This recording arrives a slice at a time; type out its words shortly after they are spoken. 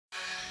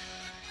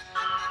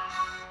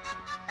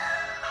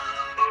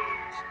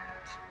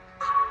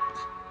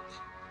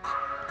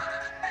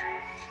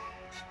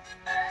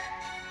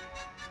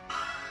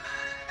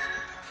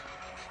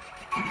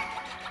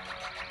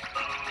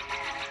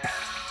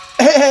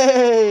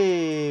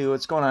Hey,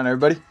 what's going on,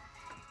 everybody?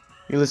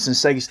 You listen to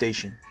Segi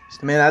Station. It's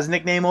the man that has a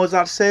nickname always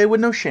out to say with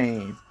no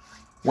shame.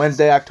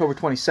 Wednesday, October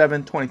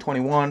 27th,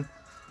 2021.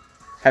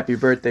 Happy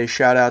birthday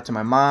shout out to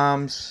my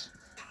moms.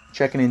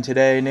 Checking in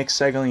today. Nick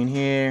Segaline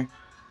here.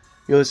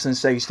 You listen to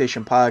Segi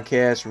Station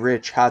podcast.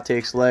 Rich, Hot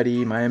Takes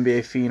Letty, my NBA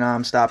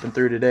phenom, stopping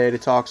through today to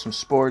talk some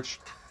sports.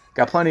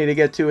 Got plenty to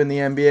get to in the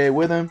NBA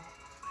with him.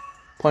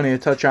 Plenty to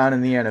touch on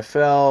in the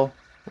NFL.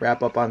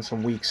 Wrap up on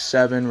some Week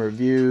 7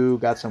 review.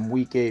 Got some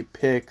Week 8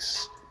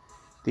 picks.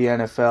 The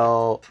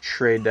NFL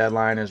trade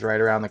deadline is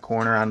right around the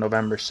corner on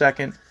November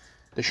 2nd.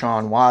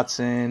 Deshaun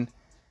Watson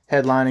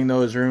headlining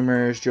those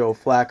rumors. Joe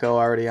Flacco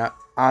already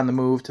on the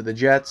move to the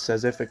Jets,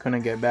 as if it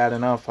couldn't get bad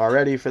enough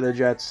already for the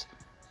Jets.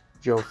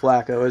 Joe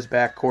Flacco is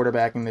back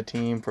quarterbacking the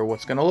team for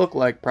what's going to look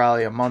like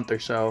probably a month or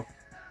so.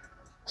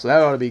 So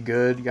that ought to be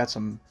good. You got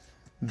some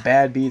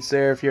bad beats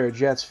there if you're a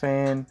Jets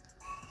fan.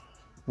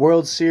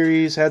 World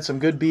Series had some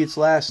good beats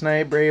last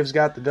night. Braves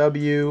got the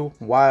W.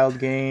 Wild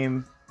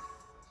game.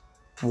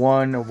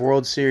 One of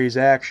World Series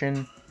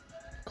action.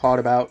 Caught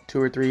about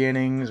 2 or 3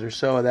 innings or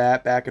so of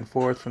that back and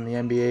forth from the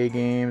NBA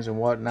games and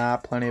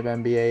whatnot. Plenty of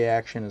NBA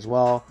action as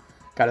well.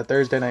 Got a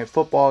Thursday night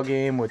football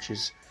game, which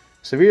is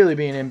severely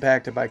being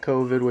impacted by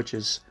COVID, which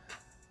is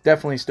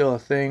definitely still a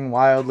thing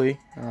wildly,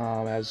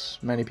 as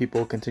many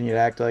people continue to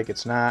act like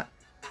it's not.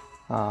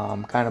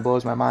 Kind of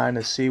blows my mind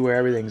to see where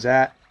everything's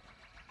at.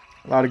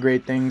 A lot of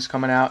great things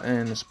coming out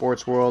in the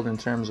sports world in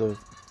terms of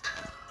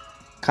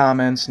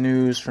comments,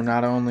 news from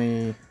not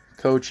only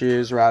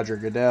coaches, Roger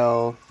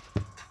Goodell.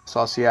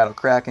 Saw Seattle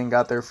Kraken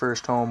got their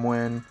first home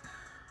win.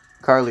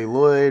 Carly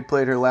Lloyd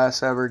played her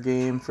last ever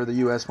game for the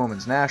U.S.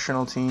 Women's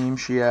National Team.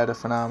 She had a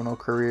phenomenal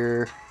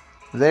career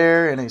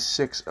there in a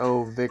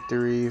 6-0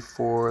 victory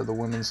for the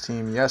women's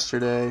team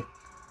yesterday.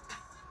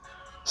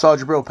 Saw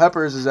Jabril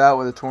Peppers is out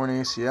with a torn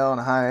ACL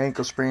and a high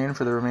ankle sprain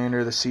for the remainder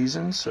of the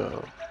season,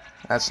 so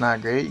that's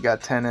not great. You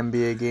got 10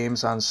 NBA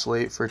games on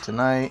slate for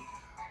tonight.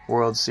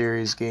 World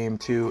Series Game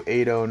 2,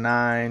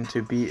 8:09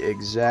 to be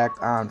exact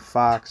on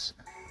Fox.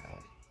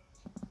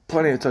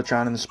 Plenty to touch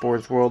on in the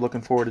sports world.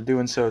 Looking forward to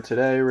doing so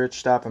today. Rich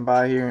stopping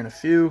by here in a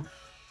few.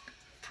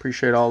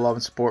 Appreciate all love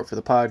and support for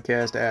the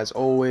podcast. As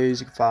always,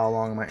 you can follow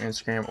along on my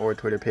Instagram or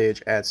Twitter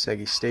page at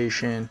Segi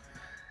Station.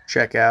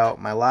 Check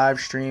out my live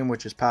stream,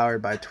 which is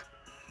powered by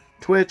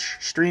Twitch,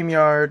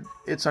 StreamYard.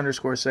 It's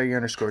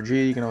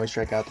 _Segi_G. You can always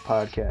check out the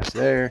podcast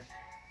there.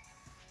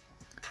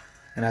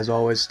 And as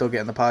always, still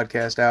getting the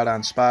podcast out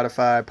on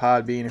Spotify,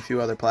 Podbean, a few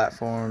other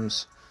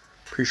platforms.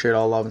 Appreciate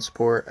all love and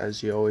support.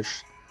 As you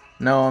always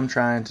know, I'm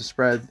trying to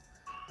spread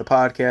the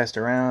podcast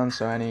around,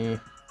 so any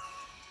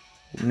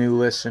new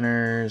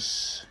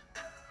listeners,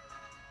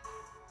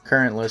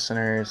 current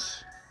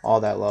listeners, all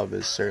that love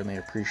is certainly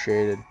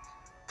appreciated,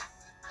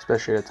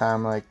 especially at a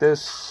time like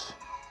this.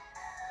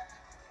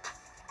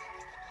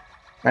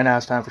 Right now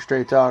it's time for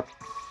Straight Talk.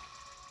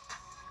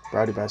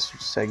 Brought to you by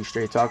Segi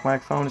Straight Talk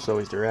microphone. It's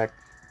always direct.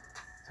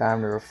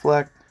 Time to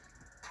reflect.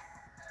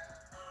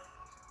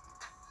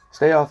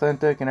 Stay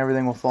authentic and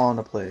everything will fall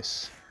into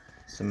place.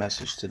 It's the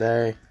message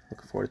today.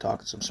 Looking forward to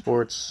talking some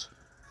sports.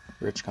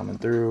 Rich coming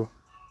through.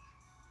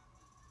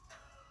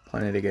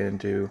 Plenty to get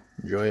into.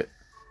 Enjoy it.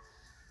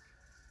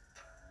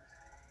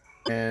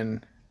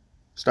 And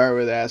start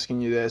with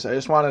asking you this. I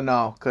just want to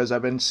know, because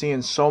I've been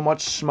seeing so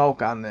much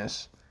smoke on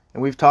this,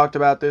 and we've talked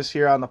about this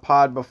here on the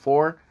pod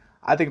before.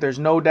 I think there's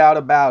no doubt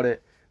about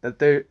it that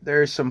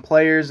there's some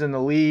players in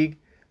the league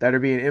that are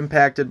being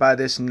impacted by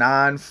this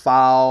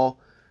non-foul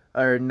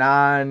or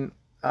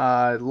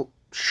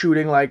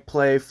non-shooting-like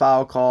play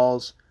foul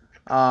calls,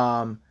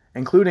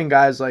 including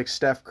guys like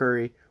Steph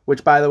Curry,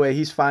 which, by the way,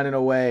 he's finding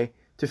a way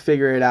to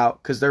figure it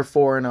out because they're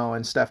 4-0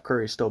 and Steph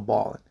Curry's still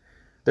balling.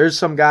 There's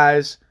some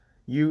guys,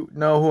 you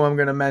know who I'm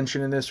going to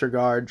mention in this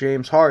regard,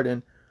 James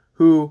Harden,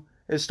 who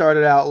has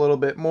started out a little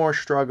bit more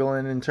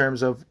struggling in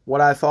terms of what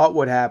I thought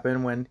would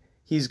happen when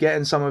he's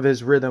getting some of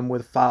his rhythm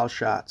with foul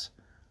shots.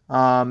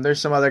 There's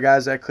some other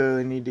guys that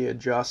clearly need to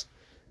adjust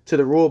to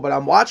the rule, but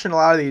I'm watching a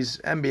lot of these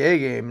NBA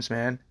games,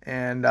 man,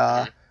 and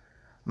I'm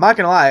not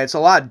going to lie, it's a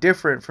lot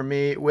different for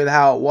me with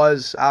how it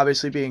was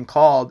obviously being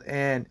called,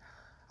 and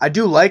I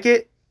do like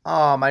it.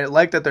 I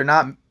like that they're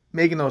not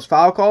making those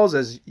foul calls.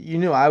 As you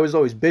knew, I was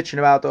always bitching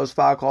about those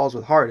foul calls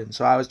with Harden,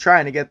 so I was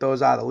trying to get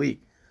those out of the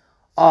league.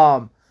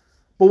 But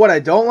what I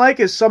don't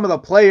like is some of the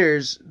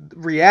players'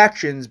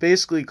 reactions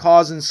basically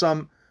causing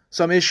some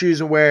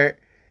issues where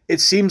it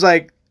seems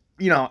like,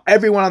 you know,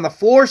 everyone on the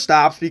floor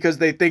stops because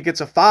they think it's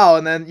a foul,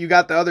 and then you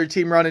got the other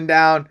team running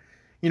down,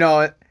 you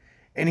know.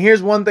 And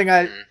here's one thing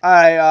I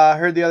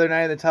heard the other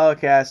night in the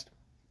telecast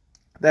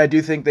that I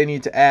do think they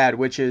need to add,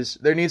 which is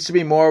there needs to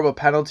be more of a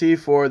penalty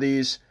for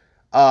these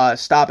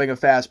stopping a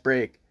fast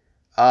break.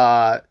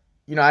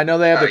 You know, I know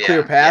they have the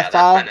clear path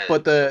foul,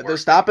 but the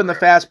stopping the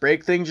fast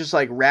break thing, just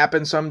like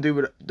wrapping some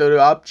dude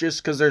up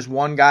just because there's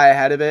one guy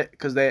ahead of it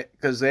because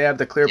they have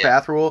the clear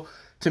path rule,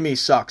 to me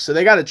sucks. So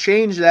they got to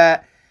change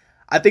that.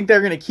 I think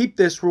they're going to keep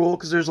this rule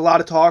because there's a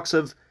lot of talks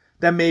of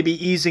them maybe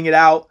easing it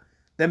out,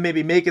 them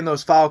maybe making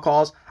those foul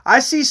calls. I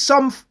see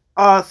some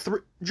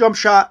jump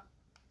shot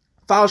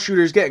foul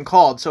shooters getting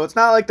called. So it's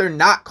not like they're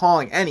not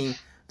calling any.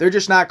 They're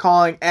just not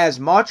calling as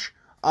much.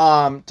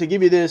 To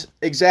give you this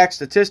exact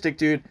statistic,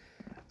 dude,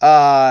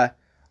 I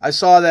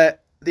saw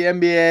that the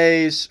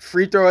NBA's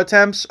free throw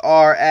attempts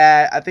are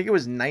at, I think it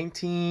was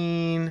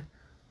 19.7,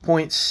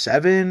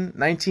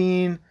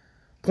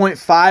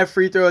 19.5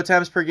 free throw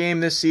attempts per game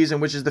this season,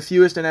 which is the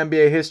fewest in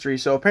NBA history.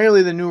 So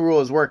apparently the new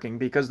rule is working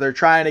because they're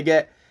trying to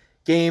get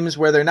games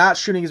where they're not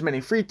shooting as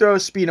many free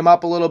throws, speed them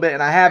up a little bit,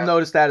 and I have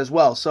noticed that as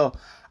well. So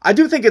I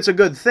do think it's a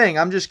good thing.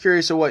 I'm just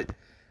curious of what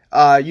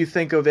you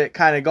think of it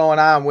kind of going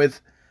on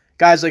with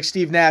guys like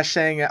Steve Nash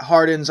saying that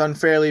Harden's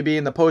unfairly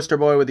being the poster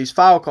boy with these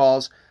foul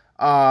calls.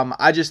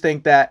 I just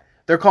think that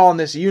they're calling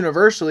this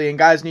universally and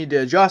guys need to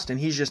adjust, and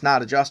he's just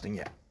not adjusting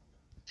yet.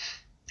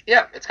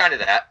 Yeah, it's kind of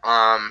that.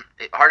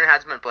 Harden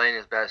hasn't been playing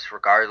his best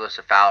regardless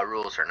of foul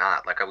rules or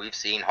not. Like, we've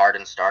seen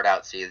Harden start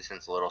out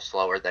seasons a little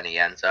slower than he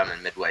ends them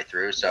and midway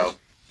through. So,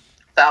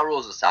 foul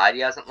rules aside,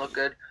 he hasn't looked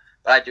good.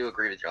 But I do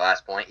agree with your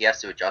last point. He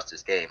has to adjust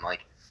his game.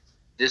 Like,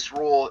 this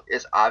rule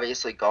is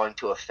obviously going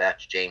to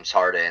affect James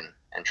Harden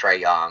and Trae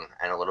Young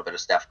and a little bit of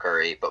Steph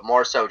Curry, but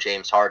more so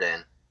James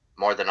Harden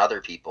more than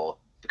other people,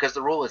 because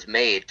the rule is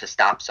made to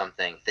stop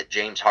something that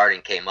James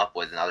Harden came up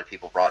with and other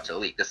people brought to the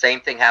league. The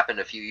same thing happened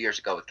a few years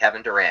ago with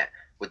Kevin Durant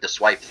with the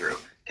swipe through.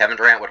 Kevin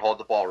Durant would hold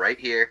the ball right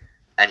here,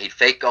 and he'd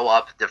fake go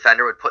up,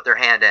 defender would put their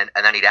hand in,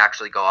 and then he'd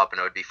actually go up, and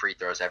it would be free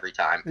throws every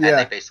time. Yeah. And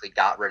they basically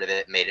got rid of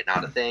it, made it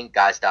not a thing.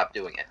 Guys stopped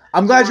doing it.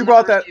 I'm glad you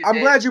brought that. I'm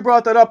glad you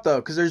brought that up though,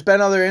 because there's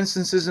been other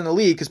instances in the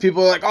league because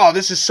people are like, "Oh,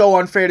 this is so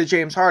unfair to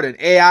James Harden."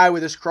 AI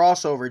with his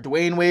crossover,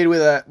 Dwayne Wade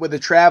with a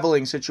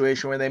traveling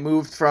situation where they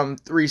moved from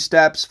 3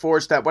 steps, 4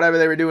 step, whatever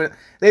they were doing.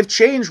 They've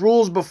changed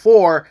rules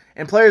before,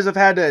 and players have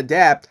had to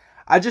adapt.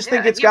 I just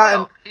think it's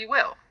gotten. He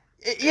will.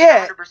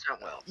 Yeah, 100%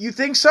 will. You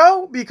think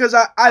so? Because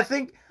I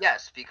think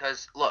yes.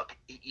 Because look,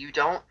 you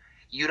don't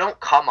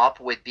come up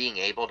with being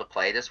able to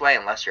play this way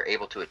unless you're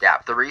able to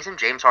adapt. The reason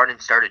James Harden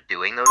started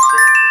doing those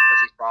things is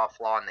because he saw a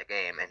flaw in the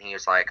game, and he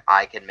was like,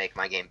 I can make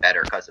my game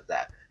better because of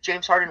that.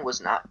 James Harden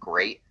was not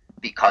great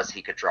because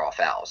he could draw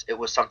fouls. It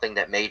was something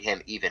that made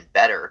him even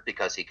better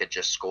because he could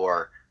just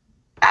score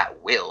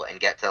at will and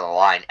get to the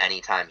line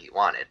anytime he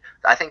wanted.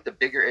 I think the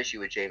bigger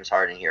issue with James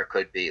Harden here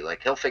could be,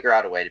 like, he'll figure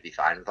out a way to be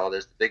fine with all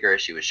this. The bigger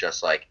issue is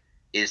just, like,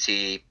 is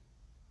he,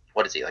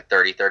 what is he, like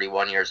 30,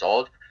 31 years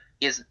old?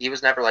 He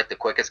was never, like, the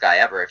quickest guy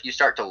ever. If you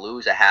start to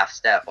lose a half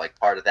step, like,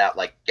 part of that,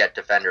 like, get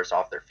defenders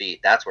off their feet,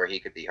 that's where he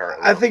could be hurt.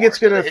 I think it's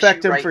going to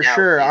affect him for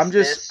sure. I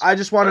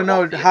just want to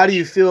know, how do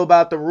you feel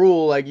about the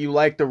rule? Like, you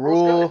like the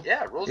rule?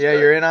 Yeah, rule's good.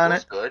 You're in on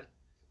it? Good.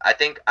 I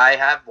think I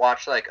have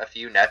watched, like, a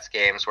few Nets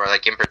games where,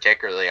 like, in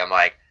particularly, I'm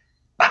like,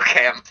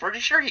 okay, I'm pretty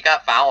sure he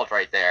got fouled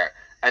right there,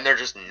 and they're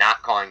just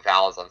not calling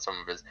fouls on some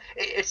of his.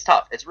 It's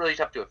tough. It's really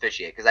tough to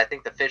officiate because I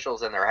think the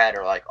officials in their head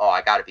are like, oh,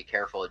 I got to be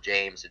careful of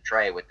James and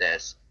Trae with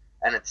this,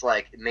 and it's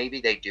like maybe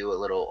they do a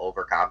little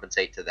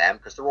overcompensate to them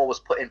because the rule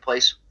was put in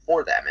place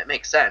for them. It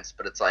makes sense,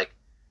 but it's like,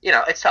 you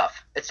know, it's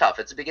tough. It's tough.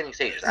 It's the beginning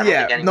stages. I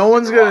don't think no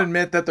one's going to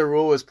admit that the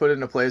rule was put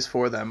into place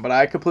for them, but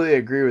I completely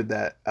agree with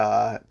that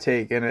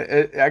take. And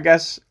I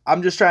guess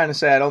I'm just trying to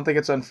say I don't think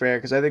it's unfair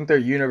because I think they're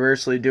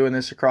universally doing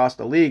this across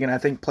the league, and I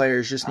think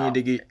players just need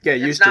to get used to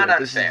it. It's not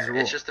unfair.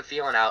 It's just a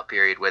feeling out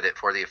period with it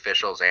for the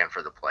officials and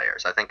for the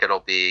players. I think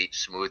it'll be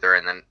smoother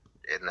in the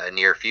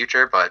near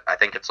future, but I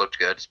think it's looked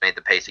good. It's made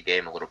the pace of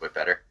game a little bit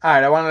better. All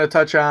right, I wanted to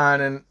touch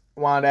on and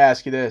wanted to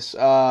ask you this.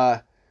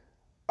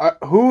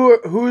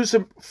 Who's a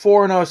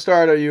 4-0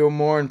 start are you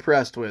more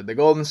impressed with, the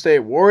Golden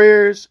State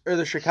Warriors or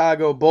the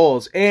Chicago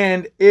Bulls?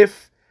 And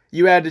if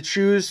you had to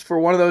choose for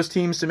one of those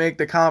teams to make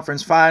the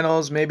conference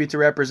finals, maybe to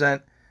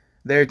represent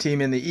their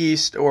team in the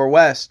East or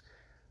West,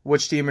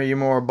 which team are you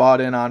more bought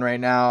in on right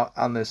now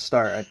on this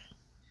start?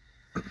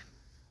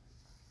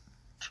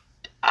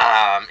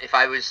 If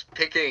I was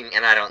picking,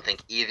 and I don't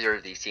think either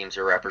of these teams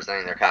are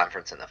representing their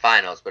conference in the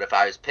finals, but if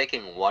I was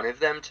picking one of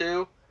them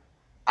two,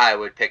 I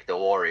would pick the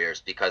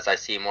Warriors because I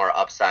see more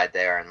upside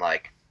there and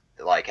like,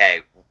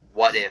 hey,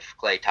 what if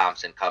Klay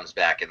Thompson comes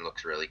back and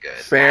looks really good?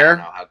 Fair. I don't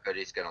know how good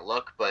he's going to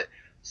look, but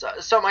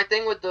so my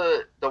thing with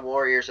the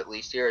Warriors at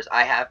least here is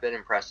I have been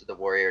impressed with the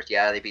Warriors.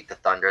 Yeah, they beat the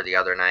Thunder the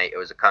other night. It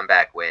was a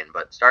comeback win,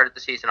 but started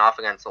the season off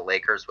against the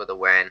Lakers with a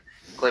win.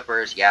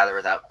 Clippers, yeah, they're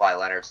without Kawhi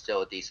Leonard,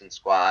 still a decent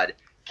squad.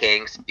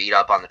 Kings beat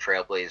up on the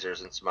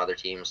Trailblazers and some other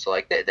teams. So,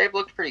 like, they've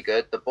looked pretty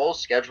good. The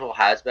Bulls' schedule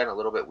has been a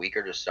little bit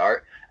weaker to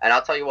start. And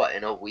I'll tell you what,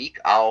 in a week,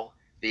 I'll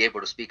be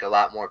able to speak a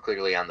lot more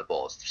clearly on the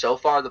Bulls. So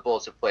far, the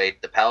Bulls have played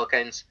the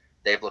Pelicans.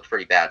 They've looked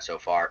pretty bad so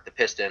far. The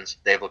Pistons,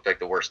 they've looked like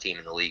the worst team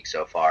in the league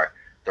so far.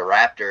 The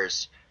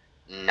Raptors,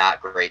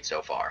 not great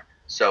so far.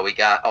 So we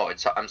got,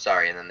 I'm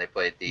sorry, and then they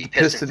played the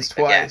Pistons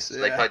twice. Yeah.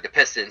 So they played the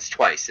Pistons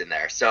twice in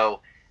there. So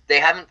they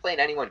haven't played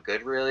anyone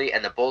good, really.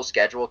 And the Bulls'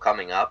 schedule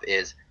coming up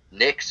is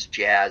Knicks,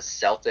 Jazz,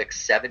 Celtics,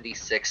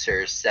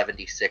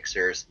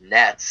 76ers,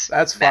 Nets,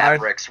 That's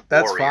Mavericks,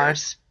 fine.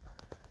 Warriors.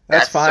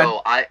 That's fine.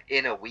 So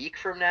in a week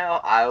from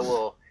now, I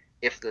will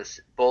if the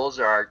Bulls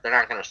they're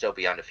not going to still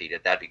be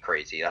undefeated. That'd be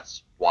crazy.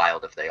 That's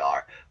wild if they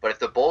are. But if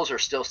the Bulls are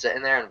still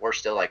sitting there and we're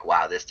still like,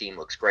 wow, this team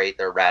looks great,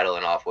 they're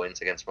rattling off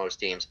wins against most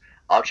teams,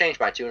 I'll change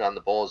my tune on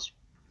the Bulls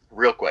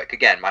real quick.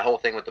 Again, my whole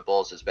thing with the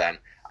Bulls has been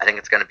I think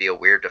it's going to be a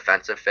weird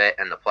defensive fit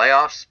in the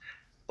playoffs,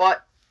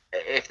 but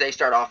if they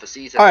start off a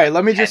season, all right,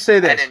 let me just say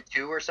this: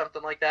 10-2 or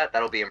something like that,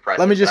 that'll be impressive.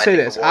 Let me just say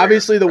this: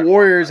 obviously, the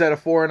Warriors at a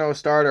 4-0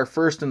 start are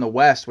first in the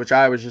West, which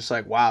I was just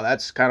like, wow,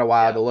 that's kind of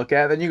wild to look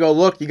at. Then you go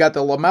look, you got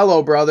the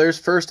LaMelo brothers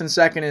first and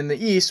second in the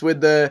East,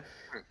 with the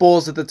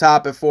Bulls at the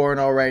top at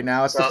 4-0 right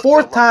now. It's the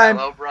fourth time.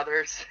 LaMelo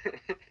brothers.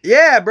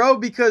 Yeah, bro,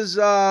 because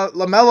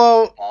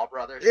LaMelo. Paul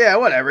brothers. Yeah,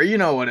 whatever. You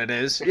know what it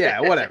is.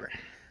 Yeah, whatever.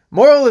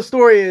 Moral of the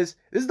story is,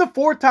 this is the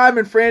fourth time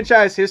in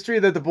franchise history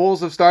that the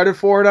Bulls have started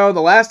 4-0. The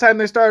last time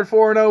they started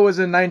 4-0 was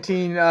in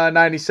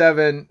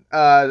 1997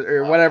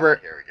 or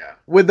whatever. Here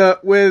we go.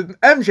 With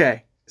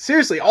MJ.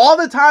 Seriously, all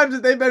the times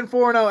that they've been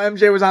 4-0,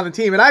 MJ was on the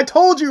team. And I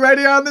told you right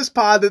here on this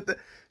pod that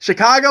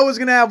Chicago was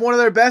going to have one of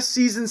their best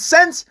seasons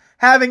since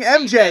having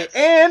MJ.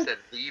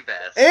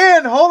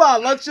 And hold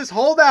on, let's just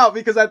hold out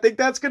because I think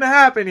that's going to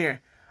happen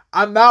here.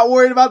 I'm not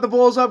worried about the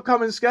Bulls'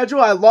 upcoming schedule.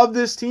 I love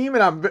this team,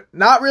 and I'm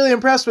not really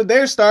impressed with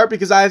their start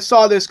because I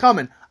saw this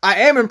coming. I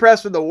am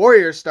impressed with the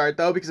Warriors' start,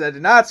 though, because I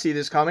did not see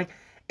this coming.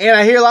 And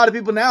I hear a lot of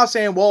people now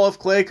saying, well, if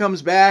Klay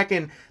comes back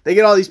and they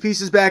get all these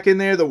pieces back in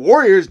there, the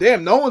Warriors,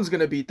 damn, no one's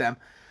going to beat them.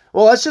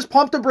 Well, let's just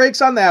pump the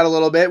brakes on that a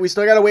little bit. We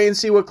still got to wait and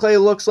see what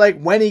Klay looks like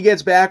when he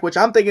gets back, which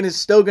I'm thinking is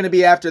still going to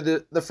be after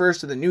the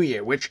first of the new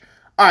year, which,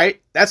 all right,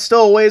 that's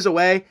still a ways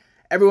away.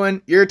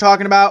 Everyone, you're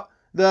talking about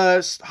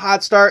the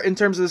hot start in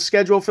terms of the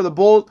schedule for the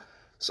Bulls.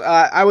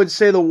 I would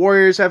say the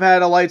Warriors have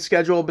had a light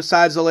schedule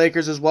besides the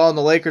Lakers as well, and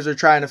the Lakers are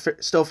trying to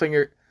still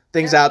figure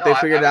things out. They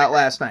figured it out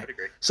last night.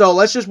 So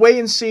let's just wait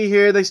and see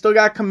here. They still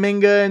got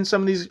Kuminga and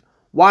some of these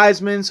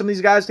Wiseman, some of these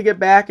guys to get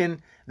back,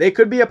 and they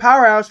could be a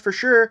powerhouse for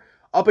sure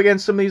up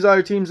against some of these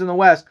other teams in the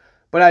West.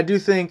 But I do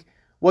think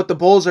what the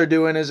Bulls are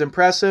doing is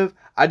impressive.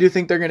 I do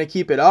think they're going to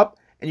keep it up,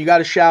 and you got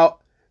to shout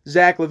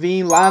Zach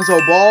LaVine, Lonzo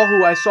Ball,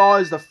 who I saw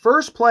is the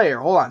first player.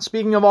 Hold on.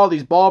 Speaking of all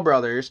these Ball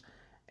brothers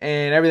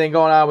and everything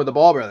going on with the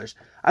Ball brothers,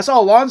 I saw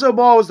Lonzo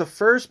Ball was the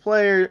first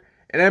player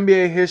in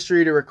NBA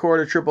history to record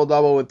a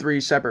triple-double with 3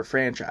 separate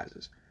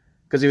franchises.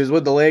 Because he was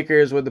with the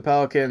Lakers, with the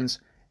Pelicans,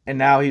 and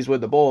now he's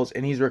with the Bulls,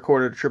 and he's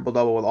recorded a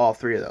triple-double with all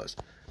 3 of those.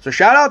 So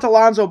shout out to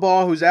Lonzo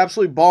Ball, who's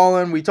absolutely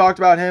balling. We talked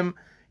about him,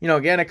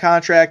 getting a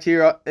contract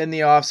here in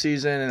the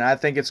offseason, and I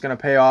think it's going to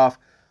pay off.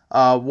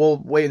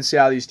 We'll wait and see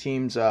how these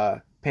teams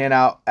pan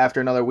out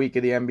after another week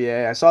of the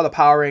NBA. I saw the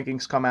power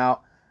rankings come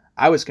out.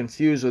 I was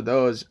confused with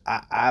those.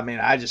 I don't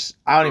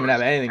even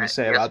have anything to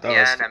say about those.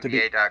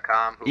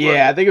 NBA.com.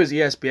 Yeah, I think it was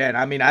ESPN.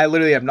 I mean, I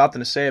literally have nothing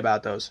to say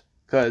about those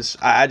because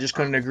I just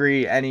couldn't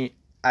agree.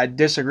 I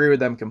disagree with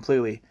them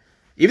completely.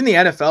 Even the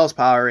NFL's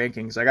power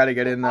rankings, I got to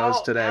get in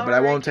those today, but I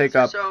won't take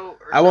up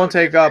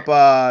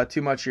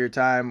too much of your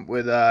time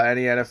with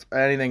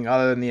anything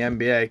other than the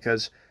NBA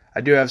because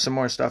I do have some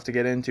more stuff to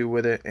get into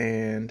with it,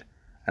 and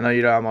I know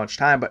you don't have much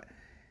time, but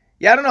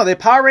yeah, I don't know. The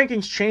power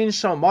rankings changed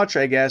so much,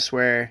 I guess,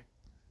 where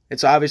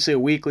it's obviously a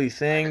weekly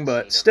thing,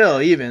 but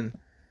still, even,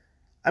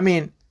 I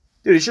mean,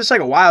 dude, it's just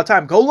like a wild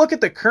time. Go look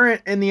at the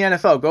current in the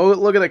NFL. Go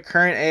look at the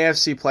current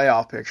AFC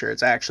playoff picture.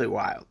 It's actually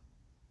wild.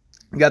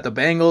 You got the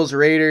Bengals,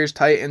 Raiders,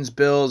 Titans,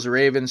 Bills,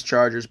 Ravens,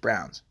 Chargers,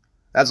 Browns.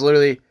 That's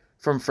literally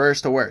from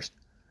first to worst.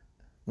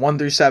 1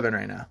 through 7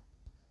 right now.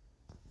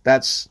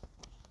 That's,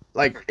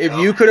 like, if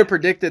you could have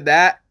predicted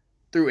that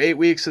through 8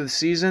 weeks of the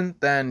season,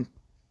 then,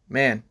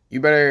 man, you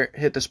better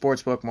hit the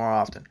sports book more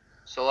often.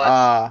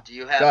 So do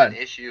you have an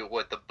issue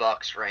with the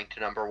Bucks ranked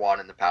number 1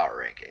 in the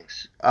power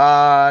rankings?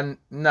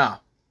 No.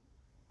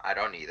 I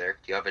don't either.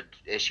 Do you have an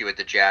issue with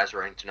the Jazz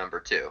ranked number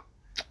 2?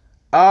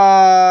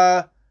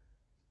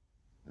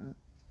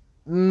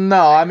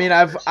 No. I mean,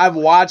 I've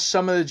watched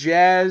some of the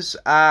Jazz.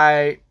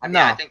 I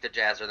think the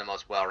Jazz are the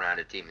most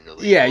well-rounded team in the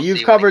league. Yeah,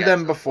 you've covered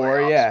them before.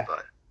 Playoffs, yeah.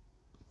 But,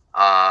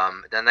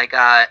 then they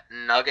got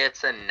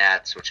Nuggets and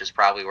Nets, which is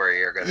probably where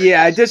you're going to...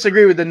 Yeah, I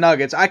disagree with the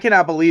Nuggets. I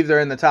cannot believe they're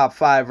in the top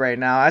 5 right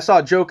now. I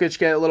saw Jokic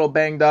get a little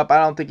banged up. I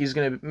don't think he's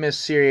going to miss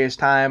serious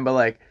time, but,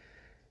 like,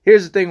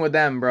 here's the thing with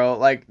them, bro.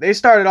 Like, they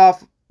started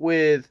off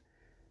with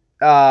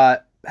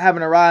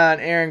having a ride on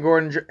Aaron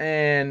Gordon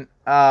and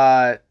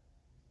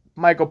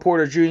Michael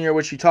Porter Jr.,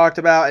 which you talked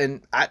about,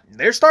 and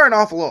they're starting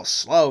off a little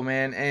slow,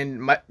 man,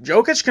 and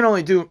Jokic can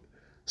only do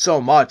so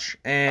much.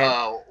 And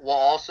well,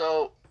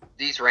 also...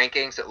 These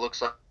rankings, it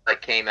looks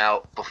like came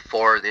out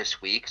before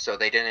this week, so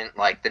they didn't,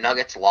 like, the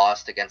Nuggets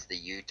lost against the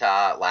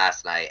Utah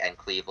last night and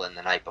Cleveland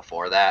the night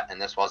before that,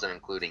 and this wasn't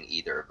including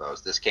either of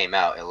those. This came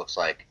out, it looks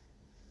like,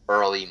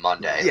 early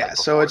Monday. Yeah,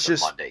 so it's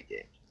just Monday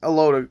game. A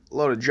load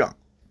of junk.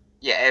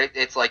 Yeah,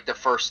 it's like the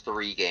first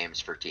 3 games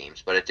for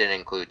teams, but it didn't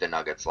include the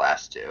Nuggets'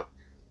 last 2.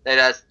 It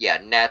does,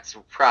 Nets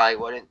probably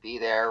wouldn't be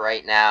there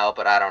right now,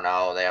 but I don't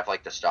know. They have,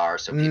 like, the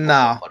Stars, so people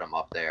will put them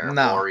up there.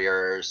 No.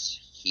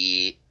 Warriors,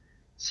 Heat,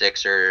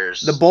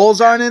 Sixers. The Bulls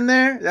aren't in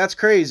there? That's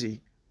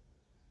crazy.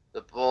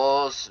 The Bulls.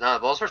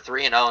 Bulls were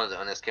 3-0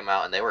 when this came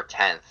out, and they were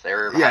 10th. They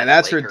were Yeah, behind the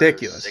that's Lakers,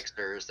 ridiculous.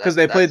 Sixers. Because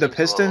they played the seems a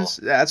Pistons.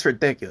 little- Yeah, that's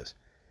ridiculous.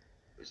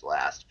 Who's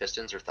last?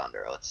 Pistons or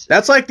Thunder? Let's see.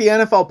 That's like the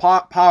NFL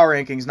power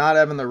rankings not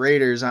having the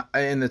Raiders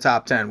in the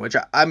top 10, which,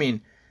 I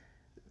mean,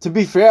 to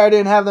be fair, I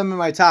didn't have them in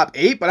my top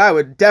 8, but I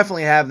would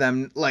definitely have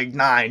them like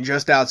 9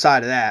 just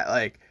outside of that.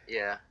 Like,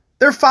 Yeah.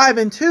 they're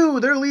 5-2.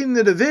 They're leading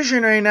the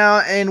division right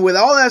now, and with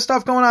all that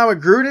stuff going on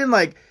with Gruden,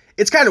 like,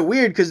 it's kind of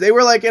weird because they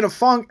were like in a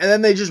funk, and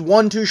then they just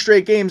won 2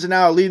 straight games, and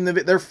now are leading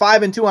they're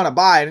 5-2 on a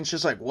bye, and it's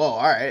just like, whoa,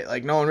 all right.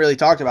 Like, no one really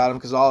talked about them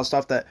because of all the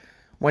stuff that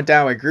went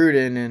down with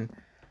Gruden, and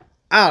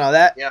I don't know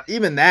that. Yeah.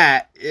 Even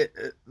that,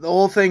 the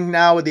whole thing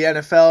now with the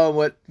NFL and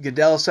what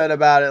Goodell said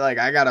about it, like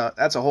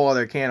that's a whole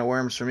other can of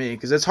worms for me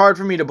because it's hard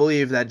for me to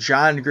believe that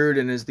John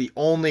Gruden is the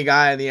only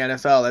guy in the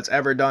NFL that's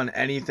ever done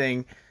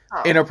anything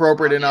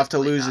inappropriate enough to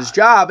lose his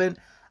job. And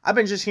I've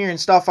been just hearing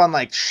stuff on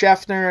like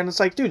Schefter, and it's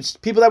like, dude, it's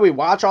people that we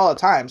watch all the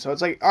time. So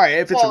it's like, all right,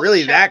 if it's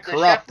really that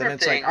corrupt, then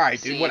it's like, all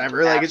right, dude,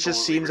 whatever. Like, it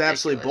just seems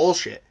absolutely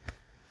bullshit.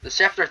 The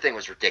Schefter thing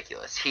was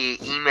ridiculous. He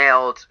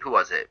emailed, who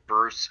was it?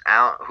 Bruce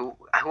Allen,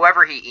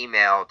 whoever he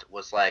emailed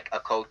was like a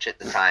coach at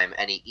the time,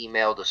 and he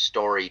emailed a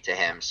story to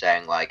him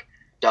saying like,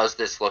 does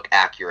this look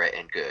accurate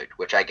and good?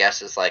 Which I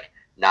guess is like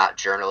not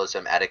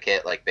journalism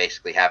etiquette, like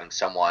basically having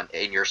someone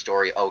in your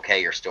story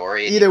okay your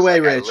story. And Either way,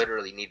 like, Rich. I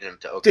literally needed him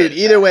to okay. Dude,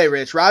 either way,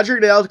 Rich. Roger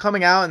Goodell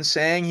coming out and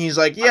saying he's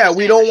like, yeah,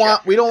 we don't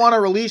want to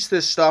release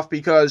this stuff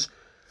because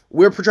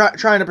we're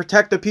trying to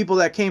protect the people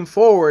that came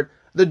forward.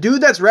 The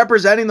dude that's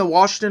representing the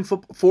Washington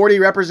 40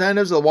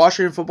 representatives of the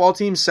Washington football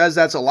team says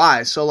that's a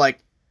lie. So, like,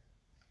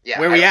 yeah,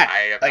 where we at? I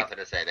have like, nothing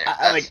to say there.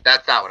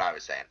 That's not what I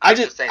was saying. I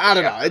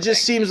don't know. It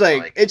just seems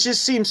like it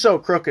just seems so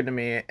crooked to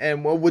me.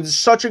 And with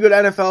such a good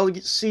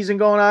NFL season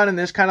going on, and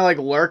this kind of like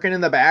lurking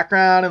in the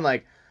background, and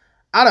like,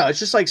 I don't know, it's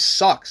just like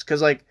sucks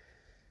because like,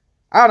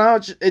 I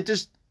don't know,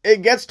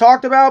 it gets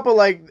talked about, but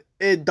like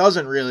it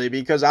doesn't really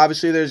because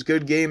obviously there's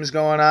good games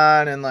going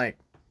on, and like,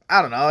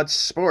 I don't know, it's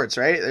sports,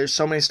 right? There's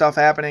so many stuff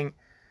happening.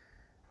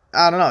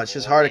 I don't know. It's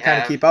just hard to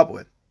kind of keep up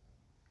with.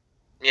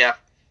 Yeah.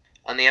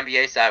 On the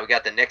NBA side, we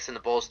got the Knicks and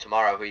the Bulls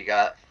tomorrow. Who you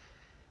got?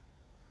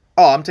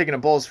 Oh, I'm taking the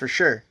Bulls for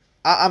sure.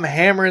 I'm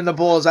hammering the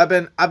Bulls. I've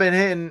been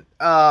hitting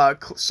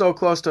so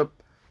close to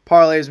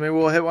parlays. Maybe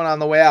we'll hit one on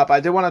the way up.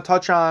 I did want to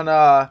touch on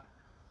the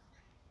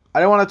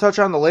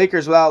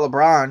Lakers without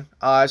LeBron.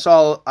 I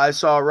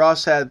saw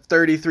Russ had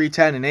 33,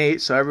 10, and 8,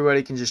 so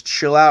everybody can just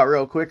chill out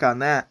real quick on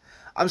that.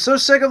 I'm so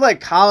sick of like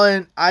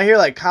Colin. I hear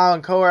like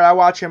Colin Cowherd. I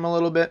watch him a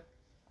little bit.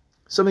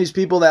 Some of these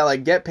people that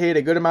like get paid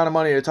a good amount of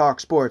money to talk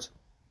sports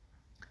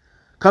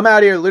come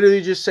out here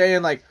literally just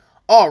saying like,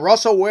 oh,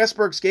 Russell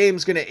Westbrook's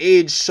game's going to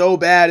age so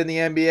bad in the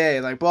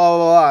NBA. Like, blah,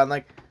 blah, blah. I'm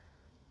like,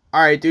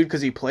 all right, dude,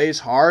 because he plays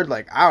hard.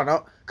 Like, I don't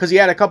know. Because he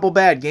had a couple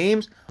bad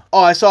games.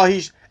 Oh, I saw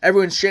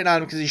everyone's shitting on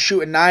him because he's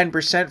shooting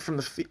 9% from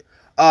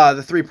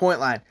the three-point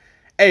line.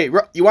 Hey,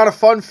 you want a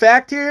fun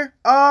fact here,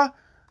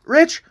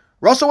 Rich?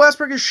 Russell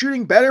Westbrook is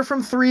shooting better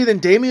from 3 than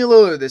Damian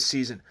Lillard this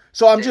season.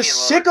 So I'm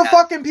just sick of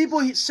fucking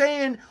people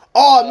saying,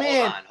 oh,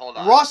 man, hold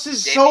on. Russ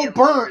is so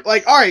burnt.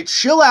 Like, all right,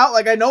 chill out.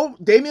 Like, I know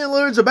Damian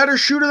Lillard's a better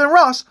shooter than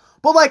Russ,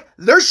 but, like,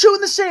 they're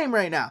shooting the same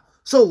right now.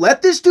 So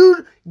let this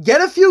dude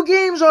get a few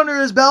games under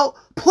his belt,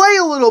 play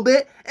a little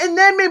bit, and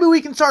then maybe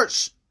we can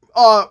start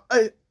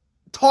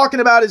talking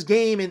about his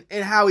game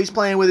and how he's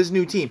playing with his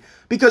new team.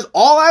 Because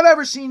all I've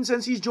ever seen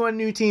since he's joined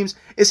new teams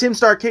is him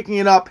start kicking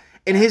it up,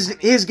 and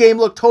his game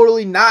looked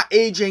totally not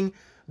aging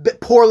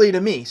poorly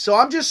to me. So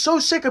I'm just so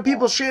sick of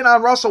people shitting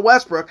on Russell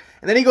Westbrook,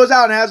 and then he goes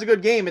out and has a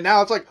good game, and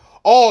now it's like,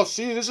 oh,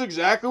 see, this is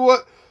exactly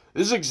what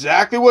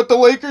the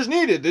Lakers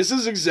needed. This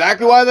is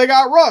exactly why they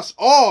got Russ.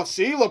 Oh,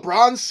 see,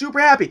 LeBron's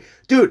super happy.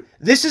 Dude,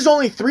 this is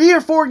only 3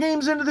 or 4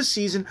 games into the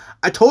season.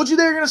 I told you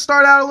they were going to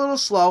start out a little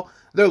slow.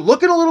 They're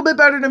looking a little bit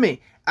better to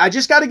me. I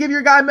just got to give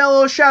your guy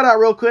Melo a shout out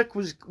real quick.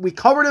 We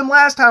covered him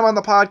last time on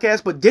the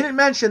podcast, but didn't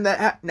mention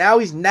that now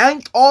he's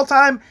 9th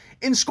all-time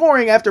in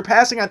scoring after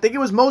passing, I think it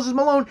was Moses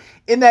Malone,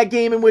 in that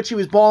game in which he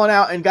was balling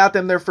out and got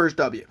them their first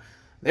W.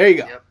 There you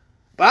go. Yep.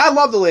 But I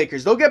love the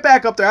Lakers. They'll get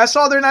back up there. I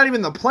saw they're not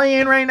even the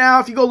play-in right now.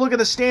 If you go look at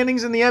the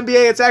standings in the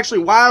NBA, it's actually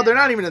wild. They're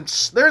not even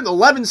they're in the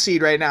 11th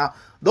seed right now.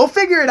 They'll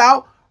figure it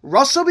out.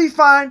 Russ will be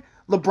fine.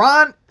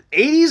 LeBron,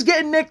 80's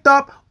getting nicked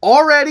up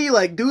already.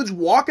 Like, dude's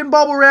walking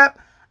bubble wrap.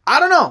 I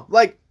don't know.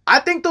 Like, I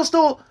think they'll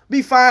still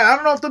be fine. I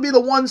don't know if they'll be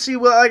the 1 seed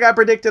like I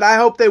predicted. I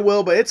hope they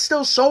will, but it's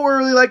still so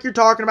early like you're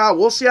talking about.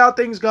 We'll see how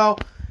things go.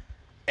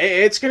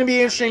 It's going to be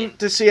interesting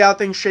to see how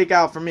things shake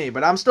out for me,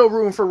 but I'm still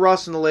rooting for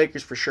Russ and the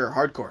Lakers for sure.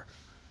 Hardcore.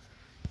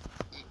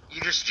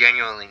 You just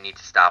genuinely need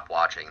to stop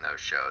watching those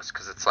shows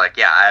because it's like,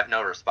 yeah, I have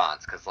no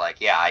response because, like,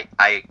 yeah,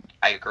 I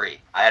agree.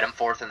 I had them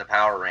 4th in the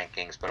power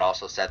rankings, but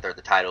also said they're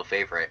the title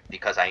favorite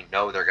because I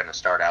know they're going to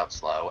start out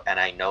slow, and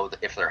I know that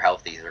if they're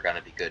healthy, they're going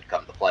to be good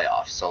come the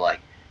playoffs. So, like,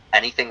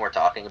 anything we're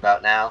talking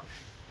about now,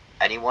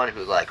 anyone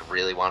who, like,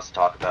 really wants to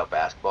talk about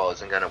basketball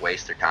isn't going to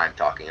waste their time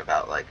talking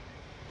about, like,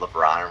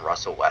 LeBron and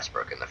Russell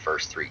Westbrook in the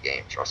first 3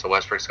 games. Russell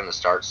Westbrook's going to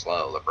start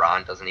slow.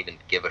 LeBron doesn't even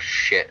give a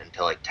shit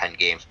until like 10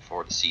 games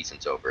before the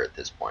season's over at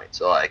this point.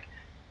 So like,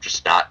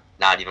 just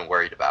not even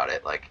worried about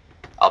it. Like,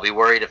 I'll be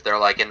worried if they're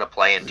like in the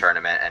play-in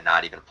tournament and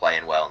not even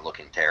playing well and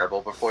looking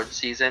terrible before the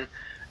season.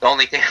 The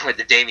only thing with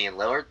the Damian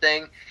Lillard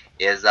thing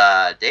is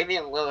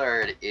Damian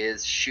Lillard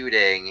is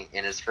shooting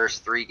in his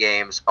first 3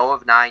 games 0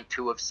 of 9,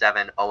 2 of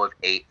 7, 0 of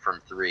 8 from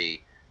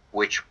 3,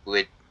 which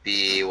would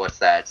be, what's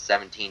that,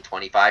 17,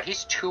 25?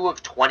 He's 2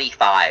 of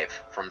 25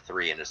 from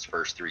 3 in his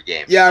first 3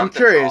 games. Yeah, Something's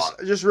I'm curious.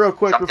 wrong. Just real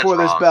quick before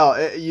this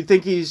bell, you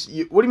think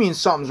what do you mean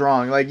something's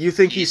wrong? Like, you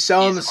think he's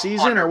selling the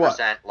season or what?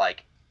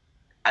 Like,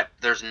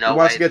 there's no he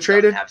wants way to get he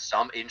traded? doesn't have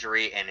some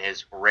injury in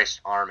his wrist,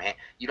 arm, hand.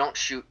 You don't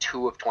shoot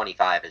 2 of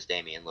 25 as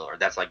Damian Lillard.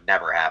 That's like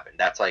never happened.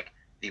 That's like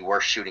the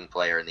worst shooting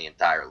player in the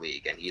entire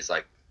league, and he's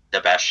like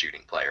the best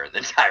shooting player in the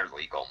entire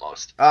league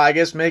almost. I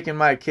guess making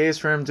my case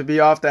for him to be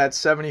off that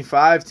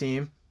 75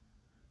 team.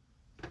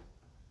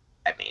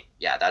 I mean,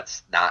 yeah,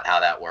 that's not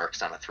how that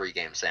works on a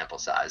 3-game sample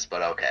size,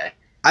 but okay.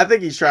 I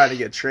think he's trying to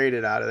get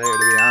traded out of there,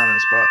 to be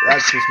honest, but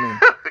that's just me.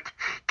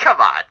 Come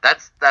on,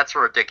 that's a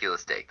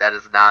ridiculous take. That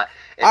is not.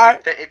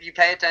 If you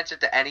pay attention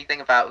to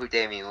anything about who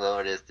Damian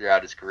Lillard is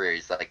throughout his career,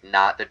 he's like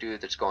not the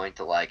dude that's going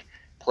to like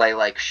play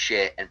like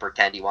shit and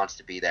pretend he wants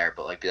to be there,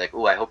 but like be like,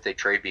 "Ooh, I hope they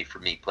trade me for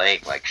me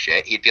playing like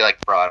shit." He'd be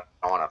like, "Bro, I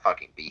don't want to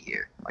fucking be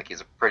here." Like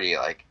he's a pretty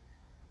like.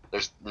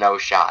 There's no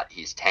shot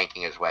he's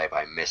tanking his way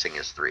by missing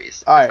his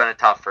threes. It's been a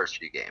tough first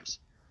few games.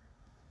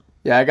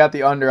 Yeah, I got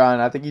the under on.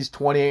 I think he's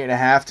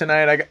 28.5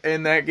 tonight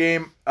in that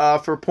game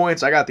for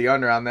points. I got the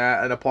under on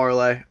that in a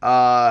parlay.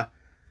 I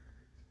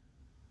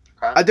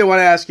did want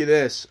to ask you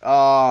this.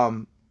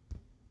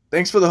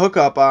 Thanks for the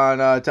hookup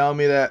on telling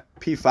me that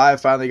P5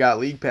 finally got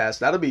League Pass.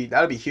 That'll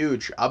be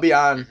huge. I'll be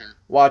on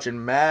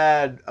watching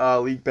mad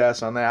League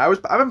Pass on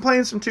that. I've been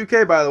playing some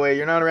 2K, by the way.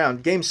 You're not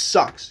around. Game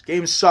sucks,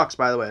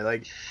 by the way.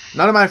 Like,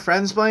 none of my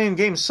friends playing.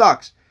 Game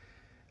sucks.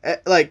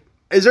 Like,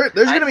 there's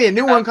gonna be a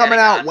new one coming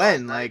out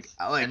when? Like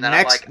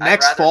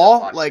next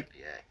fall? Like,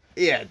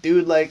 yeah,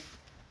 dude, like,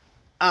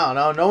 I don't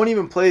know. No one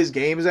even plays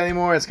games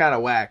anymore. It's kind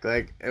of whack.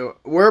 Like,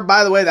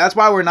 by the way, that's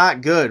why we're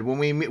not good. When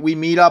we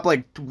meet up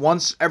like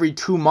once every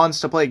 2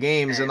 months to play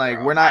games, and like,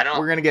 we're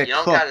gonna get cooked. You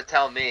don't gotta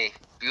tell me.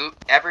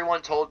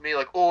 Everyone told me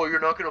like, oh, you're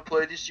not gonna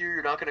play this year.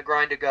 You're not gonna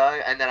grind a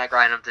guy, and then I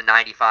grind him to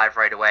 95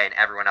 right away, and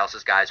everyone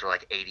else's guys were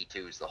like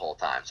 82s the whole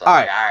time. So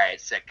I was all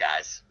right, sick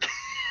guys.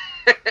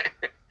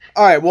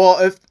 All right, well,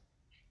 if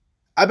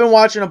I've been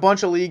watching a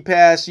bunch of League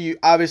Pass, you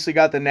obviously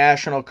got the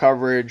national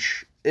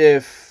coverage.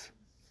 If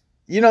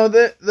you know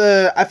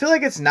I feel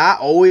like it's not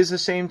always the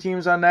same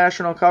teams on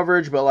national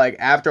coverage, but like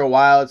after a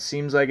while, it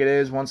seems like it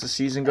is once the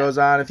season goes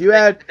on. If you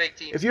had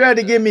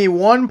to give me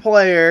one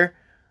player,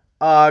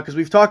 because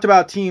we've talked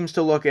about teams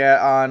to look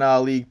at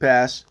on League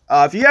Pass.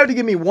 If you had to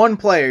give me one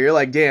player, you're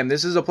like, damn,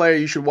 this is a player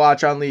you should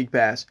watch on League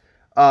Pass.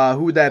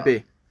 Who would that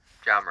be?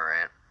 Ja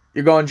Morant.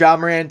 You're going Ja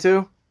Morant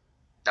too?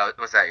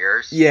 Was that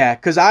yours? Yeah,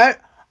 because I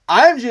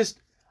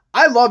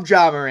love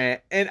Ja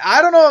Morant, and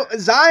I don't know,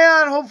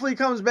 Zion hopefully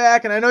comes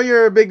back, and I know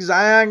you're a big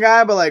Zion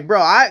guy, but like,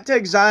 bro, I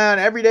take Zion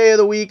every day of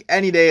the week,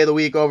 any day of the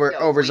week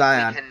over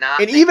Zion.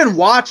 And even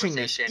watching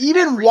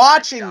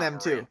them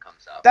too.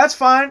 That's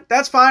fine.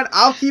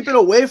 I'll keep it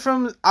away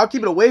from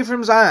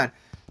Zion.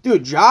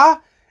 Dude, Ja,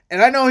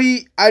 and I know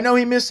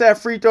he missed that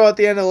free throw at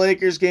the end of the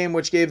Lakers game,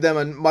 which gave them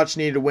a much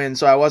needed win,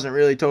 so I wasn't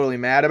really totally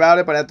mad about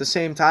it, but at the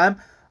same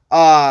time,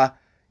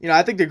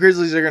 I think the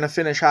Grizzlies are going to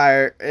finish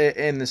higher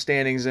in the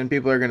standings than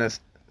people are going to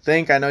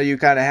think. I know you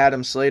kind of had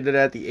them slated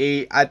at the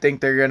 8. I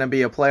think they're going to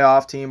be a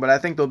playoff team, but I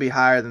think they'll be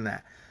higher than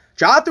that.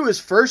 Ja, through his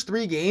first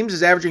 3 games,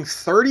 is averaging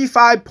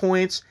 35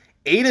 points,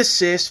 8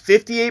 assists,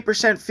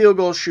 58% field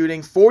goal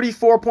shooting,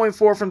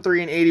 44.4 from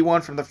 3, and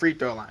 81 from the free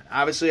throw line.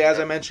 Obviously, as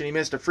I mentioned, he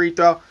missed a free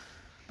throw.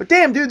 But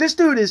damn, dude, this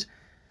dude is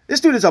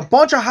a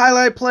bunch of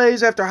highlight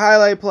plays after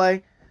highlight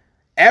play,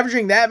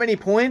 averaging that many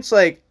points,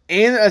 like,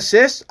 and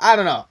assists. I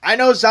don't know. I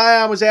know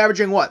Zion was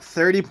averaging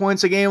 30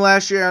 points a game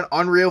last year on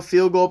unreal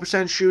field goal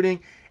percent shooting,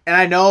 and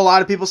I know a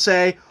lot of people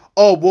say,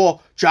 oh,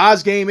 well,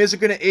 Ja's game isn't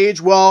going to age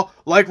well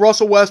like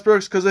Russell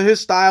Westbrook's because of his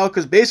style,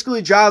 because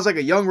basically Ja's like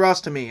a young Russ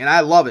to me, and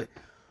I love it.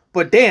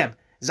 But damn,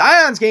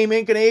 Zion's game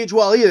ain't going to age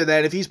well either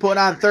then if he's putting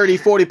on 30,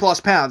 40-plus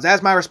pounds.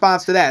 That's my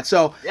response to that.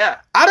 So, yeah,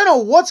 I don't know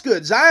what's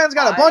good. Zion's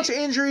got a bunch of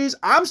injuries.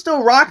 I'm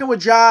still rocking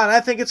with Ja, and I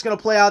think it's going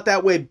to play out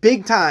that way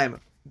big time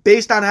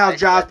based on how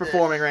Ja's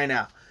performing right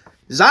now.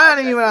 Zion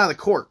ain't even on the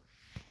court.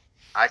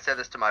 I said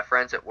this to my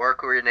friends at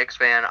work who are a Knicks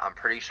fan. I'm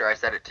pretty sure I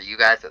said it to you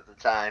guys at the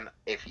time.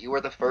 If you were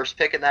the first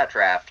pick in that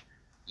draft,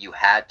 you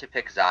had to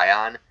pick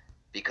Zion,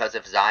 because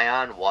if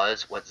Zion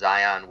was what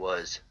Zion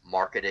was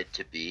marketed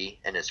to be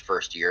in his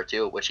first year or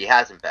two, which he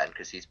hasn't been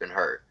because he's been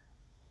hurt,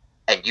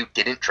 and you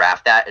didn't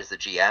draft that as the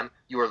GM,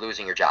 you were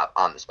losing your job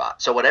on the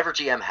spot. So whatever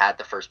GM had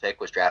the first pick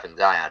was drafting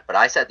Zion. But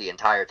I said the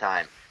entire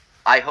time,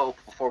 I hope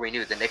before we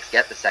knew the Knicks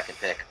get the second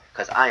pick,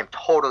 because I am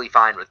totally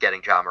fine with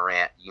getting Ja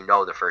Morant. You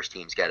know the first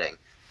team's getting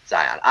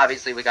Zion.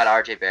 Obviously, we got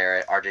RJ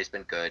Barrett. RJ's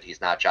been good. He's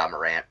not Ja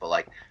Morant, but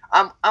like,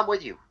 I'm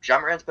with you.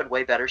 Ja Morant's been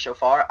way better so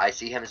far. I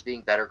see him as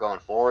being better going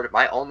forward.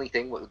 My only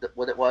thing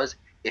with it was,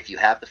 if you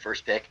have the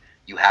first pick,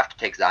 you have to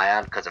take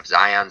Zion, because if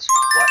Zion's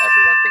what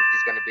everyone thinks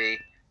he's going to be,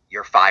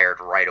 you're fired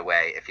right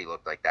away if he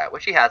looked like that,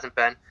 which he hasn't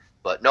been.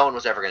 But no one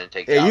was ever going to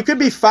take. Yeah, you could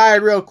be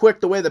fired real quick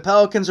the way the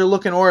Pelicans are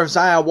looking, or if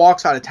Zion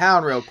walks out of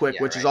town real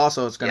quick, which is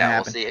also what's going to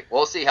happen.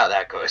 We'll see how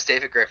that goes.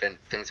 David Griffin,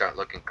 things aren't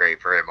looking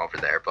great for him over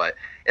there. But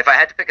if I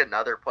had to pick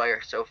another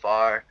player so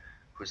far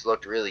who's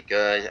looked really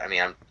good, I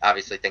mean, I'm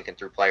obviously thinking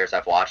through players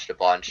I've watched a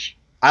bunch.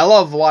 I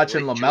love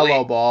watching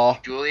LaMelo Ball,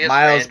 Julius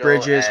Miles Randle,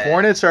 Bridges.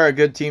 Hornets are a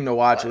good team to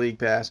watch League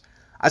Pass.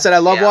 I said I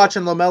love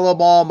watching LaMelo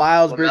Ball,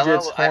 Miles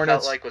Bridges, Hornets. I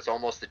felt like was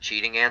almost the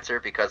cheating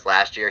answer because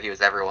last year he was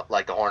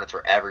the Hornets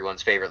were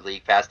everyone's favorite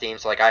League Pass team.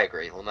 So I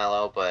agree,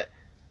 LaMelo. But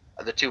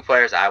the two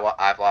players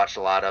I've watched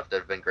a lot of that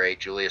have been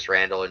great, Julius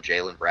Randle and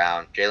Jaylen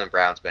Brown. Jaylen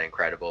Brown's been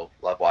incredible.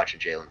 Love watching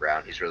Jaylen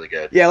Brown. He's really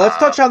good. Yeah, let's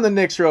touch on the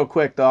Knicks real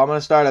quick though. I'm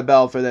gonna start a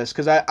bell for this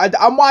because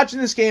I'm watching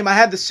this game. I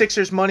had the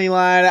Sixers money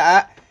line.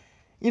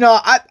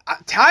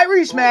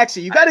 Tyrese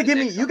Maxey, you gotta give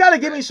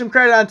me some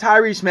credit on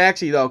Tyrese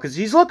Maxey though, because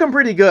he's looking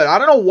pretty good. I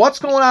don't know what's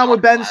going on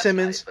with Ben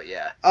Simmons. But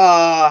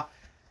yeah.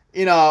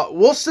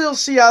 We'll still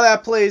see how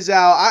that plays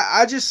out.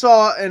 I just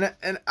saw and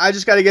I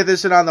just gotta get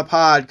this in on the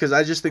pod because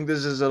I just think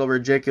this is a little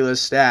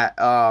ridiculous stat.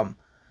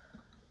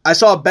 I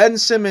saw Ben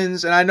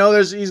Simmons, and I know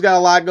he's got a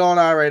lot going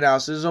on right now,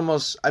 so this is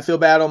almost, I feel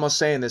bad almost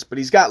saying this, but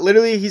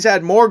he's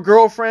had more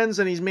girlfriends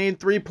than he's made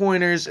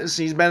 3-pointers since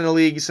he's been in the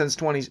league since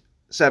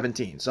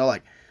 2017. So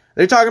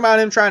they're talking about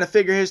him trying to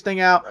figure his thing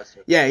out.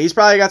 Yeah, he's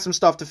probably got some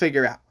stuff to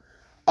figure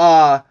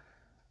out.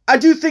 I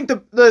do think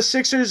the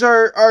Sixers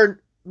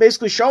are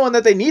basically showing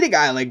that they need a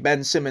guy like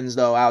Ben Simmons,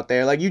 though, out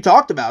there, like you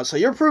talked about. So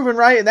you're proven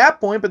right at that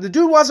point, but the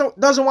dude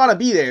doesn't want to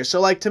be there.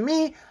 So, to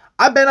me,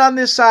 I've been on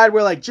this side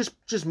where,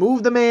 just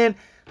move the man.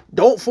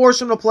 Don't force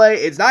him to play.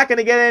 It's not going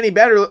to get any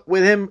better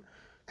with him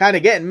kind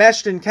of getting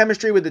meshed in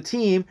chemistry with the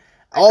team.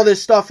 All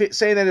this stuff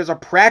saying that there's a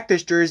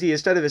practice jersey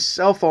instead of his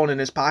cell phone in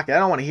his pocket. I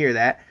don't want to hear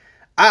that.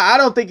 I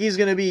don't think he's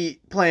going to be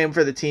playing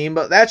for the team,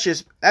 but that's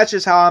just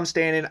how I'm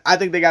standing. I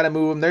think they got to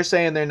move him. They're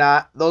saying they're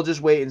not. They'll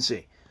just wait and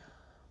see.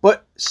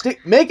 But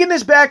making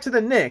this back to the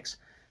Knicks,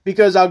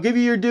 because I'll give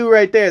you your due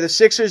right there. The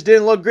Sixers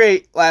didn't look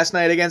great last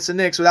night against the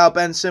Knicks without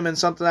Ben Simmons,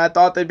 something I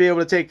thought they'd be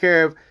able to take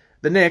care of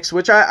the Knicks,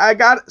 which I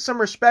got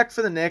some respect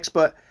for the Knicks,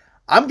 but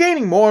I'm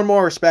gaining more and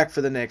more respect for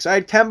the Knicks. I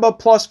had Kemba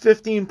plus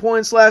 15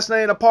 points last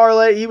night in a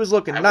parlay. He was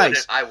looking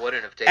nice. I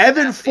wouldn't have taken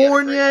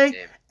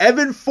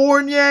Evan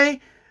Fournier,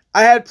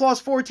 I had plus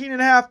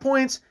 14.5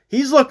 points.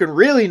 He's looking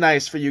really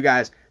nice for you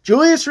guys.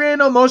 Julius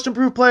Randle, most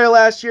improved player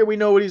last year. We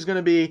know what he's going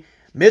to be.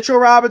 Mitchell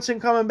Robinson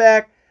coming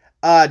back.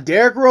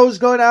 Derrick Rose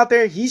going out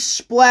there. He's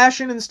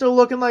splashing and still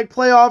looking like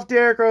playoff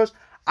Derrick Rose.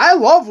 I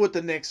love what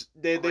the Knicks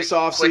did this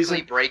offseason.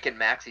 Quickly breaking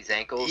Maxey's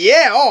ankles.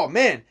 Yeah, oh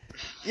man.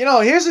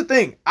 Here's the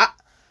thing.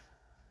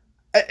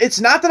 It's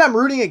not that I'm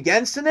rooting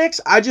against the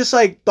Knicks. I just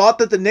thought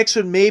that the Knicks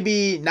would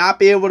maybe not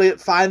be able to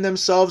find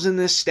themselves in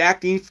this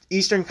stacked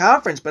Eastern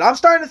Conference. But I'm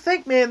starting to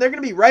think, man, they're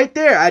going to be right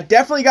there. I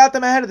definitely got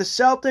them ahead of the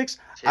Celtics.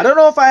 I don't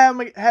know if I have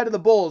them ahead of the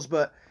Bulls,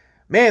 but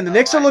man, the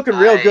Knicks are looking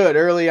real good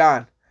early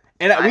on.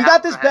 And we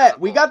got this bet.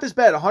 We got this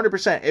bet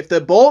 100%. If the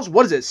Bulls,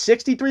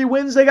 63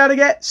 wins they got to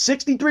get?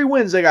 63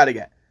 wins they got to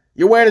get.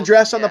 You're wearing a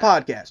dress on the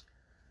podcast.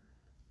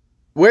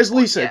 Where's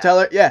Lisa? Tell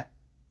her, yeah.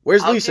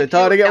 Where's Lisa?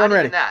 Tell her to get one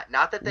ready.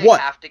 Not that they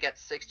have to get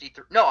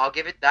 63. No, I'll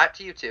give that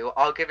to you too.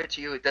 I'll give it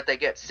to you that they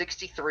get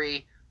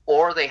 63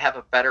 or they have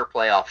a better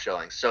playoff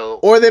showing.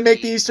 Or they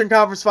make the Eastern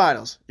Conference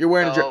Finals. You're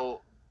wearing a dress.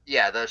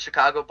 Yeah, the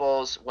Chicago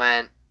Bulls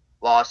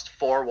lost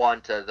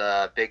 4-1 to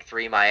the Big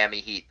Three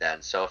Miami Heat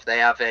then. So if they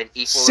have an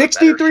equal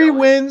 63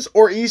 wins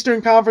or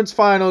Eastern Conference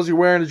Finals, you're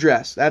wearing a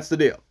dress. That's the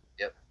deal.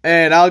 Yep.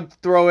 And I'll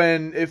throw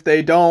in, if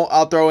they don't,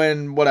 I'll throw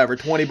in whatever,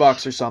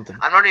 $20 or something.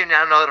 I don't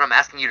know that I'm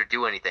asking you to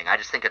do anything. I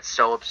just think it's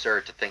so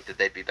absurd to think that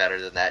they'd be better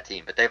than that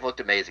team. But they've looked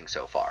amazing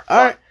so far.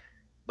 All right.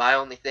 My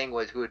only thing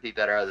was who would be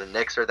better than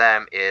Knicks or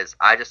them is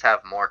I just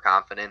have more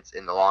confidence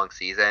in the long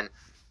season.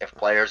 If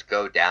players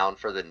go down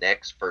for the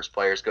Knicks, first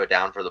players go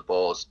down for the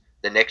Bulls,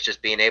 the Knicks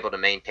just being able to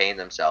maintain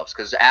themselves.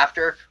 Because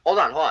hold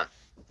on.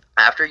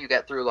 After you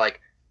get through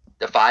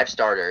the 5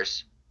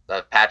 starters,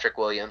 the Patrick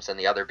Williams and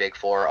the other big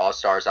 4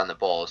 all-stars on the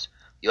Bulls,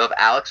 you have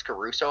Alex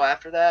Caruso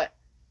after that,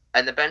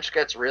 and the bench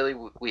gets really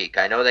weak.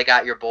 I know they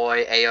got your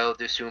boy Ayo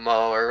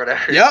Dosunmu or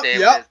whatever his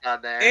name is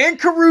on there. And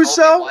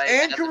Caruso.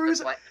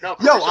 No,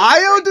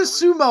 Ayo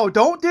Dosunmu.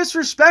 Don't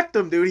disrespect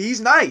him, dude. He's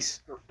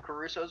nice.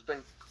 Caruso's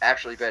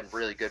actually been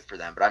really good for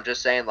them, but I'm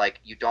just saying,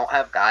 you don't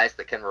have guys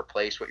that can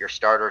replace what your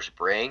starters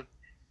bring,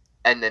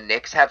 and the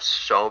Knicks have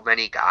so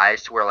many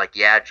guys to where,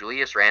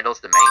 Julius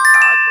Randle's the main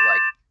cog, but,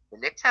 the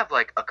Knicks have,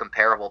 a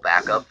comparable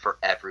backup for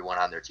everyone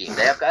on their team.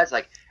 They have guys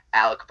like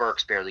Alec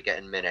Burks barely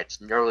getting minutes.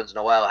 Nerlens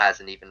Noel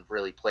hasn't even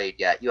really played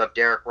yet. You have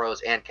Derrick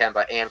Rose and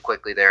Kemba and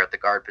Quickly there at the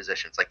guard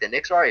positions. The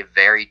Knicks are a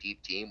very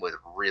deep team with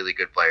really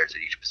good players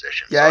at each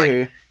position. Yeah, I hear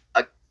you.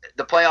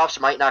 The playoffs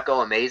might not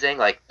go amazing.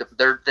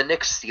 The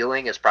Knicks'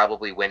 ceiling is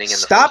probably winning in the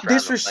Stop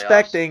first round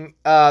disrespecting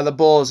the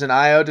Bulls and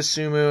Ayo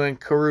Dosunmu and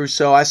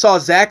Caruso. I saw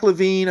Zach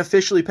LaVine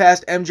officially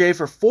passed MJ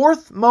for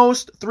 4th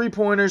most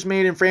 3-pointers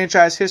made in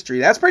franchise history.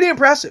 That's pretty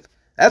impressive.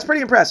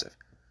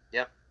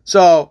 Yep.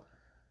 So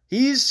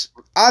He's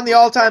on the Who's in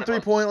all-time front of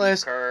him? three-point Steve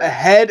list Kerr.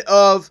 ahead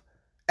of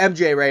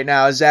MJ right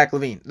now is Zach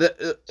LaVine.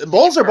 The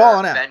Bulls are Kerr,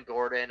 balling out. Ben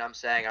Gordon, I'm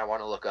saying I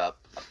want to look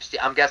up.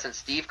 I'm guessing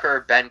Steve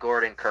Kerr, Ben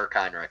Gordon, Kirk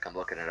Heinrich. I'm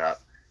looking it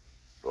up.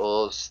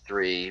 Bulls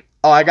 3.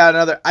 Oh, I got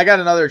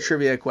another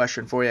trivia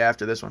question for you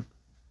after this one.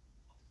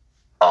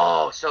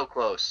 Oh, so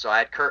close. So I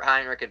had Kurt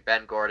Heinrich and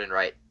Ben Gordon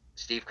right.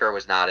 Steve Kerr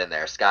was not in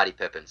there. Scottie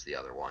Pippen's the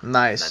other one.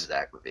 Nice. And then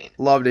Zach LaVine.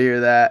 Love to hear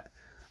that.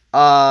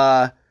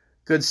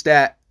 Good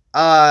stat.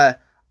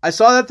 I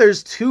saw that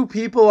there's 2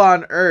 people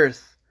on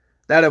Earth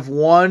that have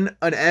won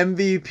an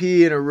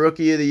MVP and a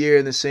Rookie of the Year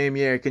in the same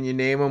year. Can you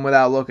name them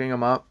without looking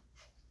them up?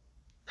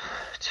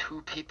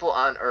 2 people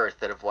on Earth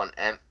that have won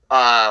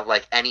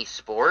like any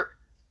sport?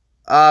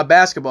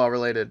 Basketball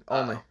related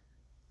only.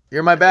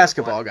 You're my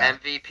basketball guy.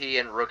 MVP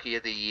and Rookie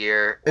of the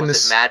Year. In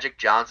Was it Magic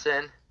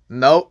Johnson?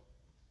 Nope.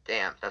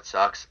 Damn, that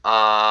sucks.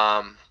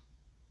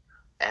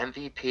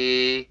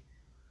 MVP.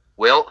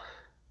 Wilt?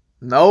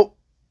 Nope.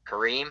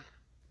 Kareem?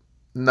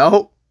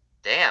 Nope.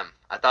 Damn,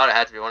 I thought it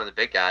had to be one of the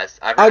big guys.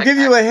 I'll give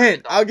you a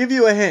hint.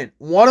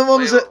 One of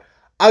them's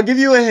I'll give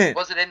you a hint.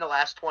 Was it in the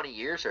last 20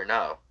 years or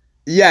no?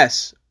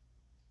 Yes.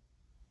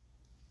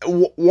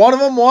 One of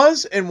them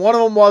was, and one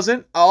of them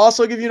wasn't. I'll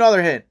also give you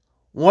another hint.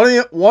 One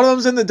of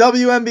them's in the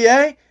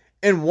WNBA,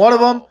 and one of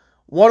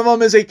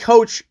them is a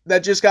coach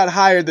that just got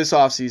hired this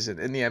offseason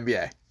in the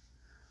NBA.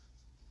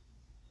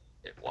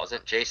 It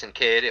wasn't Jason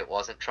Kidd. It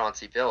wasn't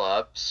Chauncey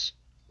Billups.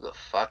 Who the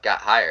fuck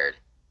got hired?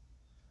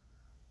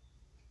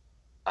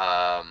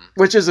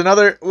 Which is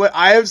another.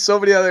 I have so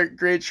many other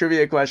great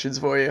trivia questions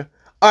for you.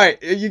 All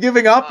right, are you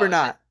giving up or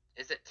not?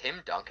 Is it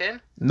Tim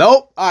Duncan?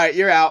 Nope. All right,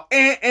 you're out.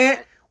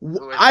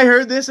 I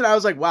heard this and I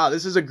was like, wow,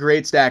 this is a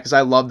great stat because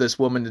I love this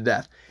woman to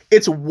death.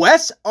 It's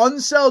Wes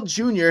Unseld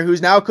Jr.,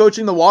 who's now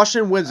coaching the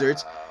Washington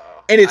Wizards,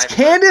 and it's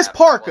Candace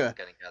Parker.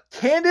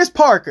 Candace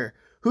Parker,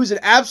 who's an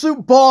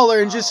absolute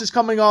baller and just is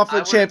coming off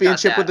a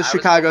championship with the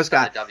Chicago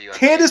Sky.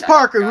 Candace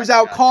Parker, who's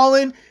out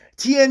calling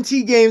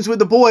TNT games with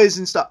the boys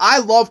and stuff. I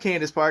love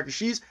Candace Parker.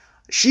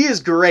 She is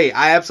great.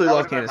 I absolutely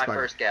love Candace Parker. My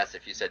first guess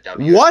if you said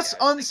W. Wes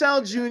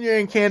Unseld Jr.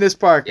 and Candace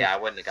Parker. Yeah, I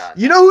wouldn't have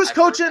gotten. You know who's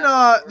coaching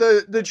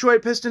the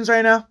Detroit Pistons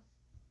right now?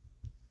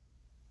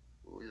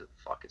 Who the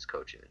fuck is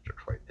coaching the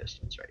Detroit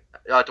Pistons right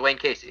now? Dwayne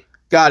Casey.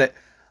 Got it.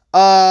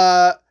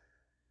 I'm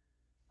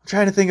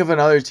trying to think of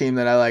another team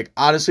that I like.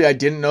 Honestly, I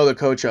didn't know the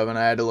coach of, and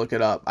I had to look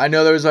it up. I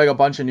know there was like a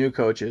bunch of new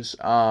coaches,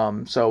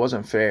 so it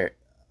wasn't fair.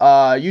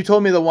 You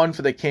told me the one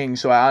for the Kings,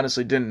 so I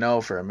honestly didn't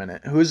know for a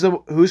minute. Who's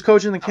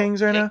coaching the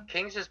Kings right now?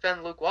 Kings has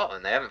been Luke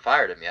Walton. They haven't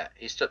fired him yet.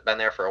 He's been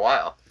there for a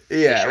while.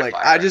 Yeah, like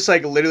I just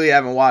like literally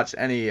haven't watched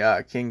any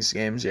Kings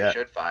games yet.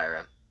 They should fire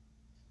him.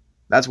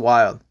 That's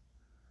wild.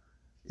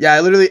 Yeah,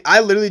 I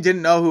literally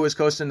didn't know who was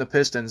coaching the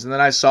Pistons, and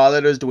then I saw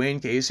that it was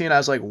Dwayne Casey, and I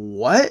was like,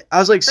 what? I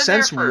was like,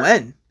 since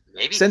when?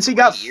 Maybe since he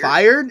got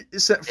fired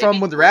from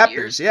with the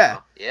Raptors? Yeah.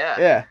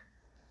 Yeah.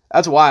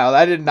 That's wild.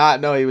 I did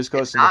not know he was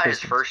coaching the Pistons.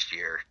 It's not his first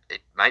year.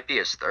 It might be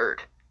his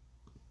third.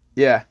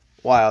 Yeah,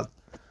 wild.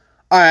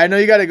 All right, I know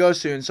you got to go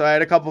soon, so I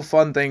had a couple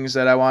fun things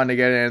that I wanted to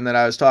get in that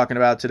I was talking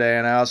about today,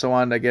 and I also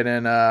wanted to get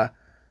in a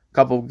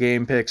couple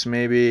game picks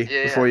maybe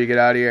before you get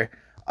out of here.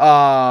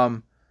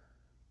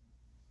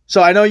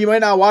 So I know you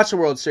might not watch the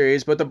World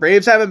Series, but the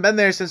Braves haven't been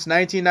there since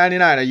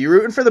 1999. Are you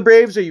rooting for the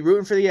Braves or are you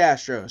rooting for the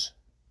Astros?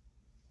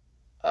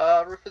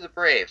 Root for the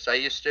Braves. I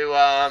used to,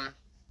 I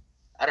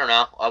don't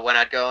know, when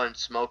I'd go and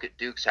smoke at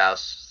Duke's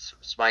house,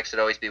 Smikes would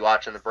always be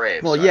watching the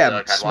Braves. Well, yeah,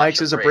 but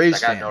Smikes is a Braves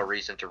fan. I got no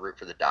reason to root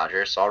for the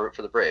Dodgers, so I'll root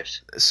for the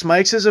Braves.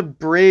 Smikes is a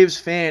Braves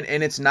fan,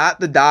 and it's not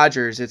the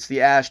Dodgers, it's the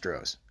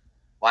Astros.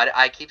 Why?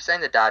 I keep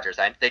saying the Dodgers.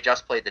 They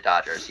just played the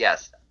Dodgers.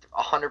 Yes,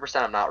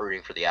 100% I'm not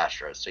rooting for the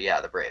Astros. So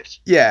yeah, the Braves.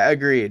 Yeah,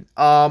 agreed.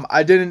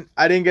 I didn't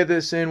get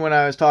this in when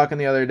I was talking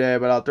the other day,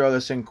 but I'll throw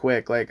this in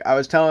quick. Like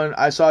I saw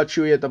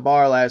Chewy at the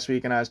bar last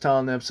week, and I was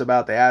telling them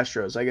about the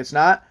Astros. Like it's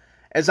not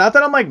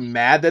that I'm like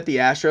mad that the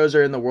Astros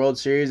are in the World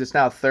Series. It's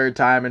now third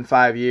time in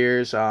 5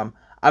 years.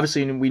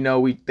 Obviously we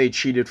know they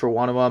cheated for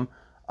one of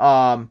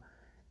them.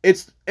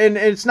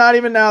 It's not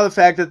even now the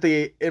fact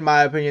that in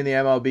my opinion, the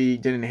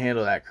MLB didn't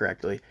handle that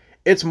correctly.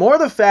 It's more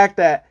the fact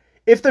that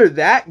if they're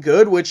that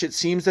good, which it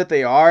seems that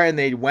they are, and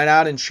they went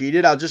out and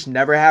cheated, I'll just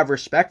never have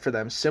respect for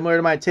them. Similar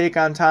to my take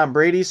on Tom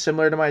Brady,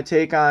 similar to my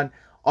take on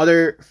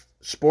other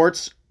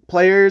sports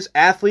players,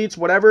 athletes,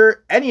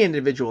 whatever, any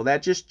individual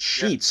that just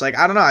cheats. Yeah. Like,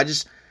 I don't know. I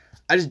just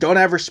don't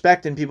have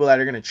respect in people that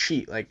are going to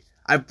cheat. Like,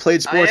 I've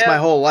played sports my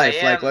whole life.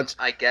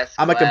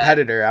 I'm a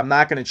competitor. I'm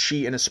not going to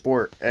cheat in a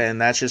sport,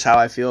 and that's just how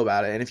I feel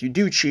about it. And if you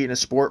do cheat in a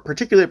sport,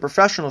 particularly a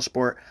professional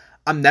sport,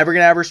 I'm never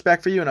going to have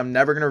respect for you, and I'm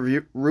never going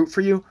to root for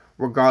you,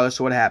 regardless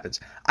of what happens.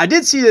 I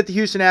did see that the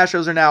Houston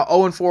Astros are now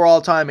 0-4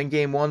 all-time in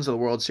Game 1s of the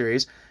World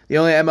Series. The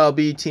only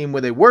MLB team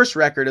with a worse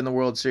record in the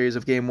World Series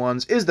of Game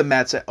 1s is the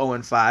Mets at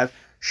 0-5.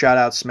 Shout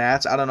out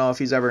Smats. I don't know if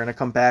he's ever going to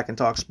come back and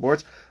talk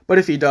sports, but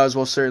if he does,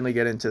 we'll certainly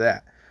get into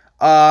that.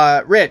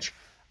 Rich,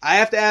 I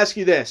have to ask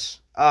you this.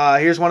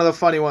 Here's one of the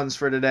funny ones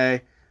for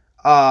today.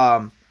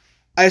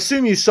 I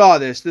assume you saw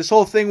this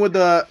whole thing with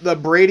the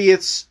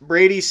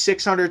Brady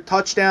 600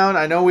 touchdown.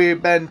 I know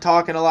we've been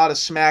talking a lot of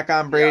smack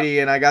on Brady,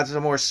 and I got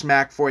some more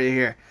smack for you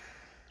here.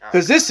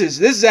 Because this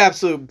is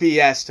absolute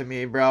BS to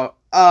me, bro.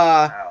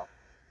 Wow.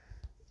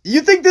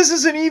 You think this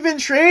is an even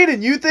trade,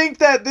 and you think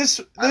that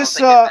this I don't think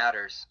it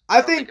matters.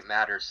 I think it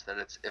matters that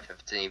if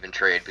it's an even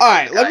trade. All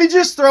right, let me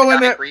just throw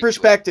in a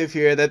perspective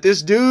here that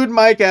this dude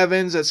Mike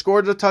Evans that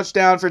scored the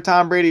touchdown for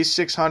Tom Brady's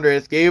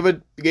 600th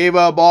gave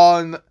a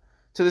ball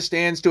to the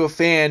stands to a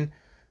fan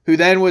who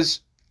then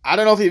was, I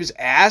don't know if he was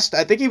asked.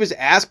 I think he was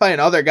asked by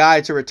another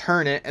guy to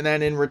return it, and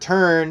then in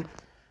return,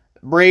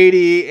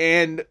 Brady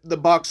and the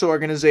Bucs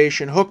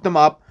organization hooked him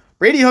up.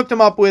 Brady hooked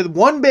him up with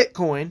 1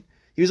 Bitcoin.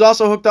 He was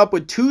also hooked up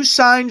with 2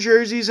 signed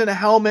jerseys and a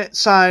helmet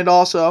signed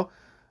also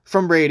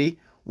from Brady.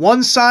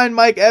 1 signed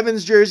Mike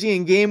Evans jersey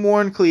and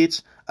game-worn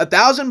cleats.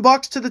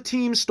 $1,000 to the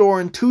team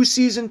store and 2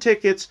 season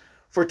tickets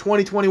for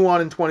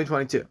 2021 and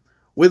 2022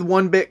 with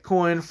 1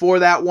 Bitcoin for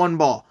that 1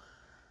 ball.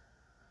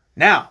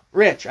 Now,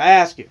 Rich, I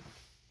ask you,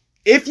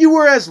 if you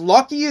were as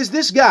lucky as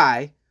this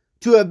guy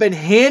to have been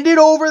handed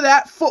over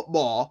that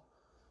football,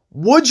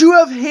 would you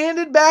have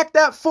handed back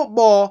that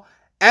football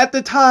at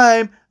the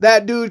time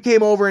that dude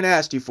came over and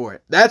asked you for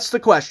it? That's the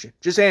question.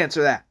 Just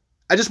answer that.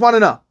 I just want to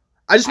know.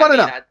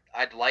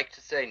 I'd like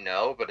to say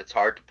no, but it's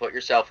hard to put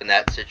yourself in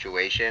that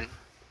situation.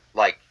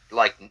 Like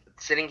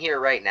sitting here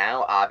right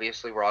now,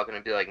 obviously we're all going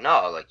to be like,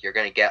 no, like you're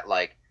going to get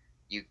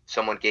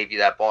someone gave you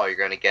that ball, you're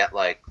going to get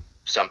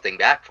something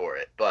back for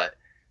it. But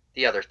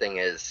the other thing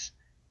is,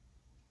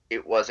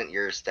 it wasn't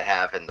yours to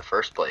have in the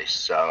first place,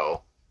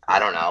 so I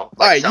don't know.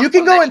 All right, you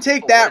can go and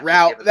take that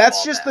route.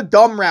 That's just the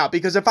dumb route,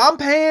 because if I'm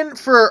paying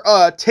for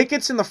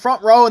tickets in the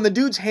front row and the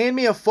dudes hand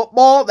me a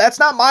football, that's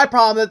not my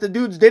problem that the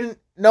dudes didn't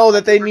know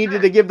that they 100%.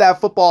 Needed to give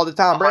that football to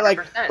Tom Brady.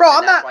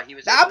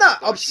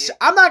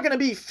 I'm not going to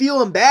be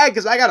feeling bad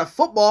because I got a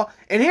football.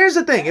 And here's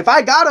the thing, if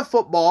I got a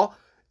football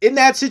in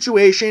that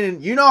situation,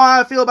 and you know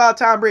how I feel about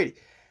Tom Brady,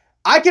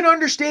 I can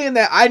understand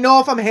that. I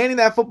know if I'm handing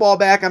that football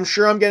back, I'm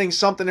sure I'm getting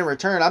something in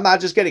return. I'm not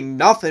just getting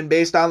nothing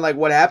based on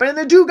what happened. And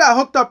the dude got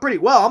hooked up pretty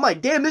well. I'm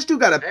like, damn, this dude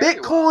got a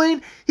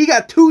Bitcoin. He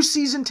got 2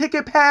 season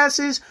ticket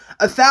passes,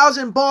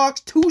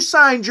 $1,000, 2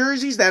 signed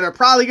jerseys that are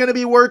probably going to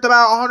be worth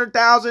about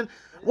 $100,000.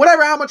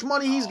 Whatever, how much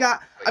money he's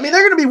got. I mean,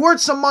 they're going to be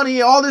worth some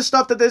money. All this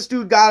stuff that this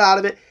dude got out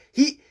of it.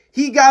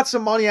 He got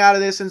some money out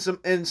of this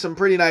and some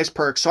pretty nice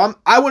perks. So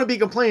I wouldn't be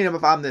complaining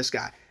if I'm this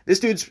guy. This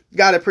dude's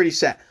got it pretty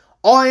set.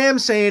 All I am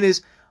saying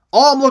is,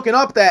 all I'm looking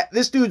up that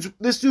this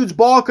dude's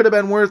ball could have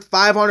been worth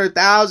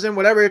 $500,000,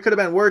 whatever it could have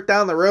been worth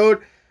down the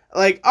road.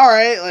 All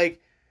right,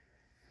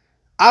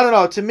 I don't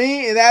know. To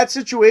me, in that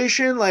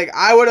situation,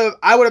 I would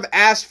have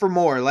asked for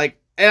more. And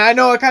I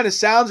know it kind of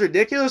sounds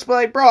ridiculous,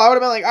 but bro, I would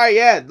have been all right,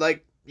 yeah,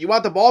 you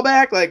want the ball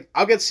back?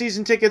 I'll get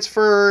season tickets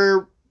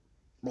for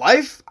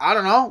life. I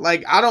don't know.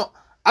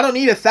 I don't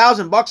need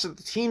 $1,000 at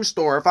the team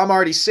store if I'm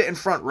already sitting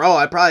front row.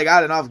 I probably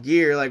got enough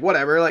gear.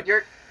 Whatever.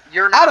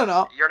 You're not, I don't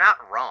know. You're not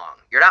wrong.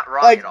 You're not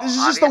wrong at all. This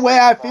is just the way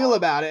I feel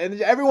about it,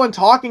 and everyone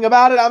talking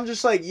about it, I'm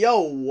just yo,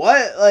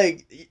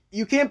 what?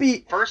 You can't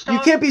be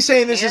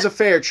saying this is a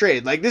fair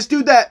trade. This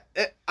dude that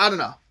I don't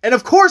know. And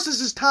of course,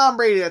 this is Tom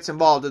Brady that's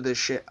involved in this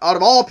shit. Out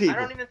of all people, I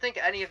don't even think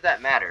any of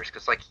that matters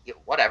because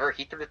whatever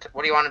he threw.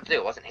 What do you want him to do?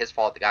 It wasn't his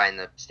fault. The guy in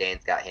the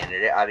stands got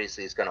handed it.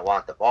 Obviously, he's going to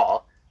want the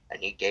ball, and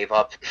he gave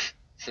up.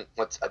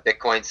 What's a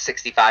Bitcoin?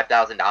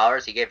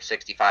 $65,000. He gave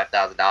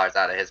 $65,000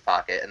 out of his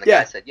pocket, and the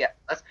guy said, "Yeah."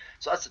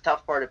 That's the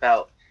tough part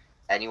about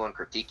anyone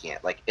critiquing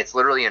it. It's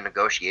literally a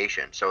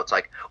negotiation. So it's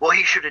well,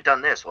 he should have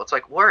done this. Well, it's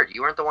word,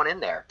 you weren't the one in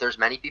there. There's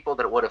many people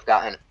that would have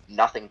gotten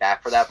nothing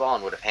back for that ball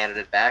and would have handed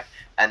it back,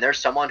 and there's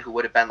someone who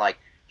would have been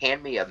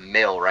hand me $1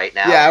 million right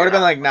now. Yeah, I would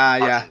have been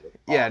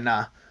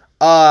nah,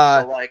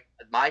 nah. So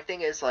my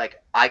thing is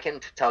I can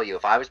tell you,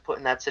 if I was put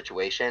in that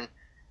situation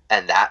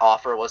and that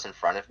offer was in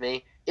front of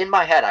me, in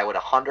my head I would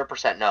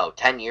 100% know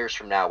 10 years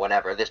from now,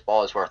 whenever, this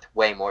ball is worth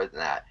way more than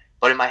that.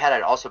 But in my head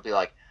I'd also be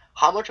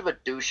how much of a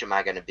douche am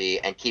I going to be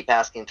and keep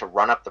asking to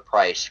run up the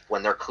price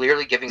when they're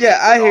clearly giving me an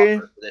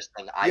offer for this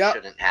thing I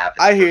shouldn't have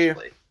in the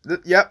first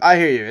place? Yep, I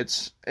hear you.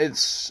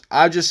 It's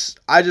I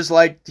just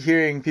like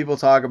hearing people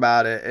talk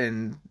about it,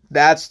 and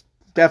that's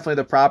definitely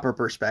the proper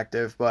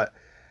perspective. But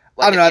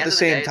I don't know. At the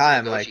same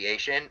time,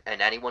 negotiation,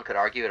 and anyone could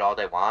argue it all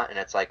they want, and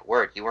it's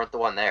word, you weren't the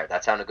one there.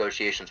 That's how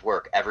negotiations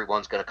work.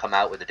 Everyone's going to come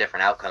out with a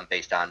different outcome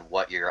based on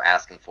what you're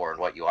asking for and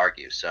what you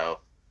argue. So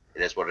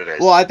it is what it is.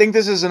 Well, I think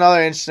this is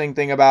another interesting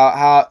thing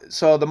about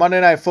so the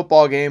Monday Night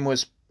Football game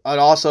was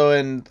also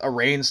in a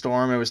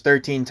rainstorm. It was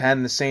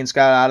 13-10. The Saints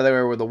got out of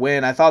there with a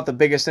win. I thought the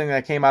biggest thing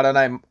that came out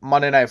of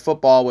Monday Night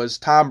Football was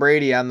Tom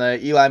Brady on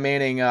the Eli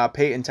Manning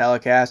Peyton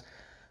telecast,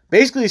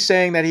 basically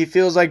saying that he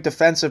feels like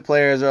defensive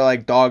players are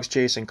like dogs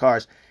chasing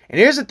cars. And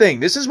here's the thing.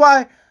 This is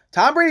why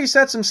Tom Brady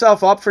sets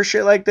himself up for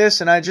shit like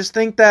this, and I just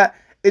think that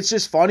it's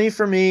just funny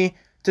for me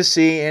to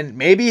see, and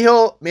maybe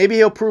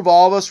he'll prove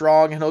all of us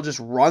wrong, and he'll just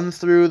run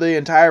through the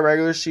entire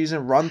regular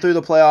season, run through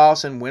the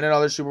playoffs, and win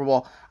another Super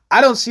Bowl.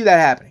 I don't see that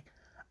happening.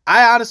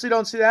 I honestly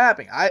don't see that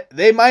happening.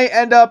 They might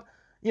end up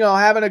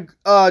having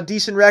a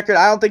decent record.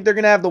 I don't think they're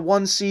going to have the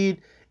 1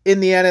 seed in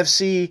the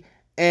NFC.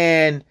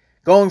 And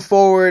going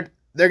forward,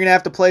 they're going to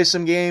have to play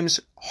some games,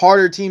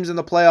 harder teams in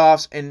the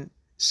playoffs. And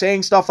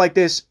saying stuff like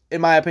this,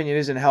 in my opinion,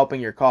 isn't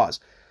helping your cause.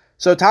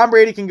 So Tom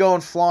Brady can go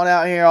and flaunt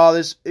out here all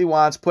this he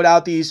wants, put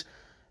out these,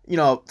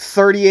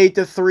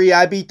 38-3.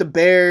 I beat the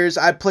Bears.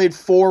 I played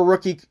 4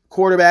 rookie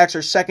quarterbacks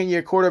or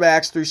second-year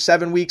quarterbacks through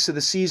 7 weeks of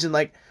the season.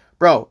 Like,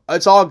 bro,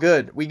 it's all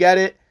good. We get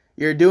it.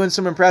 You're doing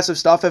some impressive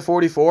stuff at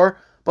 44.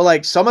 But,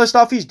 like, some of the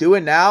stuff he's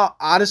doing now,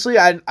 honestly,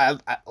 a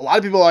lot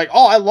of people are like,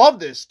 oh, I love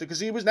this because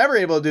he was never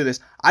able to do this.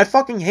 I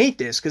fucking hate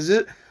this because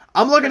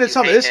I'm looking at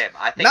some of this.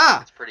 I think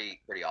it's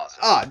pretty awesome.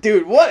 Oh,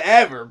 dude,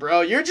 whatever,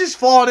 bro. You're just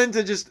falling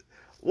into just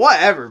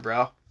whatever,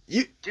 bro.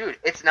 Dude,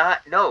 it's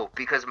not, no,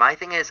 because my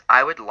thing is,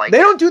 I would like. They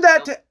don't do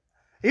that to.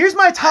 Here's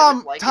my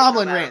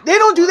Tomlin rant. They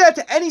don't do that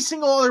to any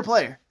single other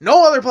player.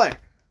 No other player.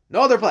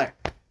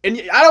 And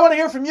I don't want to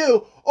hear from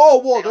you.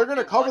 Oh, well, they're going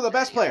to cover the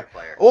best player.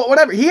 Well,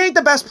 whatever. He ain't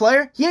the best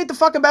player. He ain't the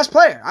fucking best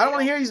player. I don't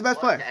want to hear he's the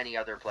best player. To any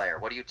other player.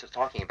 What are you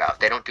talking about?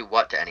 They don't do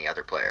what to any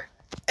other player?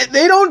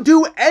 They don't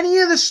do any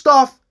of the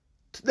stuff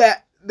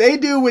that they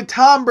do with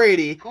Tom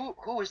Brady.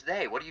 Who is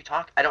they? What are you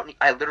talking?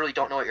 I literally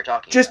don't know what you're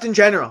talking about. Just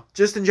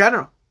in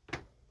general.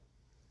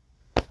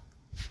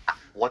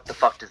 What the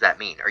fuck does that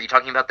mean? Are you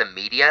talking about the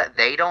media?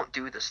 They don't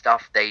do the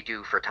stuff they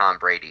do for Tom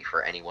Brady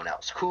for anyone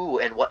else. Who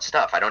and what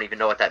stuff? I don't even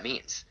know what that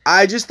means.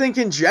 I just think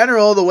in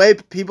general, the way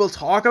people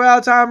talk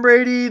about Tom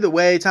Brady, the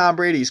way Tom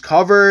Brady's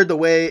covered,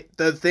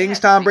 the things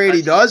Tom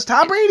Brady does.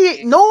 Tom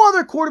Brady, no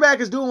other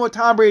quarterback is doing what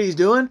Tom Brady's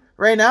doing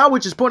right now,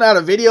 which is putting out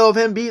a video of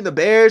him beating the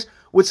Bears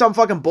with some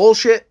fucking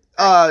bullshit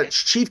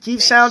Chief Keef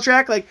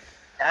soundtrack. Like,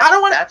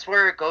 That's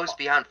where it goes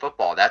beyond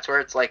football. That's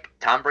where it's like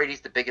Tom Brady's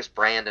the biggest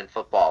brand in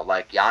football.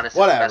 Like Giannis is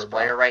the best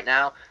player right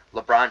now.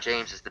 LeBron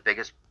James is the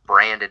biggest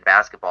brand in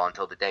basketball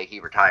until the day he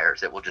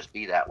retires. It will just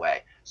be that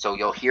way. So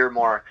you'll hear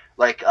more.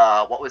 Like,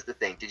 what was the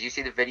thing? Did you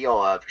see the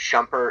video of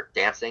Shumpert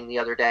dancing the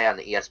other day on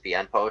the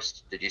ESPN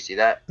post? Did you see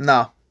that?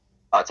 No.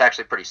 Oh, it's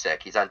actually pretty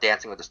sick. He's on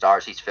Dancing with the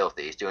Stars. He's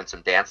filthy. He's doing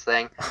some dance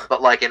thing.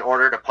 But, like, in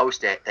order to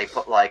post it, they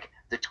put, like,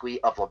 the tweet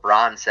of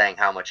LeBron saying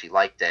how much he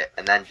liked it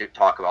and then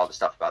talk about all the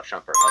stuff about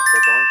Shumpert. Like,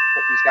 they're going to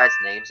put these guys'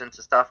 names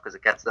into stuff because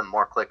it gets them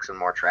more clicks and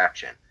more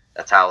traction.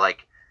 That's how,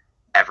 like,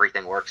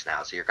 everything works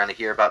now. So you're going to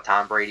hear about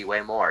Tom Brady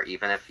way more.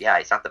 Even if,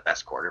 he's not the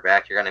best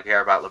quarterback, you're going to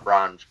hear about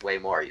LeBron way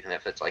more. Even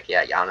if it's like,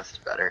 Giannis is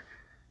better.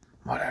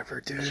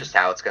 Whatever, dude. It's just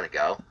how it's going to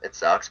go. It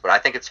sucks. But I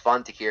think it's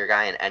fun to hear a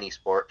guy in any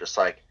sport just,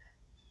 like,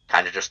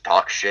 kind of just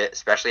talk shit,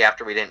 especially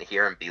after we didn't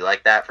hear him be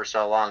like that for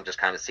so long, just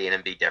kind of seeing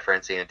him be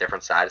different, seeing a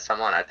different side of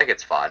someone. I think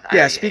it's fun.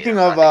 Yeah, speaking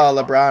of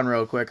LeBron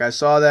real quick, I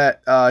saw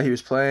that he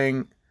was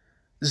playing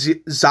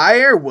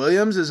Zaire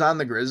Williams is on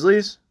the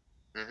Grizzlies.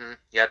 Mm-hmm.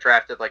 Yeah,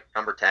 drafted like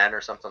number 10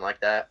 or something like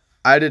that.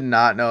 I did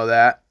not know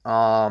that.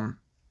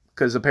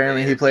 Because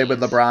apparently he played with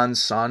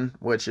LeBron's son,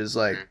 which is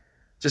like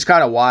just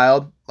kind of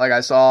wild. Like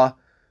I saw,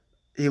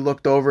 he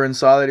looked over and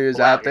saw that he was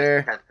out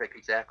there. Kind of pick,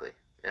 exactly.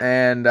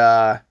 Yeah.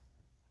 And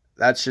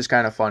that's just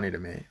kind of funny to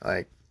me.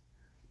 Like,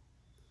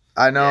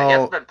 I know he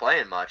hasn't been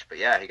playing much, but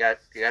he got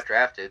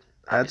drafted.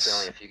 Obviously,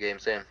 only a few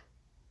games in.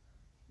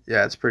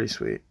 Yeah, it's pretty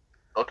sweet.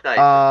 Look nice.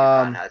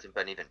 UConn hasn't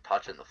been even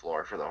touching the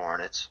floor for the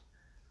Hornets.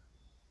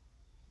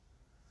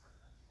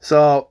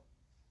 So,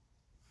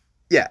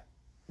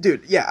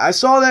 dude, I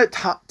saw that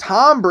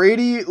Tom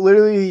Brady,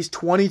 literally, he's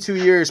 22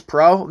 years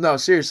pro. No,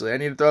 seriously, I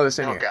need to throw this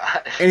in here.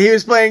 God. And he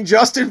was playing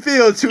Justin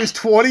Fields, who was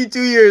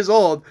 22 years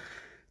old.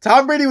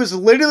 Tom Brady was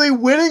literally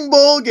winning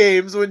bowl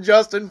games when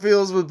Justin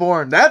Fields was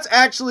born. That's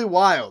actually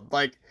wild.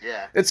 Like,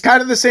 it's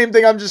kind of the same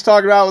thing I'm just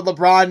talking about with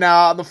LeBron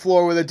now on the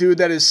floor with a dude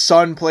that his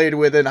son played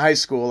with in high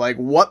school. Like,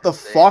 what the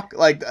fuck?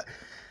 Like,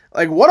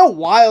 what a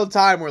wild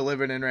time we're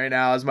living in right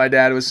now, as my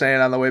dad was saying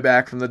on the way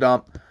back from the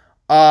dump.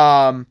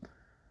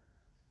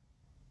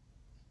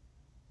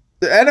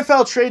 The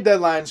NFL trade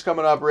deadline's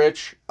coming up,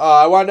 Rich.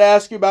 I wanted to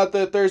ask you about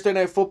the Thursday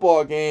Night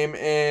Football game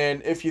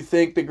and if you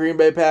think the Green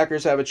Bay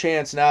Packers have a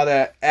chance now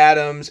that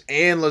Adams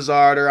and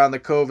Lazard are on the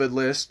COVID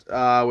list,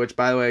 which,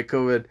 by the way,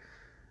 COVID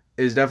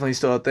is definitely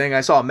still a thing.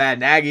 I saw Matt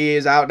Nagy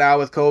is out now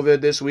with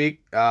COVID this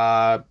week.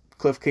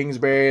 Cliff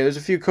Kingsbury. There's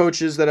a few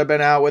coaches that have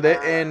been out with it,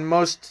 and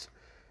most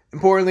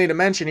importantly to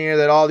mention here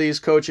that all these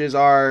coaches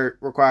are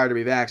required to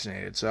be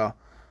vaccinated. So,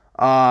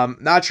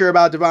 not sure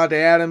about Devontae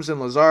Adams and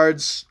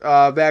Lazard's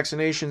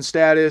vaccination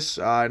status.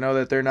 I know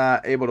that they're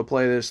not able to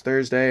play this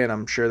Thursday, and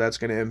I'm sure that's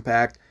going to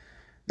impact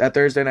that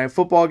Thursday Night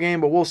Football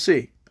game, but we'll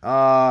see.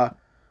 Well,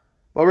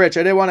 Rich,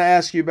 I did want to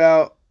ask you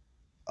about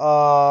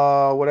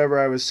whatever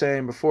I was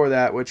saying before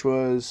that, which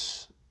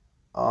was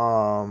the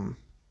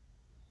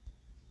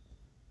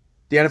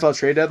NFL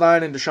trade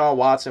deadline and Deshaun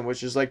Watson,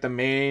 which is like the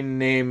main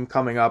name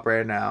coming up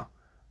right now.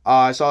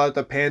 I saw that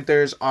the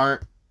Panthers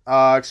aren't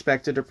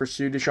expected to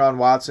pursue Deshaun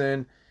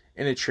Watson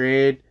in a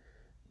trade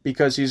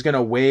because he's going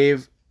to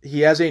waive. He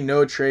has a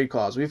no trade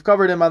clause. We've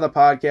covered him on the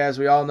podcast.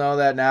 We all know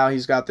that now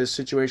he's got this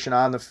situation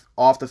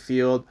off the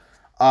field.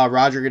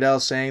 Roger Goodell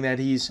saying that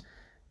he's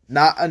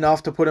not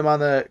enough to put him on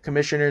the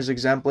commissioner's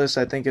exempt list,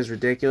 I think, is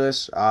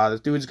ridiculous. The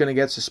dude's going to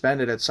get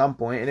suspended at some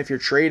point, and if you're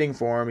trading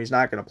for him, he's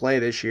not going to play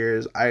this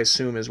year, I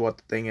assume is what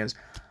the thing is.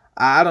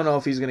 I don't know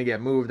if he's going to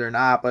get moved or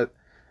not, but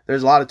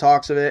there's a lot of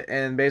talks of it,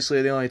 and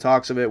basically the only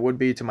talks of it would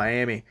be to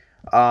Miami.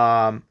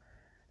 I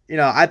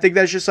think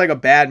that's just like a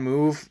bad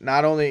move.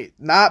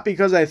 Not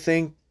because I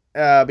think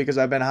because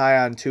I've been high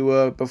on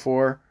Tua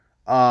before,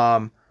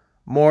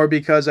 more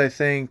because I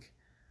think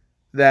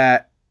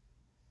that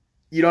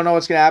you don't know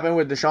what's going to happen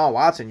with Deshaun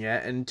Watson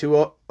yet. And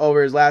Tua,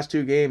 over his last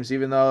 2 games,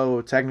 even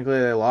though technically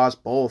they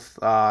lost both,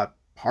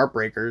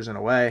 heartbreakers in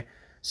a way,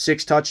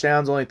 6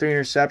 touchdowns, only 3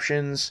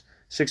 interceptions,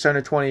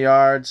 620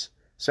 yards,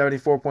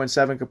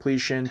 74.7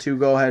 completion, 2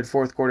 go-ahead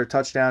fourth quarter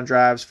touchdown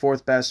drives,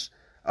 4th best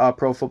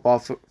Pro Football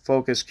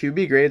Focus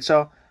QB grade.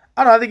 So,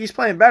 I don't know, I think he's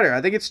playing better.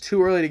 I think it's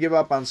too early to give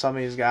up on some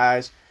of these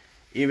guys.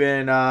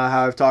 Even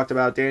how I've talked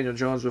about Daniel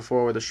Jones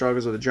before with the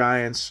struggles of the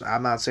Giants.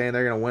 I'm not saying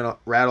they're going to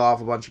rattle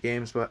off a bunch of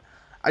games, but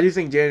I do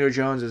think Daniel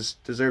Jones has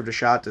deserved a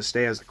shot to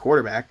stay as the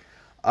quarterback.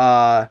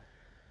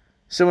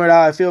 Similar to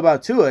how I feel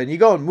about Tua. And you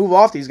go and move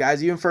off these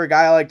guys, even for a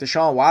guy like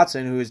Deshaun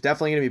Watson, who is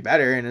definitely going to be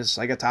better and is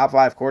like a top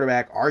 5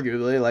 quarterback,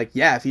 arguably. Like,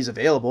 yeah, if he's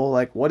available,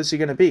 like, what is he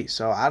going to be?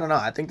 So, I don't know.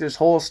 I think this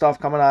whole stuff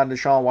coming on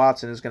Deshaun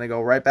Watson is going to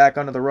go right back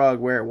under the rug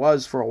where it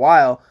was for a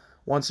while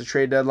once the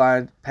trade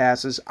deadline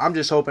passes. I'm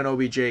just hoping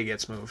OBJ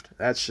gets moved.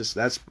 That's just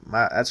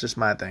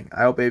my thing.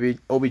 I hope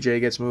OBJ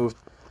gets moved.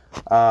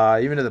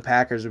 Even to the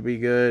Packers would be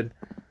good.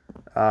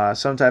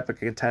 Some type of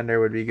contender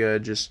would be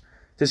good. Just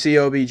to see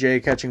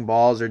OBJ catching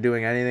balls or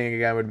doing anything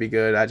again would be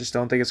good. I just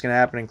don't think it's going to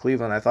happen in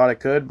Cleveland. I thought it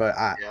could, but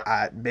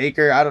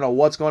Baker, I don't know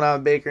what's going on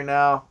with Baker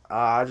now.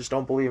 I just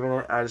don't believe in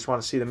it. I just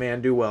want to see the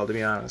man do well, to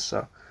be honest.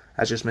 So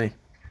that's just me.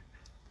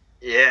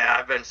 Yeah,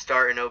 I've been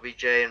starting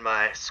OBJ in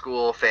my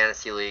school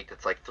fantasy league.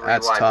 It's like 3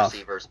 That's wide tough.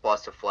 receivers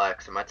plus a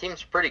flex, and my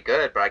team's pretty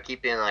good. But I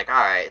keep being like, all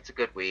right, it's a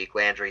good week.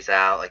 Landry's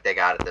out, like they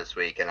got it this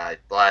week, and the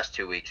last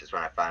 2 weeks is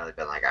when I finally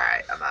been like, all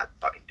right, I'm not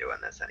fucking doing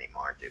this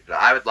anymore, dude. But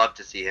I would love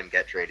to see him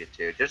get traded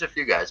too. There's a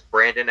few guys.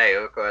 Brandon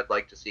Ayuk, I'd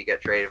like to see get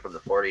traded from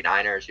the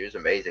 49ers. He was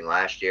amazing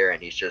last year,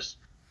 and he's just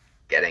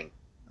getting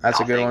That's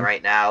a good nothing one.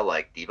 right now.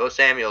 Like Deebo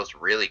Samuel's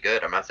really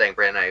good. I'm not saying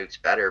Brandon Ayuk's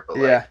better, but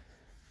Yeah.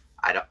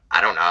 I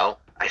don't know.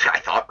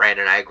 I thought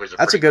Brandon Ayuk was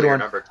That's a good one.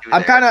 number 2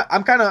 I'm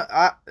kind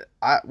of.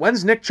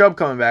 When's Nick Chubb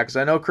coming back? Because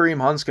I know Kareem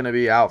Hunt's going to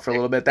be out for a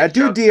little bit. That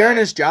dude,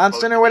 Dearness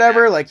Johnson or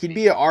whatever, like he'd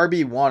be an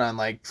RB1 on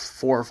like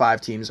 4 or 5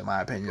 teams in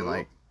my opinion.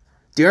 Like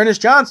Dearness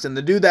Johnson,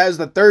 the dude that is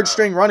the 3rd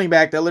string running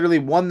back that literally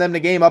won them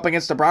the game up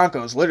against the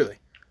Broncos, literally.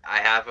 I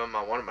have him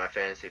on one of my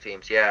fantasy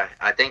teams. Yeah,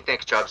 I think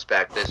Nick Chubb's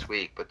back this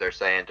week, but they're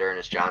saying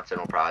Dearness Johnson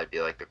will probably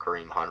be like the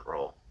Kareem Hunt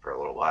role for a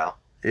little while.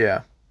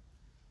 Yeah.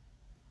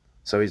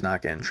 So he's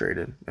not getting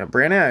traded. Yeah,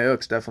 Brandon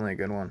Ayuk's definitely a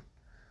good one.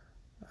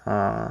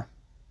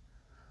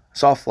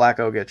 Saw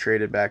Flacco get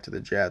traded back to the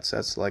Jets.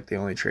 That's like the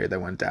only trade that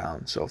went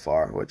down so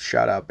far. Which,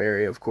 shout out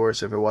Barry, of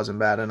course, if it wasn't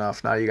bad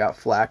enough. Now you got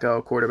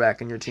Flacco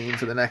quarterback in your team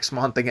for the next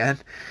month again.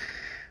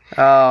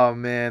 Oh,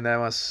 man, that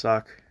must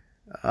suck.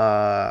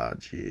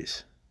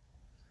 Jeez.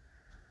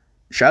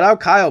 Shout out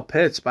Kyle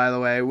Pitts, by the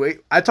way.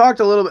 I talked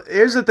a little bit.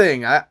 Here's the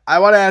thing. I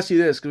want to ask you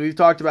this, because we've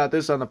talked about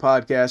this on the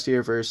podcast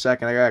here for a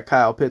second. I got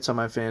Kyle Pitts on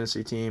my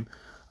fantasy team.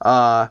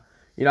 I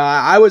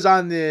was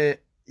on the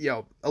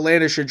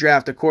Atlanta should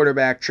draft a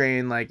quarterback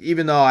train. Like,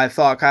 even though I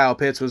thought Kyle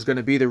Pitts was going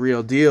to be the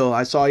real deal,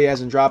 I saw he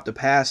hasn't dropped a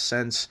pass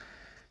since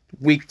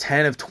week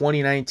 10 of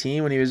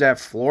 2019 when he was at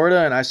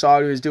Florida, and I saw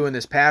what he was doing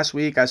this past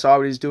week. I saw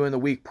what he was doing the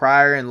week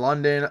prior in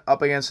London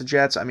up against the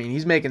Jets. I mean,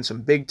 he's making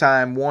some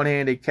big-time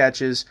one-handed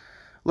catches,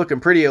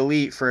 looking pretty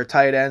elite for a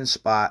tight end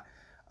spot.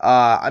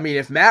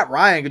 If Matt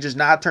Ryan could just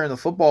not turn the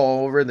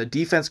football over and the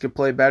defense could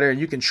play better and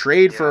you can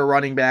trade for a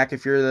running back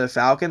if you're the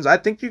Falcons, I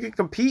think you can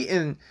compete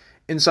in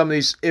some of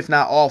these, if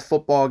not all,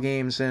 football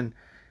games. And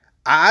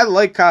I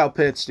like Kyle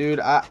Pitts, dude.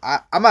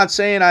 I'm not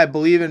saying I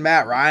believe in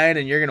Matt Ryan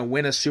and you're going to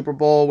win a Super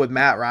Bowl with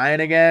Matt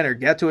Ryan again or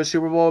get to a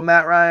Super Bowl with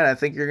Matt Ryan. I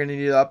think you're going to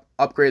need to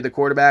upgrade the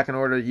quarterback in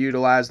order to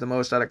utilize the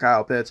most out of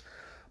Kyle Pitts.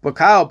 But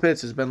Kyle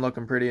Pitts has been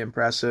looking pretty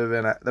impressive,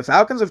 and the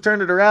Falcons have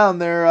turned it around.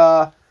 They're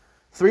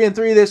 3-3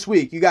 this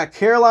week. You got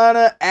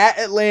Carolina at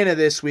Atlanta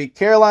this week.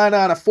 Carolina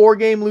on a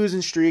 4-game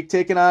losing streak,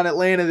 taking on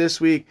Atlanta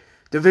this week.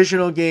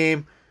 Divisional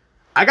game.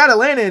 I got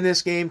Atlanta in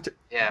this game.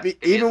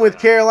 Even with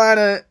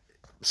Carolina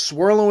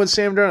swirling with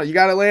Sam Darnold. You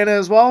got Atlanta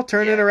as well,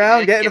 turning it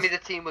around, getting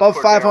above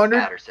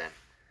 500.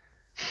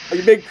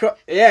 You big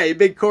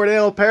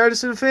Cordell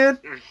Patterson fan?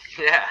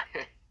 Yeah.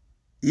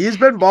 He's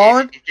been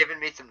balling. He's given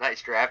me some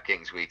nice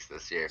DraftKings weeks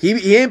this year.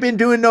 He ain't been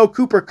doing no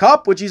Cooper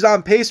Kupp, which he's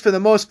on pace for the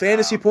most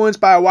fantasy points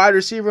by a wide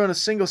receiver in a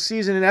single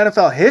season in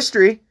NFL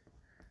history.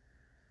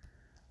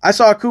 I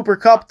saw Cooper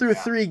Kupp through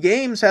 3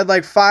 games, had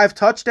like 5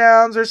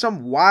 touchdowns or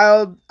some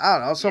wild,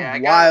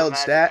 wild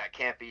stat. That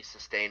can't be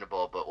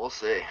sustainable, but we'll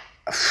see.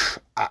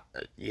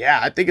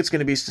 I think it's going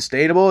to be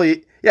sustainable.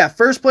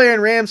 First player in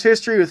Rams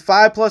history with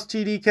 5+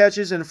 TD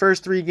catches in the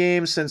first 3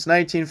 games since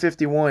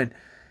 1951.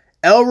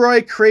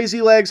 Elroy Crazy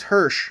Legs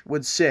Hirsch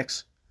with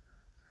 6.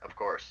 Of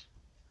course.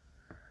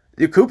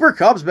 Dude, Cooper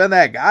Kupp's been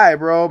that guy,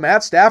 bro.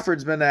 Matt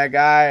Stafford's been that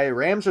guy.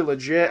 Rams are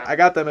legit. Yeah. I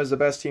got them as the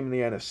best team in the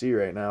NFC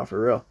right now,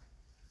 for real.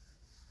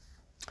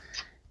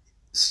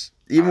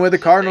 Even with the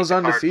Cardinals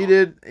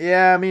undefeated.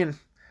 Yeah, I mean,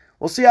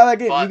 we'll see how that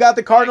game. You got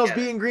the Cardinals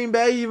beating Green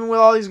Bay, even with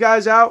all these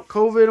guys out,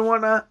 COVID and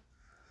whatnot.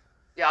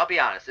 Yeah, I'll be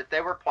honest. If they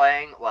were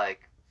playing,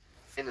 like,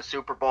 in the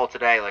Super Bowl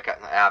today, like,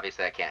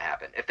 obviously that can't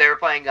happen. If they were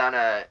playing on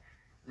a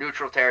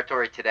neutral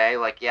territory today,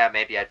 like, yeah,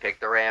 maybe I'd pick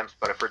the Rams.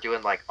 But if we're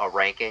doing, like, a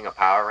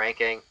power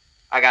ranking,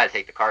 I got to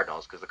take the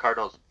Cardinals because the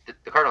Cardinals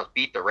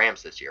beat the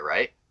Rams this year,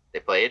 right?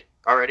 They played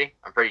already,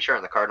 I'm pretty sure,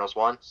 and the Cardinals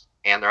won,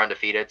 and they're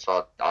undefeated,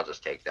 so I'll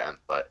just take them.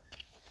 But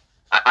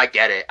I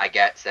get it. I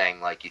get saying,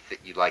 like,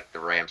 you like the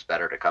Rams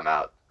better to come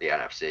out the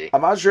NFC.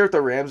 I'm not sure if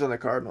the Rams and the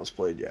Cardinals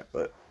played yet,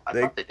 but I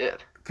thought they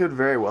did. Could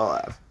very well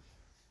have.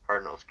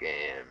 Cardinals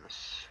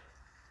games.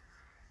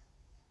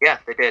 Yeah,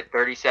 they did.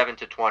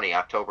 37-20,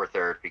 October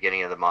 3rd,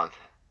 beginning of the month.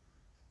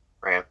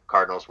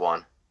 Cardinals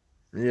won.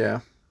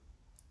 Yeah.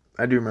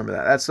 I do remember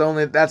that.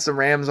 That's the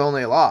Rams'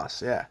 only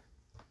loss, yeah.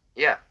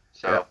 Yeah.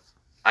 So,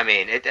 I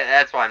mean,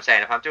 that's why I'm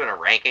saying if I'm doing a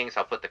rankings,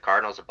 I'll put the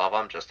Cardinals above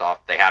them just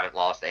off they haven't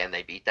lost and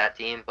they beat that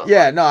team. But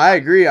yeah, no, I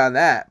agree on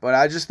that. But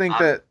I just think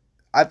that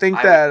come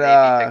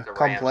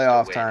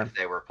playoff time, if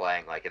they were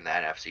playing like in the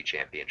NFC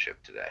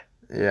Championship today.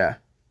 Yeah.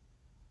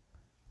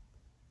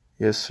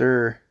 Yes,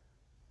 sir.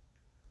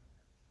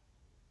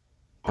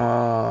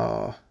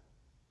 Yeah,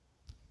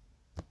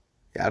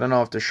 I don't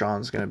know if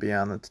Deshaun's going to be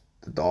on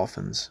the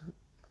Dolphins.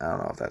 I don't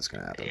know if that's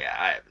going to happen.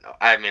 Yeah,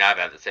 I've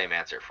had the same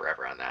answer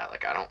forever on that.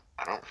 Like, I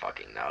don't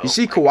fucking know. You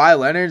see Kawhi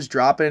Leonard's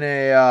dropping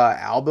a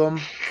album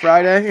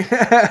Friday?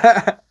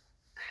 That's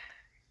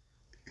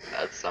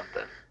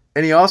something.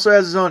 And he also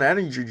has his own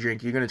energy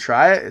drink. You going to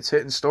try it? It's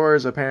hitting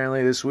stores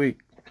apparently this week.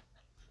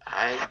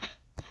 I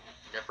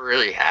never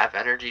really have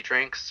energy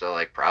drinks, so,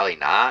 like, probably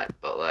not.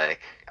 But, like,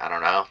 I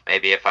don't know.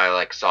 Maybe if I,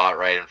 like, saw it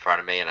right in front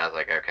of me and I was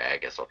like, okay, I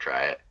guess I'll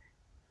try it.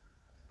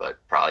 But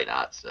probably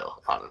not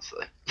still,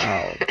 honestly.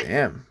 Oh,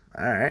 damn.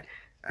 All right,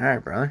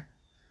 brother.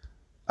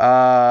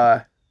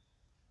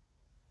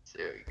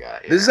 See what you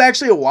got here. This is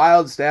actually a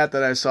wild stat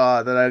that I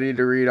saw that I need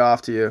to read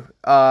off to you.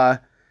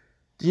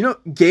 Do you know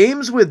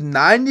games with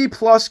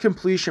 90+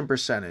 completion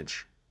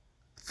percentage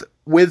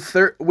with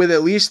at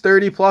least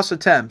 30+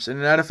 attempts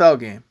in an NFL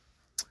game?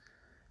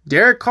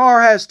 Derek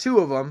Carr has 2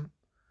 of them.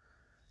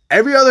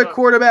 Every other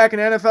quarterback in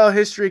NFL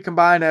history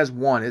combined has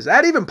 1. Is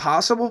that even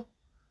possible?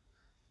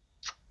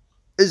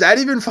 Is that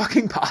even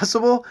fucking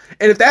possible?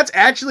 And if that's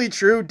actually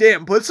true,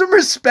 damn, put some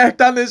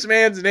respect on this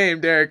man's name,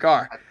 Derek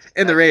Carr,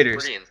 and the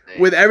Raiders.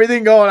 With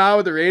everything going on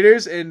with the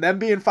Raiders and them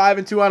being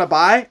 5-2 on a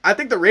bye, I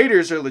think the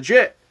Raiders are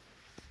legit.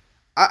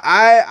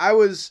 I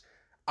was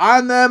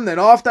on them, then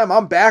off them.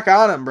 I'm back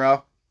on them,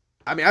 bro.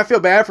 I mean, I feel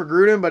bad for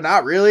Gruden, but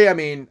not really. I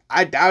mean,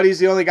 I doubt he's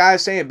the only guy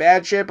saying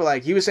bad shit, but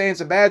like he was saying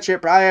some bad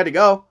shit, probably had to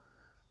go.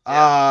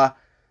 Yeah.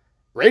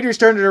 Raiders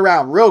turned it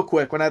around real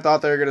quick when I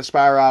thought they were going to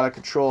spiral out of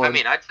control. I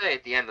mean, I'd say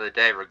at the end of the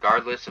day,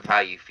 regardless of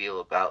how you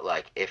feel about,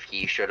 like, if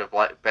he should have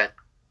been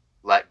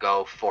let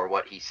go for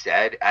what he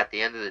said, at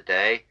the end of the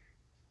day,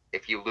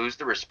 if you lose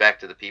the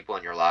respect of the people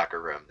in your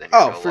locker room, then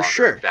you're no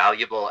longer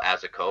valuable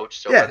as a coach.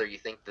 So whether you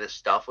think this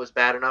stuff was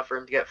bad enough for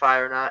him to get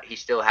fired or not, he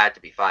still had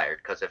to be fired.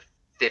 Because if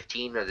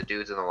 15 of the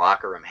dudes in the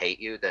locker room hate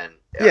you, then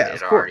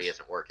it already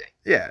isn't working.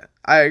 Yeah,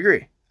 I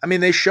agree. I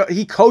mean,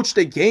 he coached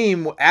a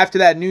game after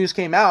that news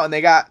came out, and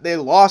they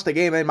lost a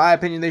game. In my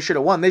opinion, they should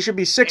have won. They should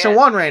be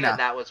 6-1 right now. And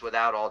that was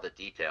without all the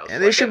details.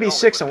 And they should be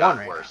 6-1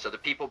 right now. So the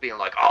people being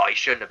like, "Oh, he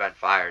shouldn't have been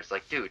fired." It's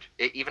like, dude,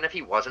 even if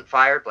he wasn't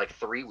fired, like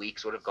 3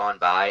 weeks would have gone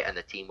by, and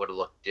the team would have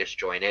looked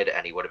disjointed,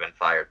 and he would have been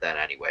fired then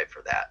anyway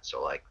for that.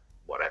 So like,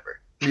 whatever.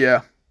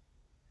 Yeah.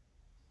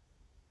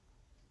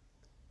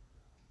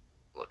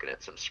 Looking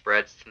at some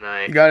spreads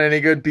tonight. You got any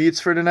good beats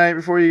for tonight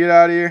before you get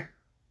out of here?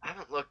 I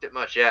haven't looked at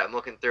much yet. I'm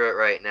looking through it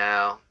right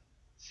now.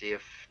 See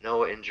if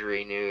no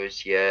injury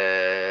news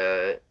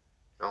yet.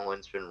 No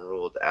one's been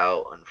ruled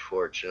out,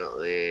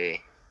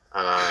 unfortunately.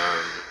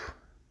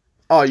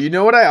 Oh, you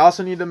know what I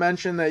also need to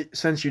mention, that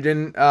since you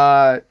didn't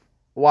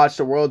watch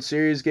the World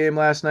Series game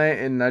last night,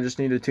 and I just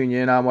need to tune you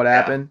in on what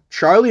happened.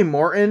 Charlie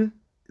Morton,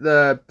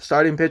 the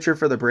starting pitcher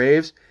for the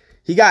Braves,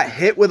 he got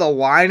hit with a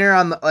liner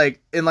on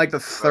in the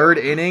third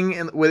inning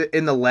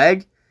in the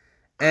leg,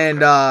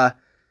 and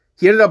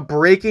he ended up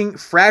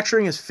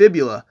fracturing his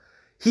fibula.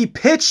 He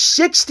pitched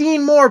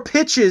 16 more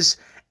pitches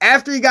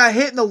after he got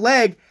hit in the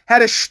leg,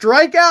 had a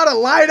strikeout, a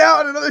line out,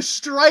 and another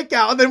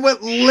strikeout, and then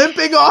went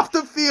limping off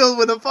the field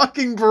with a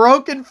fucking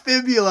broken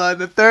fibula in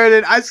the third.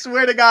 And I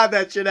swear to God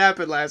that shit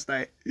happened last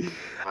night.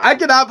 I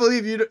cannot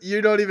believe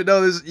you don't even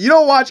know this. You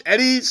don't watch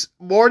any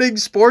morning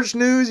sports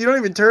news. You don't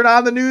even turn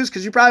on the news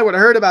because you probably would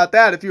have heard about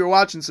that if you were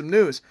watching some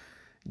news.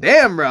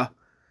 Damn, bro.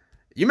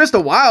 You missed a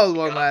wild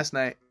one last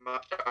night.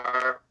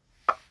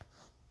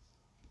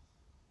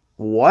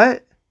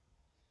 What?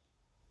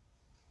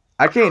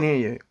 I can't hear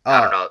you.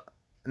 I don't know.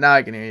 Now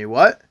I can hear you.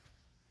 What?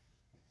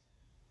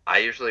 I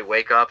usually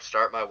wake up,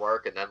 start my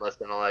work, and then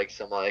listen to like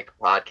some like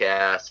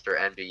podcast or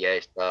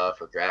NBA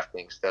stuff or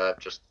DraftKings stuff.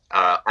 Just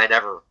I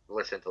never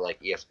listen to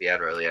like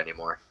ESPN really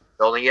anymore.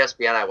 The only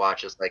ESPN I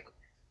watch is like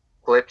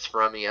clips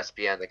from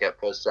ESPN that get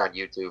posted on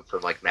YouTube from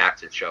like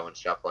Max's show and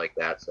stuff like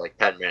that. It's like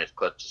 10 minute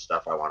clips of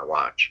stuff I want to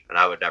watch, and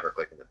I would never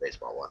click in the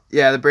baseball one.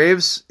 Yeah, the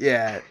Braves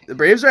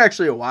are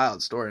actually a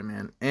wild story,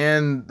 man.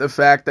 And the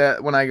fact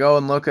that when I go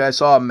and look, I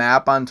saw a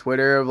map on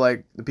Twitter of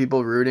like the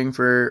people rooting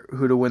for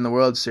who to win the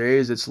World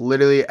Series. It's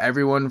literally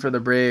everyone for the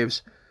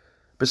Braves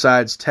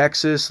besides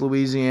Texas,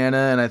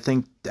 Louisiana, and I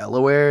think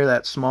Delaware,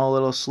 that small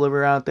little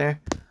sliver out there,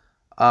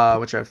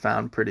 which I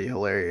found pretty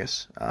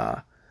hilarious.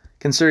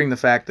 Considering the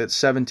fact that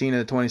 17 of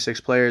the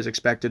 26 players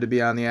expected to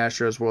be on the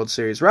Astros World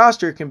Series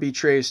roster can be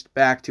traced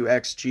back to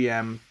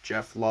ex-GM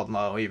Jeff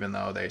Ludlow, even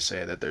though they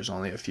say that there's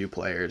only a few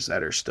players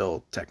that are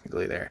still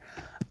technically there.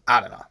 I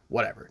don't know.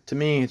 Whatever. To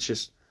me, it's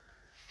just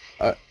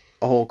a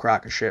whole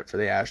crock of shit for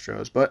the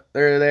Astros. But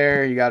they're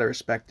there. You got to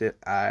respect it.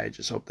 I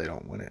just hope they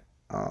don't win it.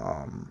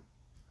 I'll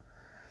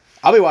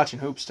be watching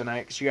hoops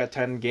tonight because you got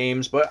 10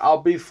 games. But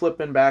I'll be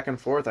flipping back and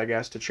forth, I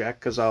guess, to check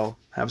because I'll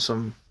have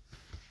some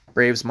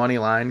Braves money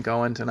line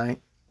going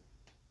tonight.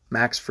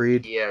 Max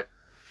Fried. Yeah,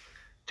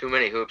 too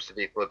many hoops to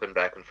be flipping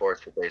back and forth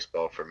for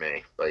baseball for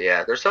me. But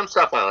yeah, there's some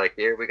stuff I like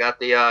here. We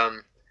got the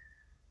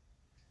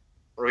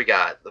what do we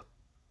got? The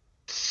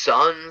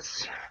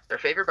Suns. They're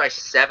favored by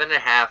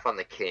 7.5 on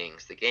the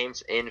Kings. The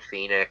game's in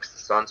Phoenix. The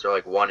Suns are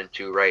like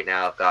 1-2 right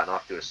now. Have gotten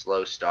off to a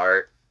slow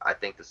start. I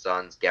think the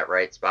Suns get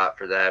right spot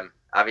for them.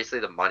 Obviously,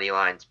 the money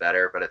line's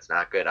better, but it's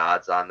not good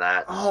odds on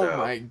that. Oh,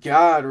 my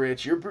God,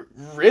 Rich. You're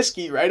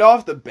risky right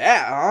off the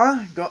bat,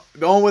 huh?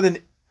 Going with an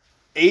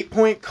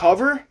 8-point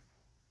cover?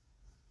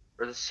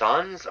 For the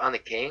Suns on the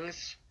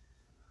Kings?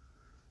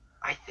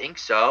 I think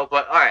so.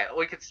 But, all right,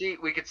 we could see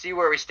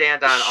where we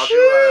stand on.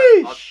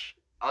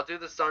 I'll do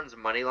the Suns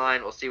money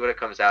line. We'll see what it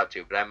comes out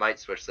to, but I might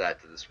switch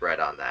that to the spread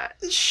on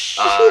that.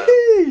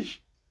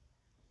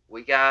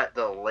 We got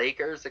the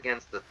Lakers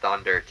against the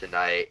Thunder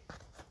tonight.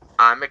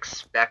 I'm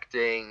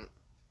expecting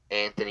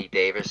Anthony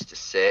Davis to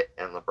sit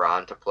and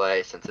LeBron to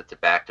play since it's a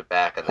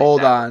back-to-back and they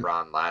sat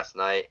LeBron last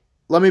night.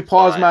 Let me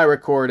pause my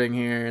recording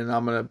here, and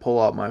I'm going to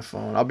pull out my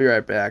phone. I'll be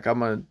right back. I'm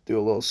going to do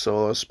a little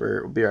solo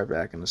spurt. We'll be right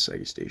back in the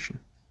Segi Station.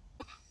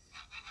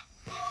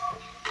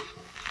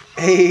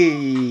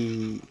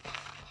 Hey!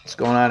 What's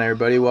going on,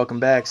 everybody? Welcome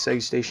back.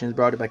 Segi Station is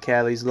brought to you by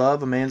Callie's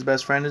Love. A man's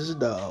best friend is a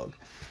dog.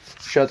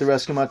 Shelter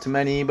rescue not to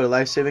many, but a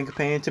life-saving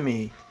companion to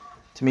me.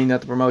 To me,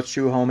 nothing promotes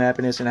true home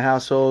happiness in a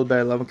household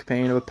better loving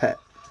companion of a pet.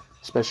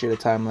 Especially at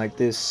a time like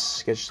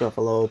this, get yourself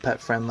a little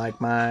pet friend like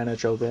mine. I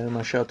drove in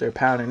my shelter,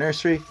 pound, and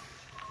nursery.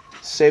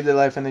 Save their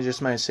life and they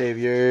just might save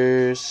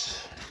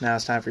yours. Now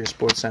it's time for your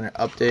Sports Center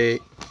update.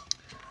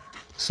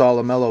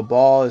 Saul LaMelo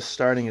Ball is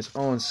starting his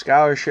own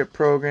scholarship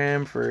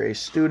program for a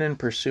student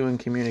pursuing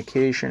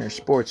communication or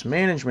sports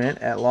management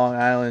at Long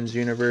Island's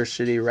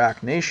University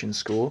Rock Nation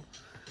School.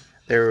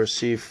 They will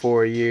receive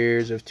 4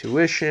 years of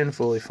tuition,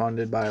 fully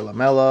funded by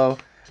LaMelo.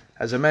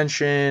 As I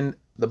mentioned,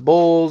 the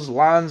Bulls,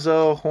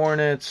 Lonzo,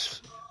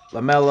 Hornets,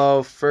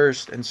 LaMelo,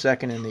 first and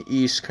second in the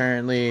East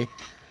currently.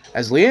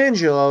 As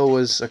LiAngelo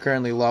was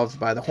currently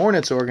loved by the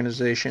Hornets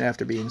organization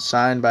after being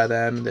signed by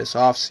them this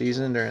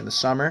offseason during the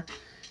summer.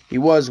 He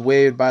was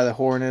waived by the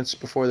Hornets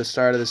before the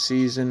start of the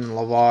season.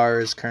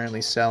 LeVar is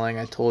currently selling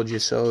I Told You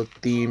So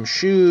themed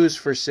shoes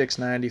for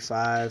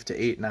 $6.95 to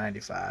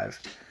 $8.95.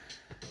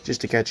 Just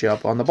to catch you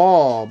up on the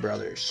ball,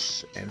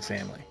 brothers and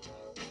family.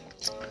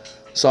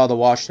 Saw the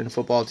Washington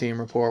football team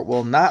report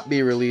will not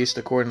be released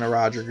according to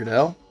Roger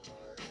Goodell.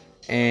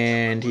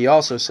 And he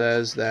also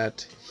says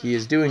that he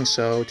is doing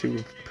so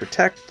to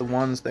protect the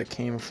ones that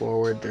came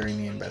forward during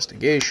the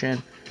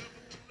investigation.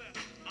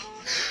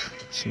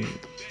 Some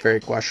very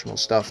questionable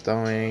stuff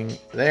going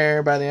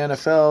there by the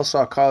NFL.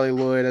 Saw Carly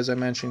Lloyd, as I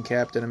mentioned,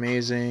 Captain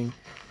Amazing.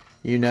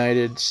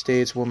 United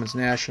States Women's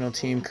National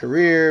Team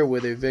career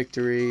with a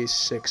victory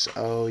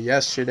 6-0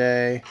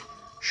 yesterday.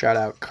 Shout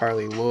out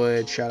Carly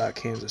Lloyd. Shout out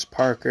Kansas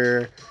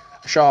Parker.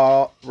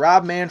 Saw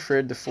Rob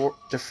Manfred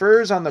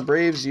defers on the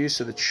Braves' use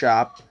of the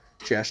chop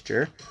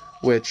gesture,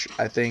 which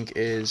I think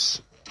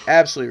is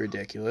absolutely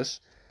ridiculous.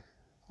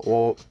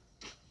 Well,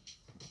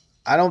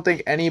 I don't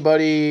think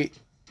anybody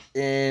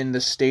in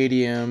the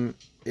stadium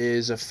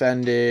is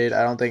offended.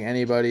 I don't think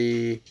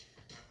anybody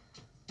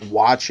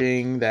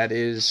watching that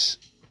is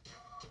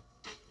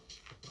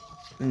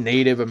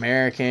Native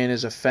American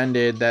is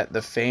offended that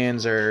the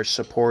fans are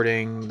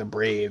supporting the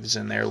Braves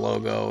and their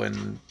logo,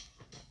 and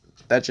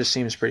that just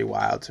seems pretty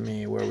wild to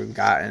me where we've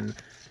gotten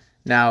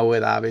now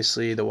with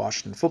obviously the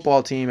Washington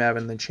football team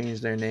having to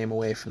change their name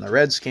away from the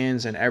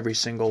Redskins, and every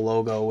single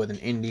logo with an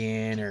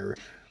Indian or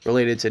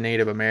related to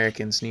Native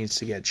Americans needs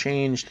to get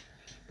changed.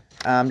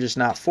 I'm just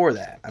not for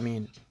that. I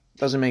mean, it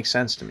doesn't make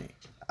sense to me.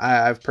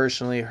 I've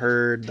personally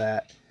heard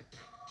that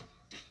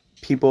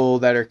people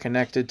that are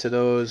connected to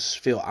those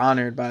feel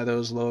honored by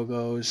those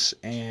logos,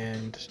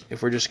 and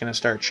if we're just going to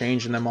start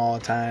changing them all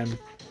the time,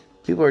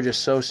 people are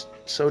just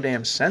so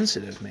damn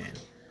sensitive, man.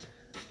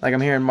 Like,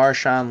 I'm hearing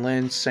Marshawn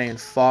Lynch saying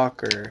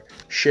fuck or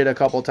shit a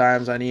couple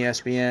times on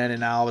ESPN,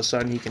 and now all of a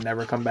sudden he can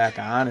never come back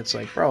on. It's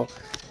like, bro,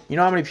 you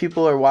know how many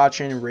people are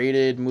watching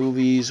rated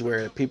movies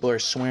where people are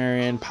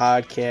swearing,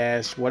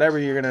 podcasts, whatever,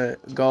 you're going to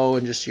go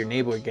and just your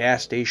neighborhood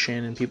gas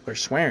station and people are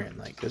swearing.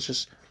 Like, it's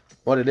just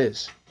what it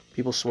is.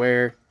 People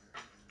swear.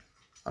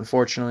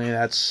 Unfortunately,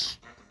 that's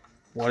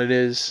what it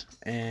is.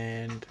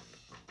 And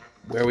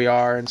where we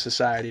are in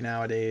society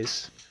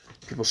nowadays,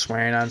 people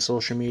swearing on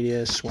social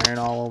media, swearing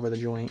all over the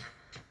joint.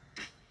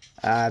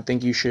 I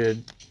think you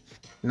should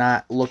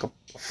not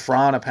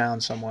frown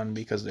upon someone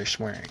because they're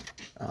swearing.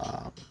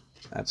 I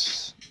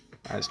just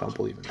don't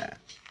believe in that.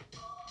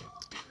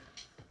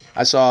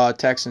 I saw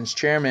Texans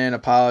chairman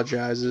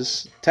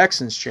apologizes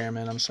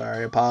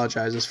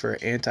for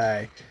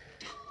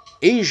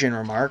anti-Asian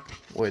remark,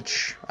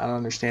 which I don't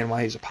understand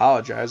why he's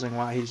apologizing,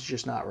 why he's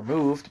just not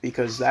removed,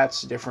 because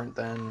that's different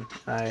than,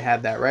 I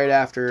had that right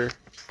after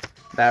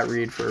that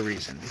read for a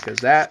reason, because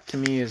that to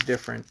me is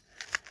different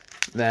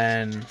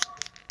than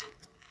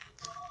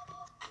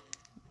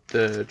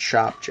the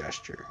chop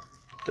gesture,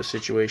 the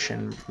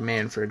situation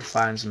Manfred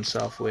finds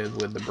himself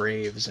with the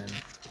Braves and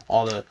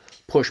all the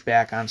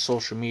pushback on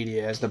social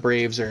media as the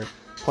Braves are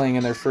playing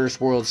in their first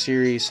World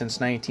Series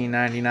since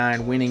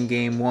 1999, winning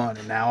Game 1,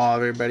 and now all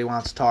everybody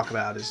wants to talk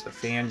about is the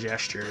fan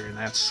gesture, and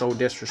that's so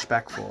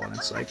disrespectful. And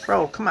it's like,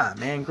 bro, come on,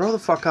 man, grow the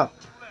fuck up.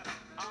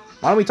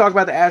 Why don't we talk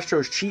about the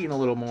Astros cheating a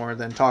little more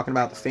than talking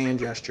about the fan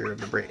gesture of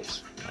the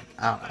Braves? Like,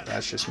 I don't know,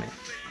 that's just me.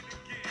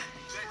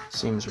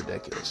 Seems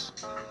ridiculous.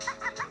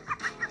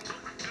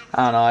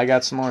 I don't know, I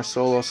got some more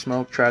solo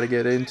smoke try to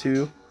get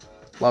into.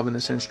 Loving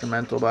this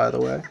instrumental, by the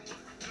way.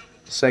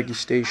 Segi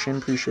Station,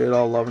 appreciate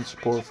all love and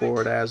support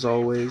for it, as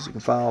always. You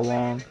can follow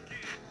along.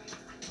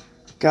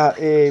 Got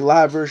a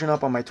live version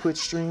up on my Twitch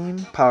stream,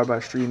 powered by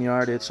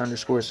StreamYard. It's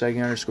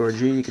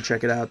 _Segi_G. You can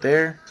check it out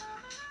there.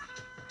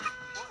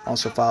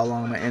 Also follow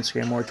along on my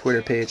Instagram or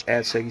Twitter page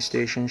at Segi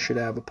Station. Should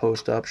have a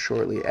post up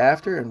shortly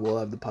after, and we'll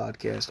have the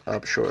podcast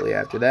up shortly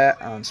after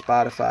that on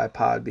Spotify,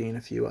 Podbean,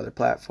 a few other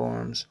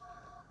platforms.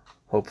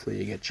 Hopefully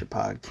you get your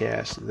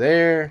podcast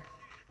there.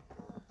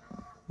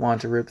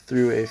 Want to rip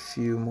through a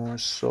few more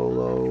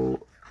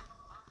solo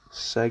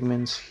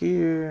segments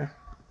here.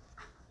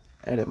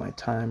 Edit my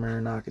timer,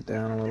 knock it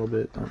down a little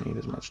bit. Don't need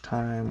as much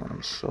time when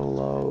I'm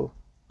solo.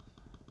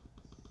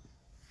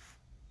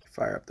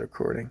 Fire up the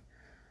recording.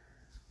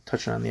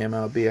 Touching on the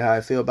MLB, how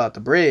I feel about the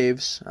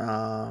Braves.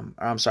 How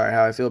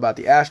I feel about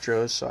the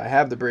Astros. So I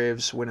have the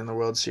Braves winning the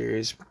World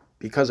Series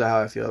because of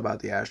how I feel about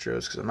the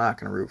Astros, because I'm not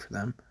going to root for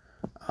them.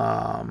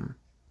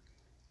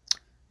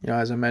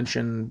 As I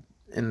mentioned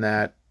in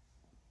that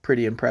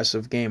pretty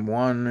impressive Game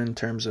 1 in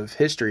terms of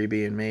history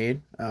being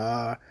made.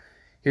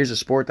 Here's a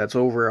sport that's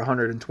over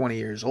 120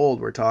 years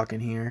old, we're talking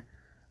here.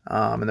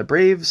 And the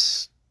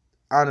Braves,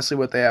 honestly,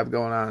 what they have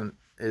going on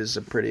is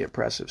a pretty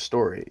impressive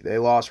story. They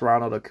lost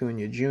Ronald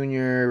Acuna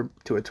Jr.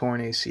 to a torn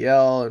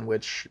ACL, in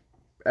which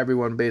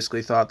everyone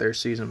basically thought their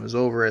season was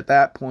over at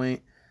that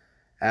point,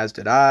 as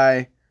did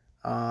I,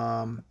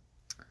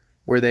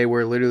 where they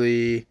were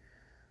literally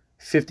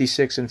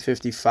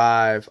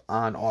 56-55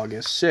 on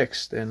August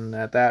 6th. And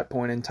at that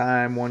point in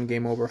time, one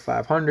game over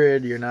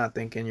 500, you're not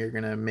thinking you're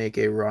going to make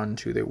a run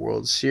to the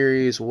World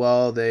Series.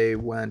 Well, they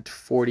went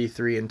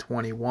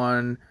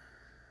 43-21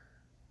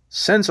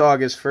 since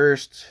August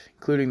 1st,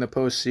 including the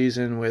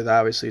postseason, with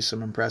obviously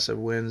some impressive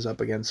wins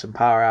up against some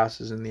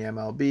powerhouses in the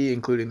MLB,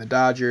 including the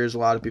Dodgers. A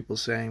lot of people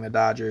saying the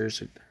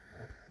Dodgers,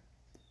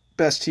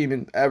 best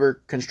team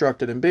ever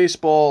constructed in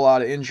baseball. A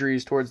lot of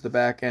injuries towards the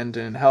back end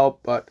didn't help,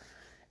 but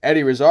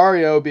Eddie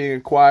Rosario being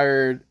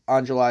acquired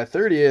on July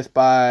 30th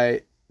by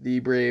the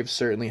Braves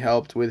certainly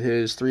helped with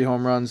his 3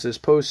 home runs this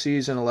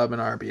postseason, 11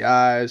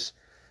 RBIs,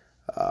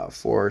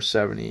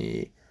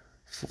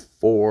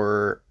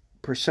 474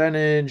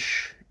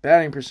 percentage,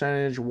 batting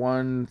percentage,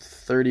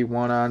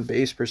 131 on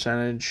base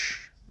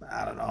percentage.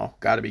 I don't know,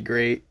 got to be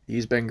great.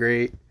 He's been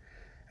great.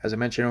 As I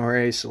mentioned,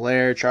 Jorge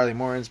Soler, Charlie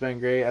Morton's been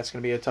great. That's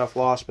going to be a tough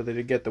loss, but they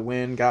did get the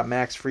win. Got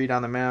Max Fried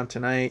on the mound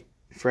tonight.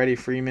 Freddie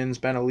Freeman's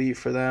been elite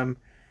for them.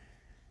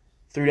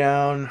 Threw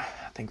down,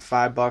 I think,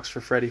 $5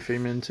 for Freddie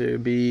Freeman to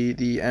be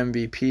the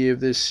MVP of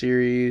this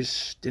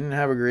series. Didn't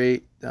have a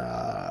great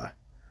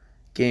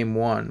Game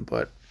 1,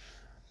 but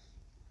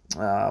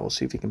we'll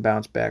see if he can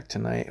bounce back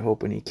tonight.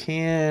 Hoping he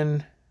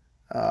can.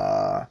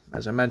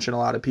 As I mentioned, a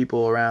lot of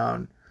people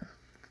around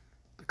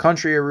the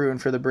country are rooting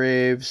for the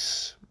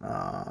Braves.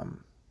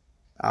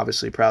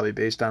 Obviously, probably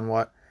based on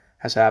what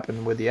has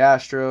happened with the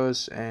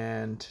Astros.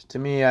 And to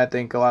me, I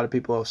think a lot of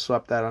people have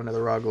swept that under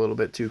the rug a little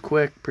bit too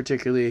quick,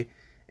 particularly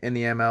in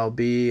the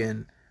MLB,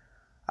 and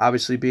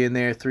obviously being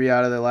there 3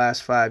 out of the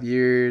last 5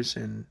 years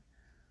and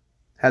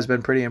has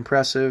been pretty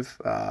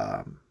impressive.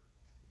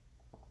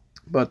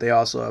 But they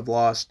also have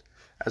lost,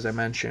 as I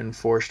mentioned,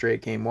 4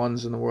 straight Game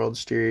 1s in the World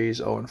Series,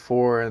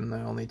 0-4, and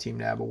the only team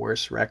to have a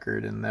worse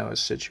record in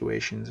those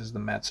situations is the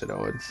Mets at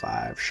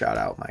 0-5. Shout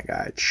out my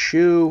guy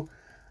Chew.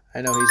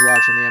 I know he's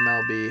watching the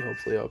MLB.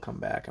 Hopefully he'll come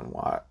back and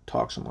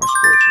talk some more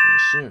sports with me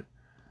soon.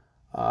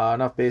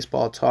 Enough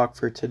baseball talk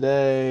for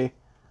today.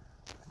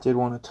 I did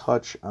want to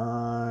touch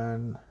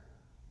on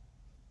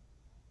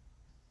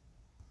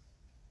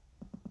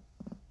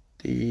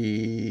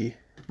the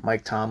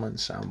Mike Tomlin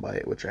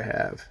soundbite, which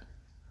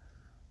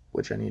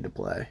I need to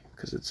play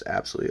because it's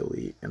absolutely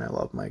elite, and I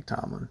love Mike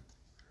Tomlin.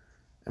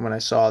 And when I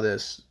saw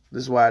this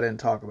is why I didn't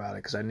talk about it,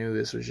 because I knew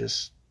this was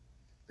just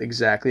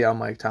exactly how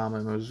Mike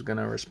Tomlin was going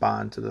to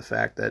respond to the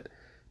fact that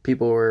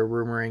people were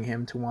rumoring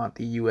him to want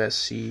the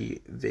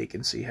USC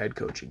vacancy head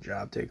coaching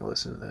job. Take a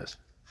listen to this.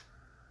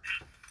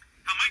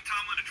 How Mike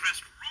Tomlin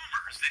addressed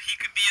rumors that he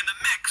could be in the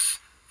mix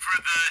for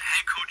the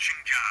head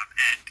coaching job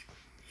at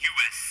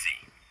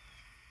USC.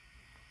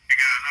 Hey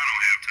guys, I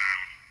don't have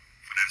time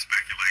for that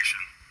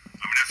speculation.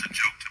 I mean, that's a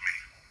joke to me.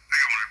 I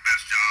got one of the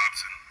best jobs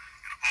in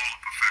all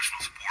of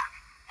professional sport.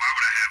 Why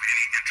would I have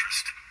any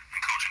interest in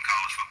coaching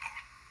college football?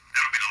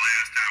 That'll be the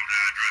last time that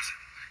I address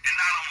it. And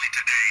not only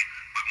today,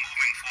 but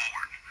moving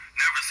forward.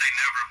 Never say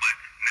never, but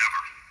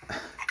never.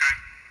 Okay?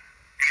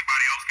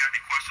 Anybody else got any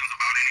questions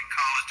about any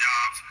college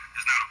jobs?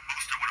 There's not a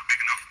booster with a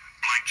big enough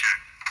blank check.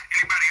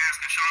 Anybody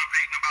asking Sean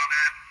Payton about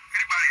that?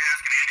 Anybody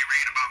asking Andy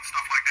Reid about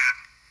stuff like that?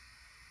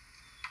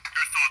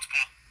 Your thoughts,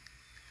 Paul?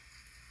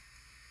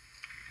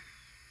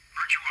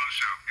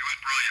 Virtuoso. It was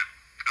brilliant.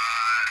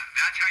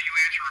 That's how you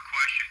answer a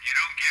question. You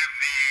don't give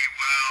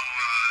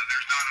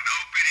there's not an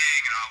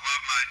opening, and I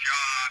love my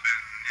job,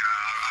 and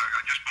I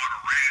just bought a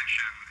ranch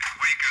in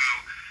Waco.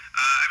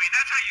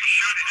 That's how you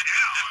shut it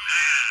down.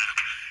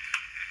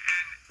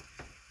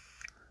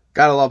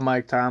 Gotta love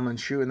Mike Tomlin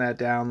shooting that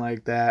down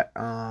like that.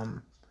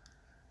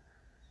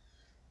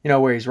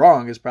 Where he's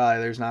wrong is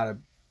probably there's not a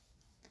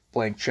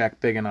blank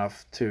check big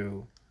enough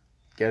to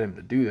get him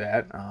to do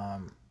that.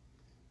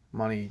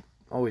 Money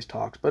always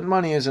talks, but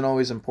money isn't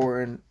always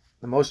important.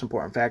 The most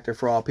important factor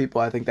for all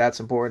people. I think that's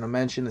important to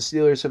mention. The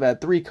Steelers have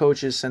had 3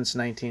 coaches since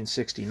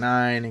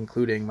 1969,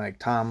 including Mike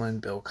Tomlin,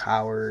 Bill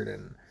Cowher,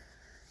 and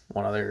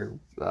one other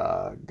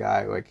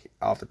guy, like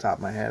off the top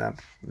of my head, I'm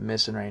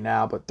missing right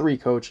now. But 3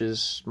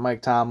 coaches.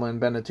 Mike Tomlin,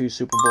 been to 2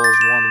 Super Bowls,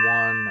 won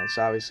 1. That's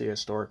obviously a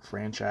historic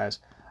franchise.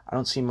 I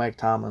don't see Mike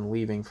Tomlin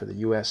leaving for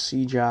the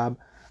USC job.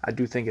 I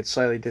do think it's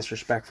slightly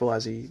disrespectful,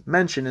 as he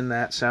mentioned in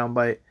that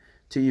soundbite,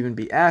 to even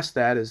be asked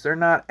that, is they're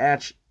not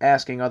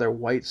asking other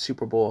white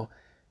Super Bowl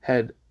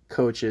head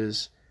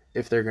coaches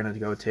if they're going to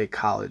go take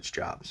college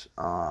jobs.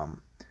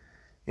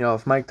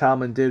 If Mike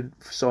Tomlin did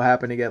so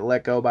happen to get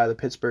let go by the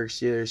Pittsburgh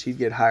Steelers, he'd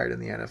get hired in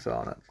the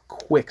NFL in a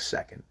quick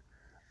second.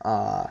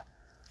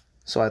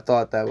 So I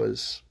thought that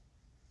was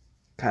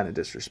kind of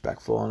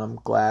disrespectful, and I'm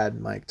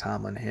glad Mike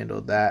Tomlin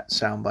handled that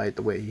soundbite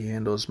the way he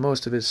handles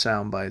most of his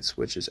soundbites,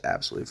 which is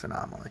absolutely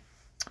phenomenal.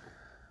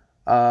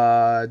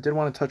 I did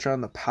want to touch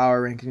on the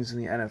power rankings in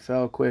the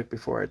NFL quick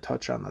before I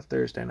touch on the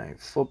Thursday night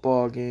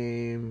football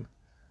game.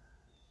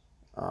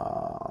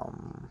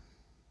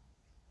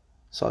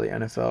 Saw the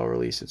NFL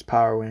release its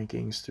power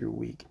rankings through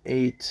week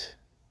 8.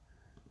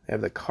 They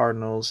have the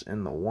Cardinals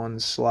in the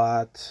 1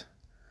 slot,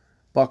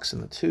 Bucks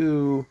in the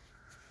 2,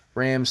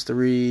 Rams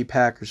 3,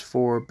 Packers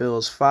 4,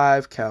 Bills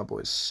 5,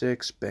 Cowboys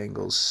 6,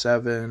 Bengals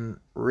 7,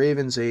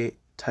 Ravens 8,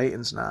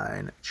 Titans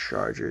 9,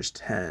 Chargers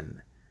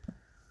 10.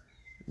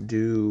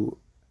 Do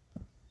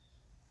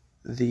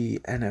the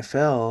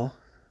NFL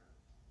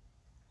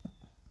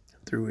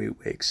through 8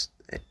 weeks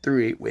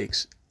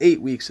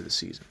of the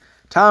season.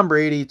 Tom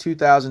Brady,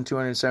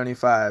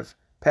 2,275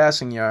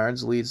 passing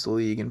yards, leads the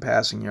league in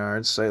passing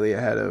yards, slightly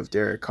ahead of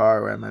Derek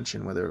Carr, who I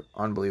mentioned with an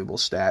unbelievable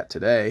stat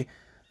today.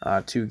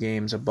 2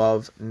 games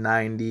above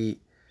 90%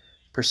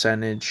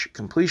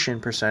 completion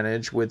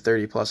percentage with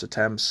 30-plus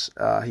attempts.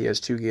 He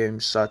has 2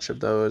 games such of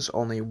those.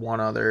 Only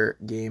one other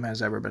game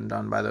has ever been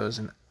done by those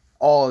in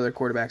all other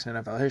quarterbacks in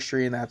NFL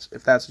history, and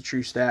if that's a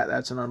true stat,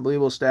 that's an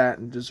unbelievable stat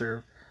and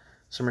deserves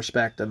some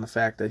respect on the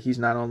fact that he's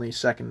not only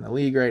second in the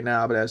league right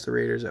now, but has the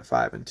Raiders at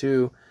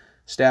 5-2.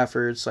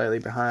 Stafford slightly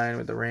behind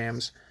with the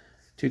Rams,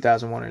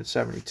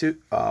 1,072.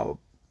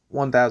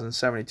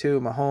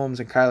 Mahomes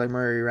and Kyler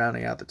Murray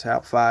rounding out the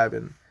top 5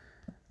 in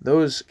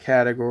those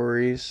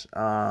categories.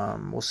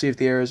 We'll see if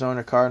the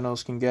Arizona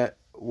Cardinals can get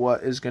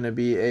what is going to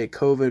be a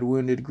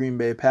COVID-wounded Green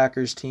Bay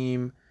Packers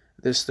team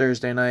this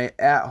Thursday night.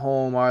 At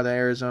home are the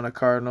Arizona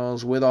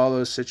Cardinals. With all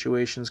those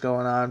situations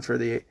going on for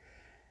the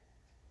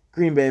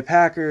Green Bay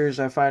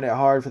Packers, I find it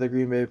hard for the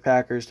Green Bay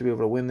Packers to be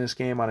able to win this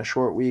game on a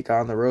short week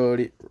on the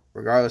road,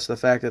 regardless of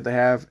the fact that they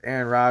have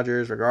Aaron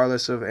Rodgers,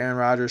 regardless of Aaron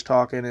Rodgers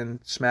talking and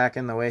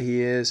smacking the way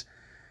he is.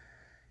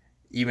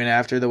 Even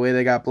after the way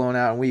they got blown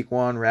out in week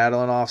 1,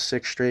 rattling off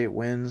 6 straight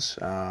wins.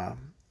 I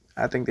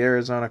think the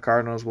Arizona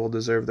Cardinals will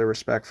deserve their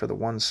respect for the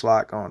 1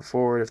 slot going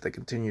forward if they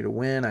continue to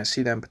win. I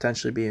see them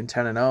potentially being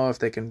 10-0 if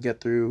they can get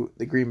through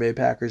the Green Bay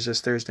Packers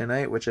this Thursday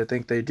night, which I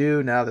think they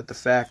do now that the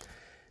fact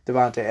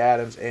Devontae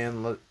Adams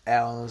and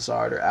Allen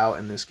Lazard are out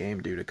in this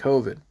game due to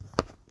COVID.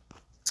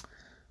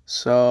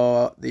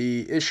 So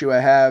the issue I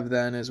have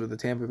then is with the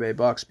Tampa Bay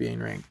Bucks being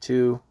ranked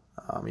 2,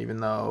 even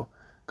though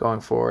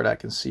going forward I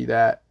can see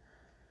that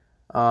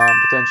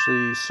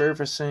potentially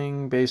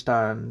surfacing based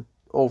on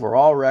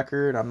overall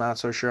record. I'm not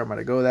so sure I'm going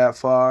to go that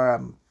far.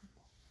 I'm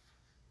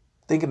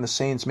thinking the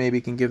Saints maybe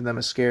can give them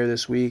a scare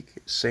this week.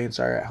 Saints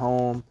are at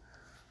home.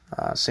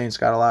 Saints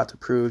got a lot to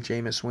prove.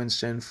 Jameis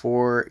Winston,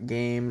 4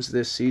 games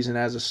this season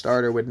as a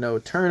starter with no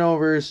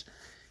turnovers.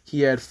 He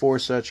had 4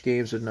 such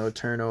games with no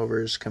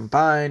turnovers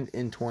combined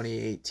in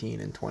 2018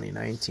 and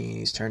 2019.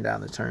 He's turned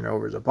down the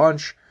turnovers a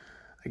bunch.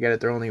 I get it,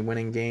 they're only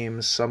winning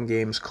games, some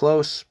games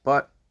close,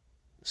 but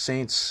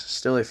Saints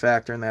still a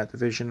factor in that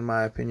division, in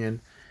my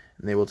opinion.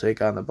 And they will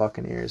take on the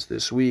Buccaneers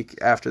this week.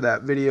 After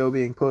that video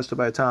being posted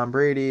by Tom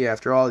Brady,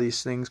 after all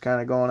these things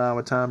kind of going on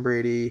with Tom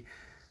Brady,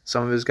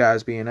 some of his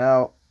guys being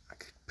out, I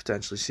could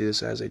potentially see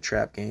this as a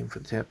trap game for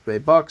the Tampa Bay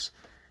Bucks.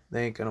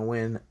 They ain't going to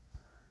win.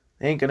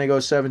 They ain't going to go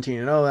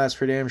 17-0, that's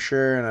for damn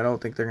sure. And I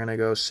don't think they're going to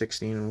go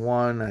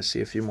 16-1. I see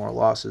a few more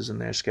losses in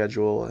their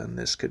schedule, and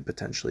this could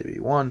potentially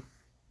be one.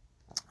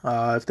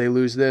 If they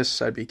lose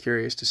this, I'd be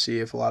curious to see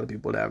if a lot of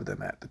people would have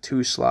them at the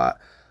 2 slot,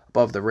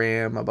 above the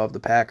Ram, above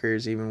the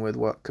Packers, even with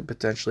what could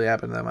potentially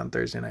happen to them on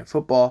Thursday Night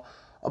Football,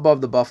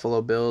 above the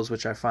Buffalo Bills,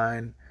 which I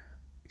find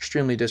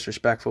extremely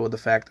disrespectful with the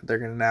fact that they're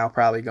going to now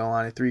probably go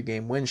on a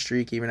 3-game win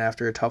streak, even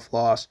after a tough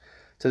loss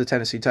to the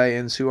Tennessee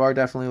Titans, who are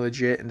definitely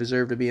legit and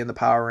deserve to be in the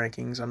power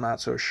rankings. I'm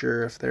not so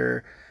sure if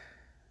they're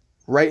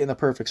right in the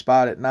perfect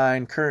spot at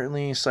 9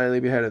 currently,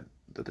 slightly behind of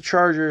the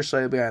Chargers,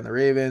 slightly behind the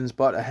Ravens,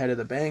 but ahead of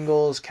the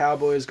Bengals.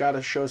 Cowboys got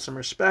to show some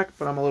respect,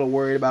 but I'm a little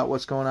worried about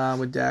what's going on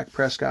with Dak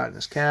Prescott and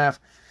his calf.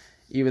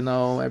 Even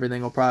though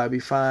everything will probably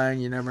be fine,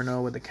 you never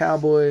know with the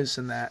Cowboys,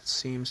 and that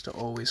seems to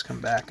always come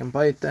back and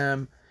bite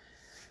them.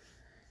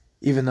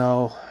 Even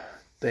though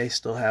they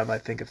still have, I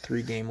think, a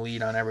 3-game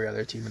lead on every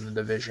other team in the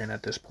division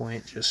at this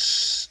point.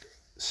 Just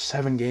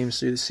 7 games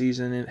through the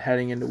season and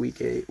heading into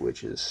Week 8,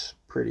 which is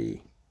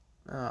pretty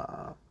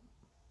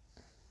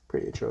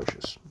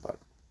atrocious. But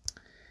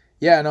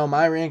yeah, no,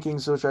 my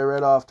rankings, which I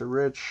read off to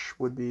Rich,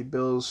 would be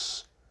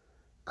Bills,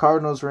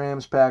 Cardinals,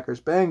 Rams,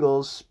 Packers,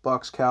 Bengals,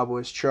 Bucks,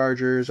 Cowboys,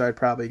 Chargers. I'd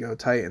probably go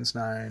Titans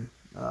 9,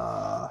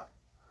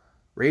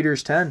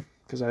 Raiders 10,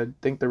 because I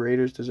think the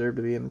Raiders deserve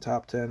to be in the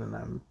top 10, and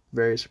I'm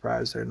very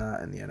surprised they're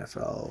not in the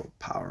NFL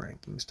Power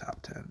Rankings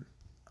top 10.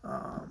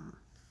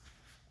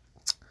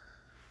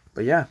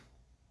 But yeah,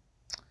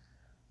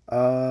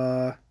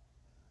 gotta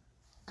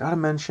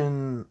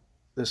mention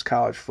this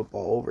college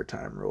football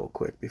overtime real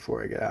quick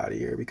before I get out of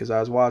here, because I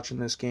was watching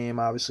this game,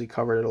 obviously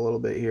covered it a little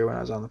bit here when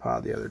I was on the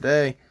pod the other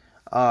day.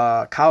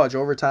 College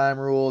overtime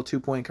rule,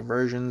 2-point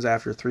conversions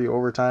after 3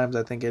 overtimes,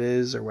 I think it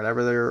is, or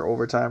whatever their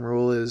overtime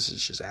rule is.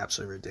 It's just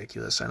absolutely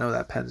ridiculous. I know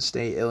that Penn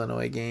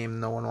State-Illinois game,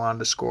 no one wanted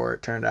to score.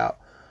 It turned out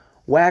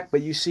whack,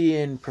 but you see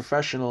in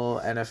professional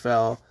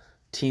NFL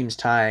teams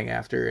tying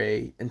after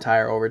a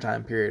entire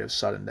overtime period of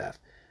sudden death.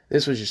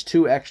 This was just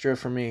too extra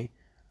for me.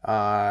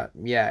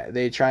 Yeah,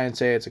 they try and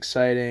say it's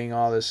exciting,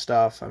 all this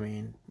stuff. I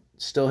mean,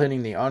 still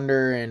hitting the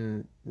under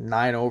in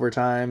 9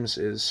 overtimes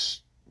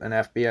is an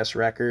FBS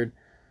record.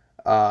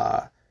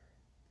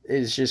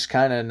 Is just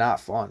kind of not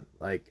fun.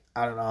 Like,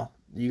 I don't know.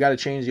 You got to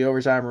change the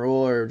overtime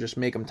rule or just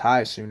make them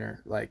tie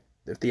sooner. Like,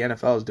 if the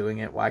NFL is doing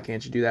it, why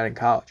can't you do that in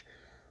college?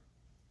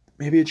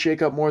 Maybe it'd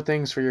shake up more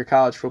things for your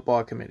college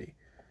football committee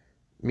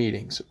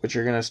meetings, which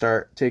are going to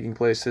start taking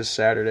place this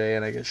Saturday,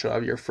 and I guess you'll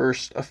have your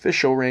first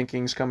official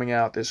rankings coming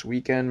out this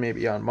weekend,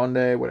 maybe on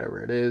Monday,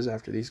 whatever it is,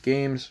 after these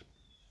games.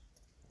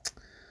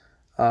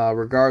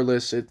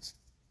 Regardless, it's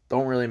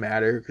don't really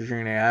matter, because you're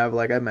going to have,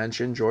 like I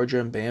mentioned, Georgia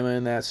and Bama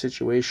in that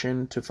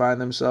situation to find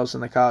themselves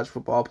in the college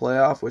football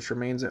playoff, which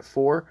remains at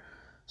 4.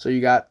 So you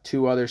got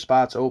 2 other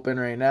spots open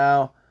right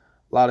now.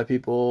 A lot of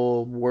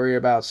people worry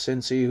about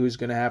Cincy, who's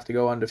going to have to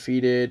go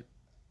undefeated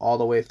all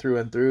the way through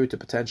and through to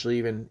potentially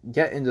even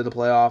get into the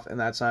playoff, and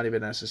that's not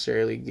even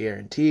necessarily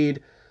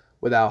guaranteed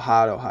with how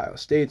hot Ohio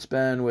State's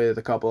been, with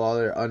a couple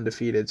other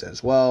undefeateds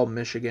as well.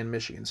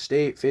 Michigan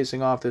State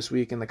facing off this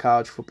week in the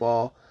college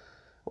football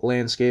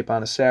landscape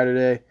on a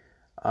Saturday.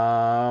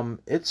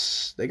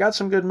 They got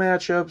some good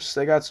matchups,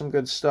 they got some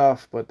good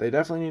stuff, but they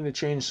definitely need to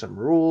change some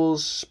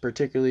rules,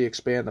 particularly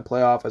expand the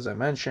playoff, as I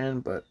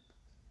mentioned. But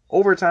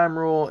overtime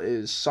rule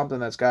is something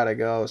that's got to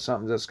go,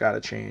 something that's got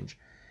to change,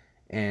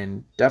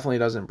 and definitely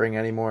doesn't bring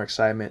any more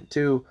excitement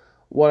to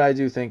what I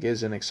do think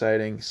is an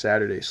exciting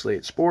Saturday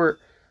slate sport.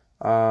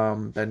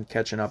 Been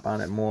catching up on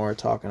it more,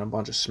 talking a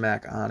bunch of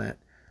smack on it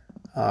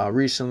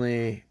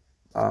recently.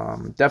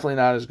 Definitely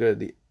not as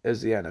good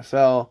as the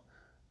NFL.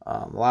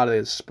 A lot of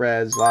the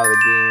spreads, a lot of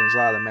the games, a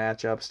lot of the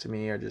matchups to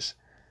me are just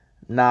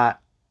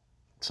not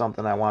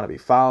something I want to be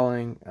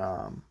following.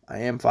 I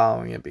am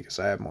following it because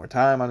I have more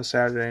time on a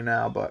Saturday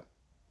now, but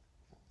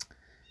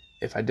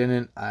if I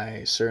didn't,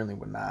 I certainly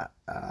would not.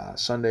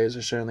 Sundays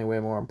are certainly way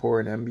more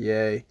important.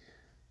 NBA,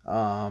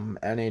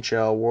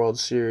 NHL, World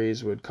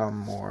Series would come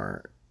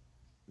more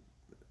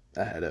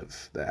ahead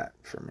of that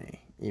for me,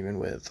 even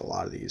with a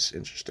lot of these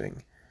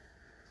interesting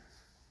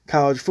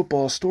college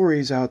football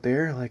stories out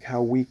there, like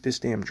how weak this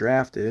damn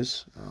draft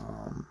is.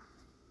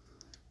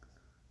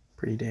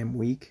 Pretty damn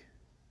weak,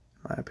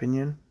 in my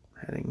opinion,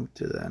 heading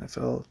to the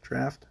NFL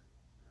draft.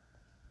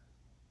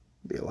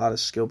 Be a lot of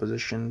skill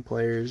position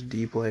players,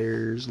 D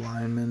players,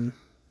 linemen.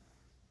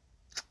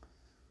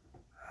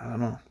 I don't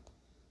know.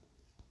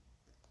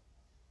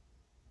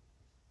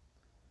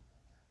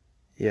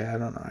 yeah, I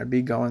don't know. I'd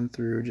be going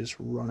through just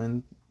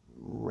running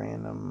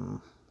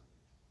random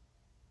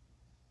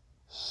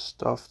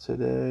stuff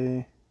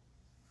today,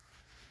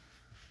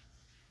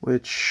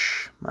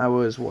 which I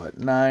was,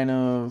 9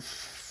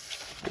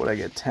 of, what I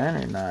get,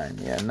 10 or 9?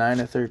 Yeah, 9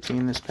 of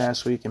 13 this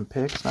past week in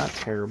picks. Not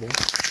terrible.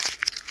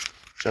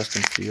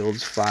 Justin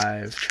Fields,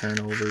 5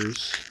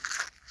 turnovers.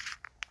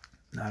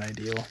 Not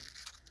ideal.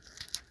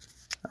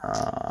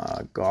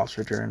 Goff's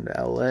return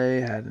to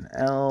LA had an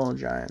L.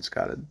 Giants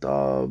got a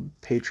dub.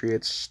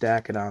 Patriots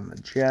stack it on the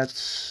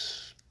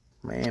Jets.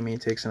 Miami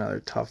takes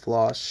another tough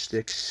loss.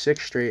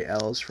 6 straight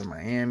L's for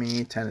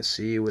Miami.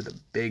 Tennessee with a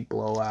big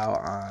blowout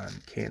on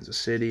Kansas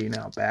City.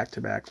 Now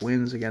back-to-back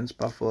wins against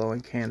Buffalo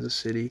and Kansas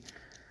City.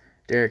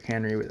 Derrick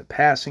Henry with a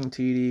passing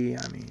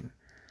TD. I mean,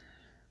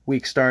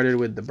 week started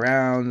with the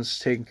Browns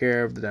taking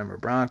care of the Denver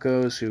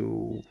Broncos,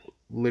 who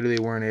literally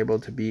weren't able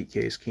to beat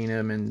Case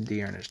Keenum and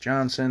D'Ernest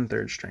Johnson,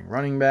 third-string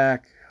running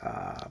back.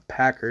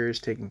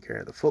 Packers taking care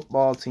of the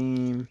football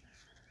team.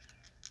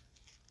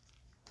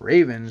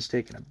 Ravens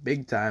taking a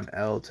big-time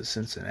L to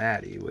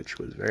Cincinnati, which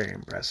was very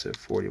impressive,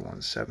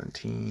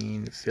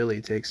 41-17.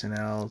 Philly takes an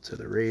L to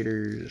the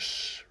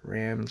Raiders.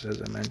 Rams,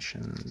 as I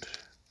mentioned.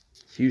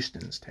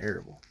 Houston's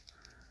terrible.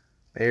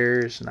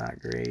 Bears, not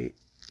great.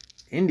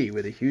 Indy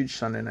with a huge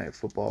Sunday Night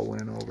Football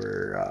win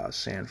over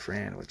San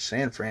Fran, which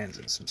San Fran's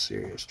in some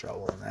serious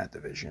trouble in that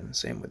division.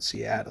 Same with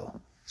Seattle.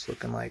 It's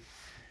looking like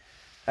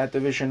that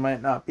division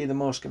might not be the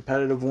most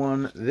competitive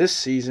one this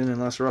season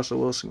unless Russell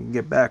Wilson can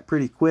get back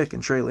pretty quick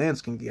and Trey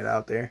Lance can get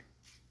out there.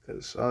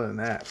 Because other than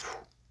that,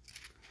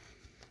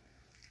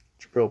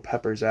 Jabril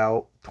Peppers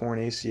out, torn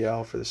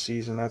ACL for the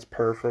season. That's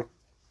perfect.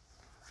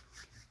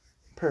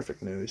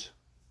 Perfect news.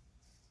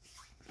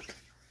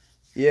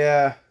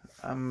 Yeah,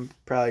 I'm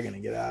probably going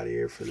to get out of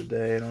here for the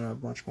day. I don't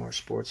have much more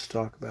sports to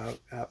talk about.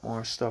 Got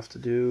more stuff to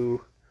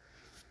do.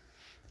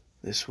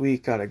 This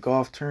week, got a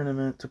golf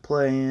tournament to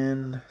play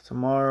in.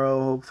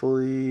 Tomorrow,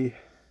 hopefully.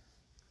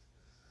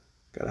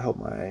 Got to help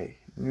my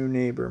new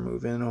neighbor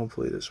move in,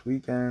 hopefully this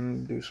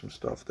weekend. Do some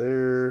stuff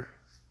there.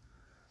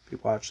 Be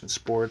watching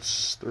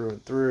sports through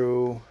and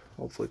through.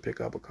 Hopefully pick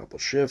up a couple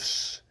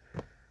shifts,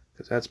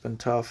 because that's been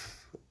tough.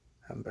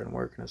 Haven't been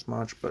working as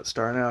much, but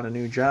starting out a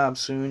new job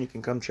soon. You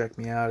can come check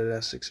me out at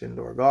Essex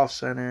Indoor Golf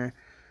Center.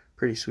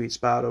 Pretty sweet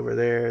spot over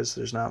there. So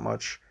there's not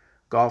much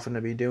golfing to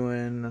be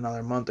doing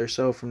another month or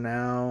so from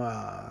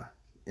now.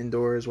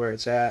 Indoors where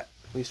it's at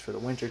least for the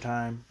winter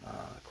time.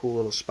 Cool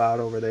little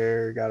spot over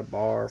there. Got a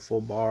bar,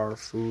 full bar,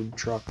 food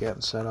truck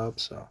getting set up.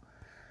 So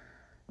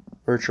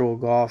virtual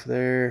golf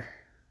there.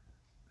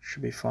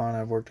 Should be fun.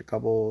 I've worked a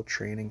couple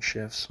training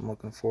shifts. I'm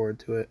looking forward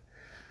to it.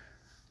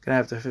 Gonna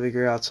have to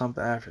figure out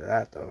something after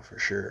that, though, for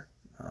sure.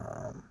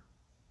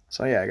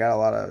 So, yeah, I got a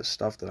lot of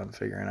stuff that I'm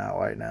figuring out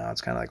right now.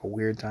 It's kind of like a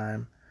weird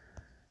time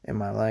in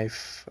my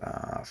life,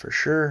 for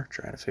sure.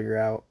 Trying to figure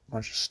out a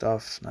bunch of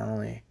stuff. Not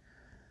only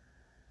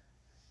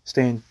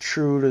staying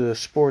true to the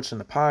sports and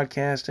the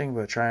podcasting,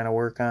 but trying to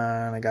work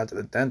on. I got to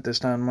the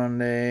dentist on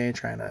Monday,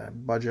 trying to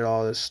budget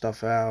all this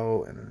stuff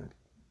out and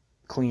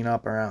clean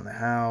up around the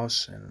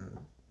house.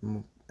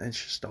 And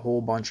it's just a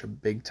whole bunch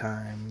of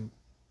big-time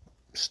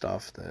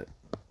stuff that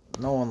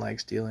no one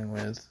likes dealing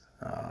with,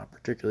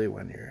 particularly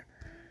when you're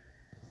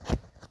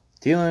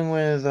dealing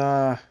with,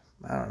 I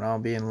don't know,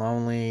 being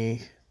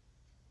lonely,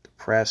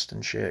 depressed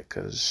and shit,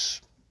 because,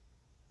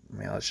 I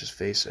mean, let's just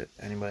face it,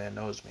 anybody that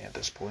knows me at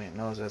this point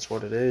knows that's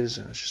what it is,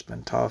 and it's just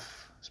been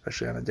tough,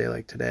 especially on a day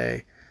like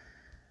today.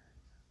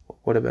 What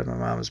would have been my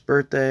mom's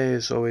birthday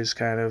is always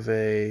kind of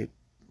a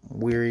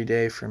weary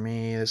day for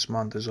me. This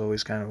month is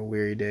always kind of a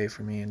weary day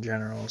for me in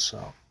general,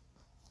 so.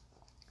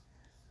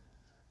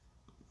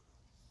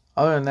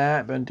 Other than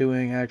that, I've been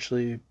doing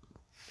actually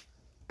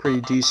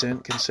pretty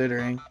decent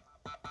considering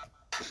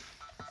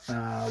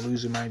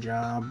losing my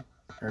job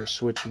or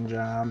switching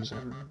jobs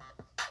and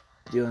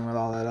dealing with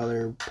all that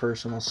other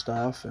personal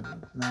stuff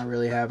and not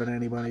really having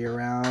anybody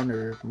around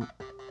or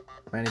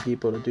many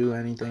people to do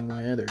anything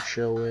with or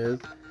chill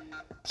with,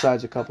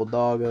 besides a couple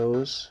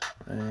doggos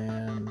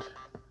and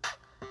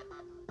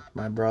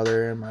my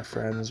brother and my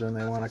friends when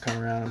they want to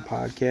come around and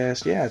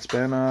podcast. Yeah, it's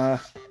been a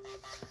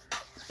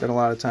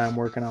lot of time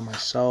working on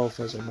myself,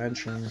 as I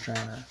mentioned, trying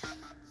to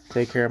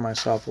take care of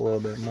myself a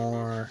little bit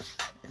more,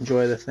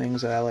 enjoy the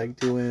things that I like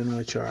doing,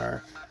 which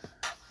are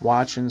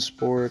watching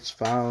sports,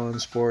 following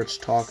sports,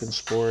 talking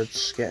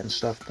sports, getting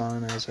stuff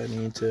done as I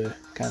need to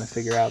kind of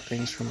figure out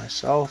things for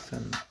myself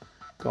and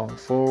going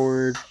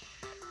forward,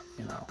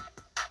 you know.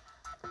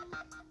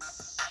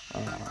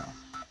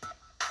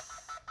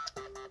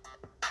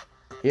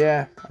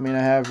 Yeah, I mean,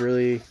 I have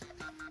really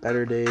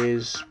better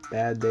days,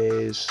 bad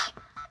days.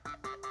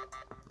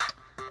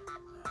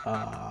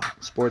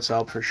 Sports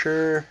help for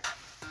sure.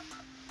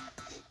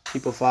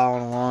 People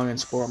following along and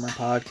supporting my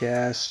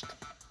podcast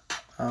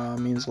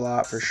means a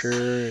lot for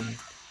sure, and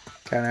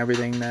kind of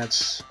everything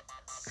that's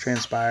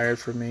transpired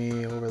for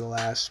me over the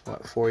last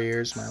 4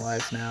 years of my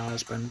life now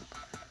has been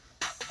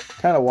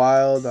kind of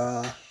wild,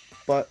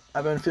 but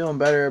I've been feeling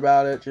better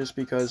about it just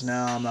because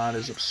now I'm not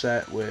as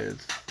upset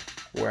with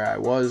where I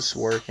was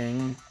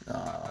working,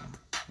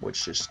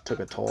 which just took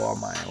a toll on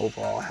my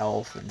overall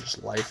health and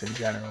just life in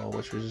general,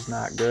 which was just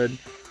not good.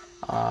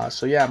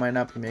 So yeah, I might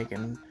not be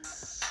making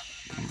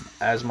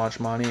as much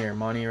money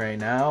right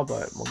now,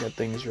 but we'll get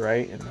things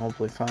right and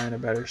hopefully find a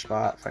better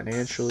spot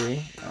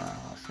financially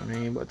for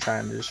me, but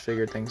trying to just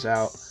figure things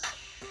out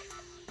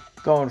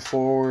going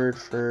forward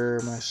for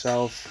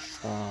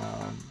myself.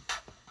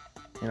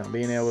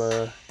 Being able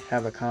to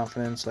have the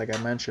confidence, like I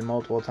mentioned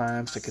multiple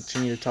times, to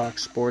continue to talk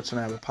sports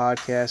and have a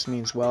podcast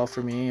means well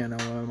for me. I know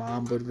my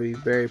mom would be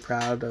very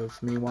proud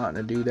of me wanting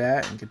to do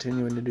that and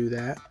continuing to do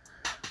that.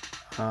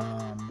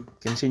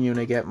 Continuing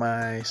to get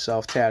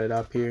myself tatted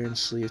up here and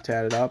sleeve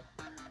tatted up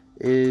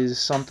is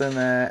something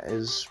that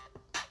is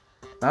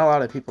not a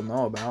lot of people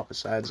know about,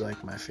 besides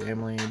like my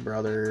family,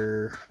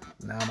 brother,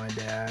 now my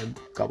dad,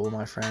 a couple of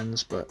my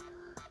friends, but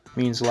it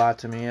means a lot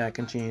to me. I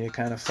continue to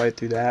kind of fight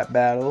through that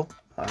battle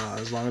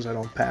as long as I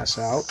don't pass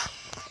out.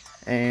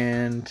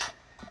 And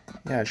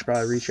yeah, I should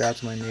probably reach out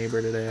to my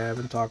neighbor today. I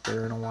haven't talked to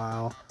her in a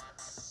while.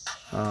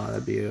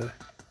 That'd be a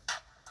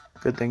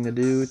good thing to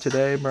do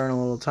today, burn a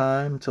little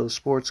time until the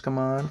sports come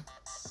on,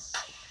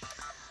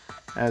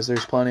 as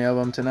there's plenty of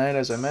them tonight,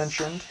 as I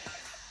mentioned.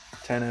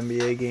 10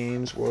 NBA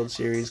games, World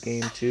Series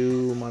Game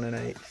 2,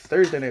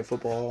 Thursday Night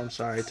Football,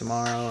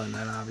 tomorrow, and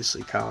then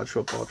obviously college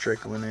football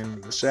trickling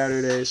in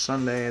Saturday,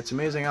 Sunday. It's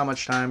amazing how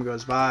much time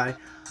goes by.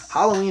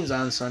 Halloween's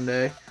on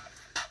Sunday.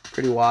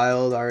 Pretty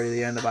wild. Already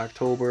the end of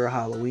October,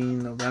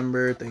 Halloween,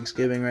 November,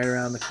 Thanksgiving right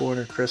around the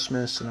corner,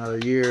 Christmas, another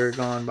year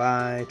gone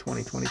by,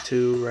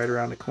 2022 right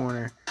around the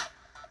corner.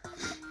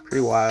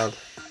 Pretty wild.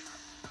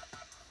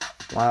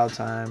 Wild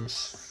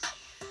times.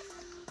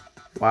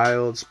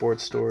 Wild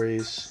sports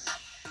stories.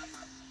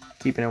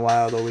 Keeping it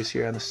wild always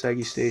here on the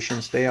Seggy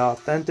Station. Stay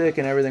authentic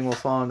and everything will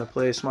fall into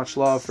place. Much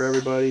love for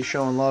everybody.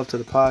 Showing love to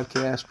the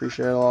podcast.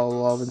 Appreciate all the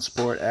love and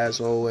support as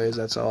always.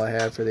 That's all I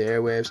had for the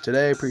airwaves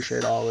today.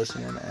 Appreciate all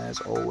listening as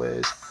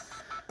always.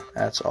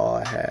 That's all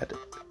I had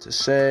to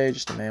say.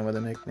 Just a man with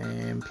a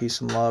nickname. Peace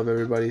and love.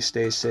 Everybody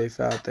stay safe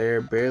out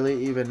there.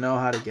 Barely even know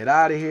how to get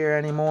out of here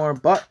anymore,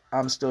 but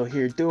I'm still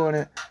here doing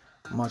it.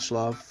 Much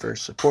love for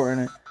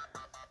supporting it.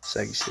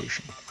 Seggy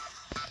Station.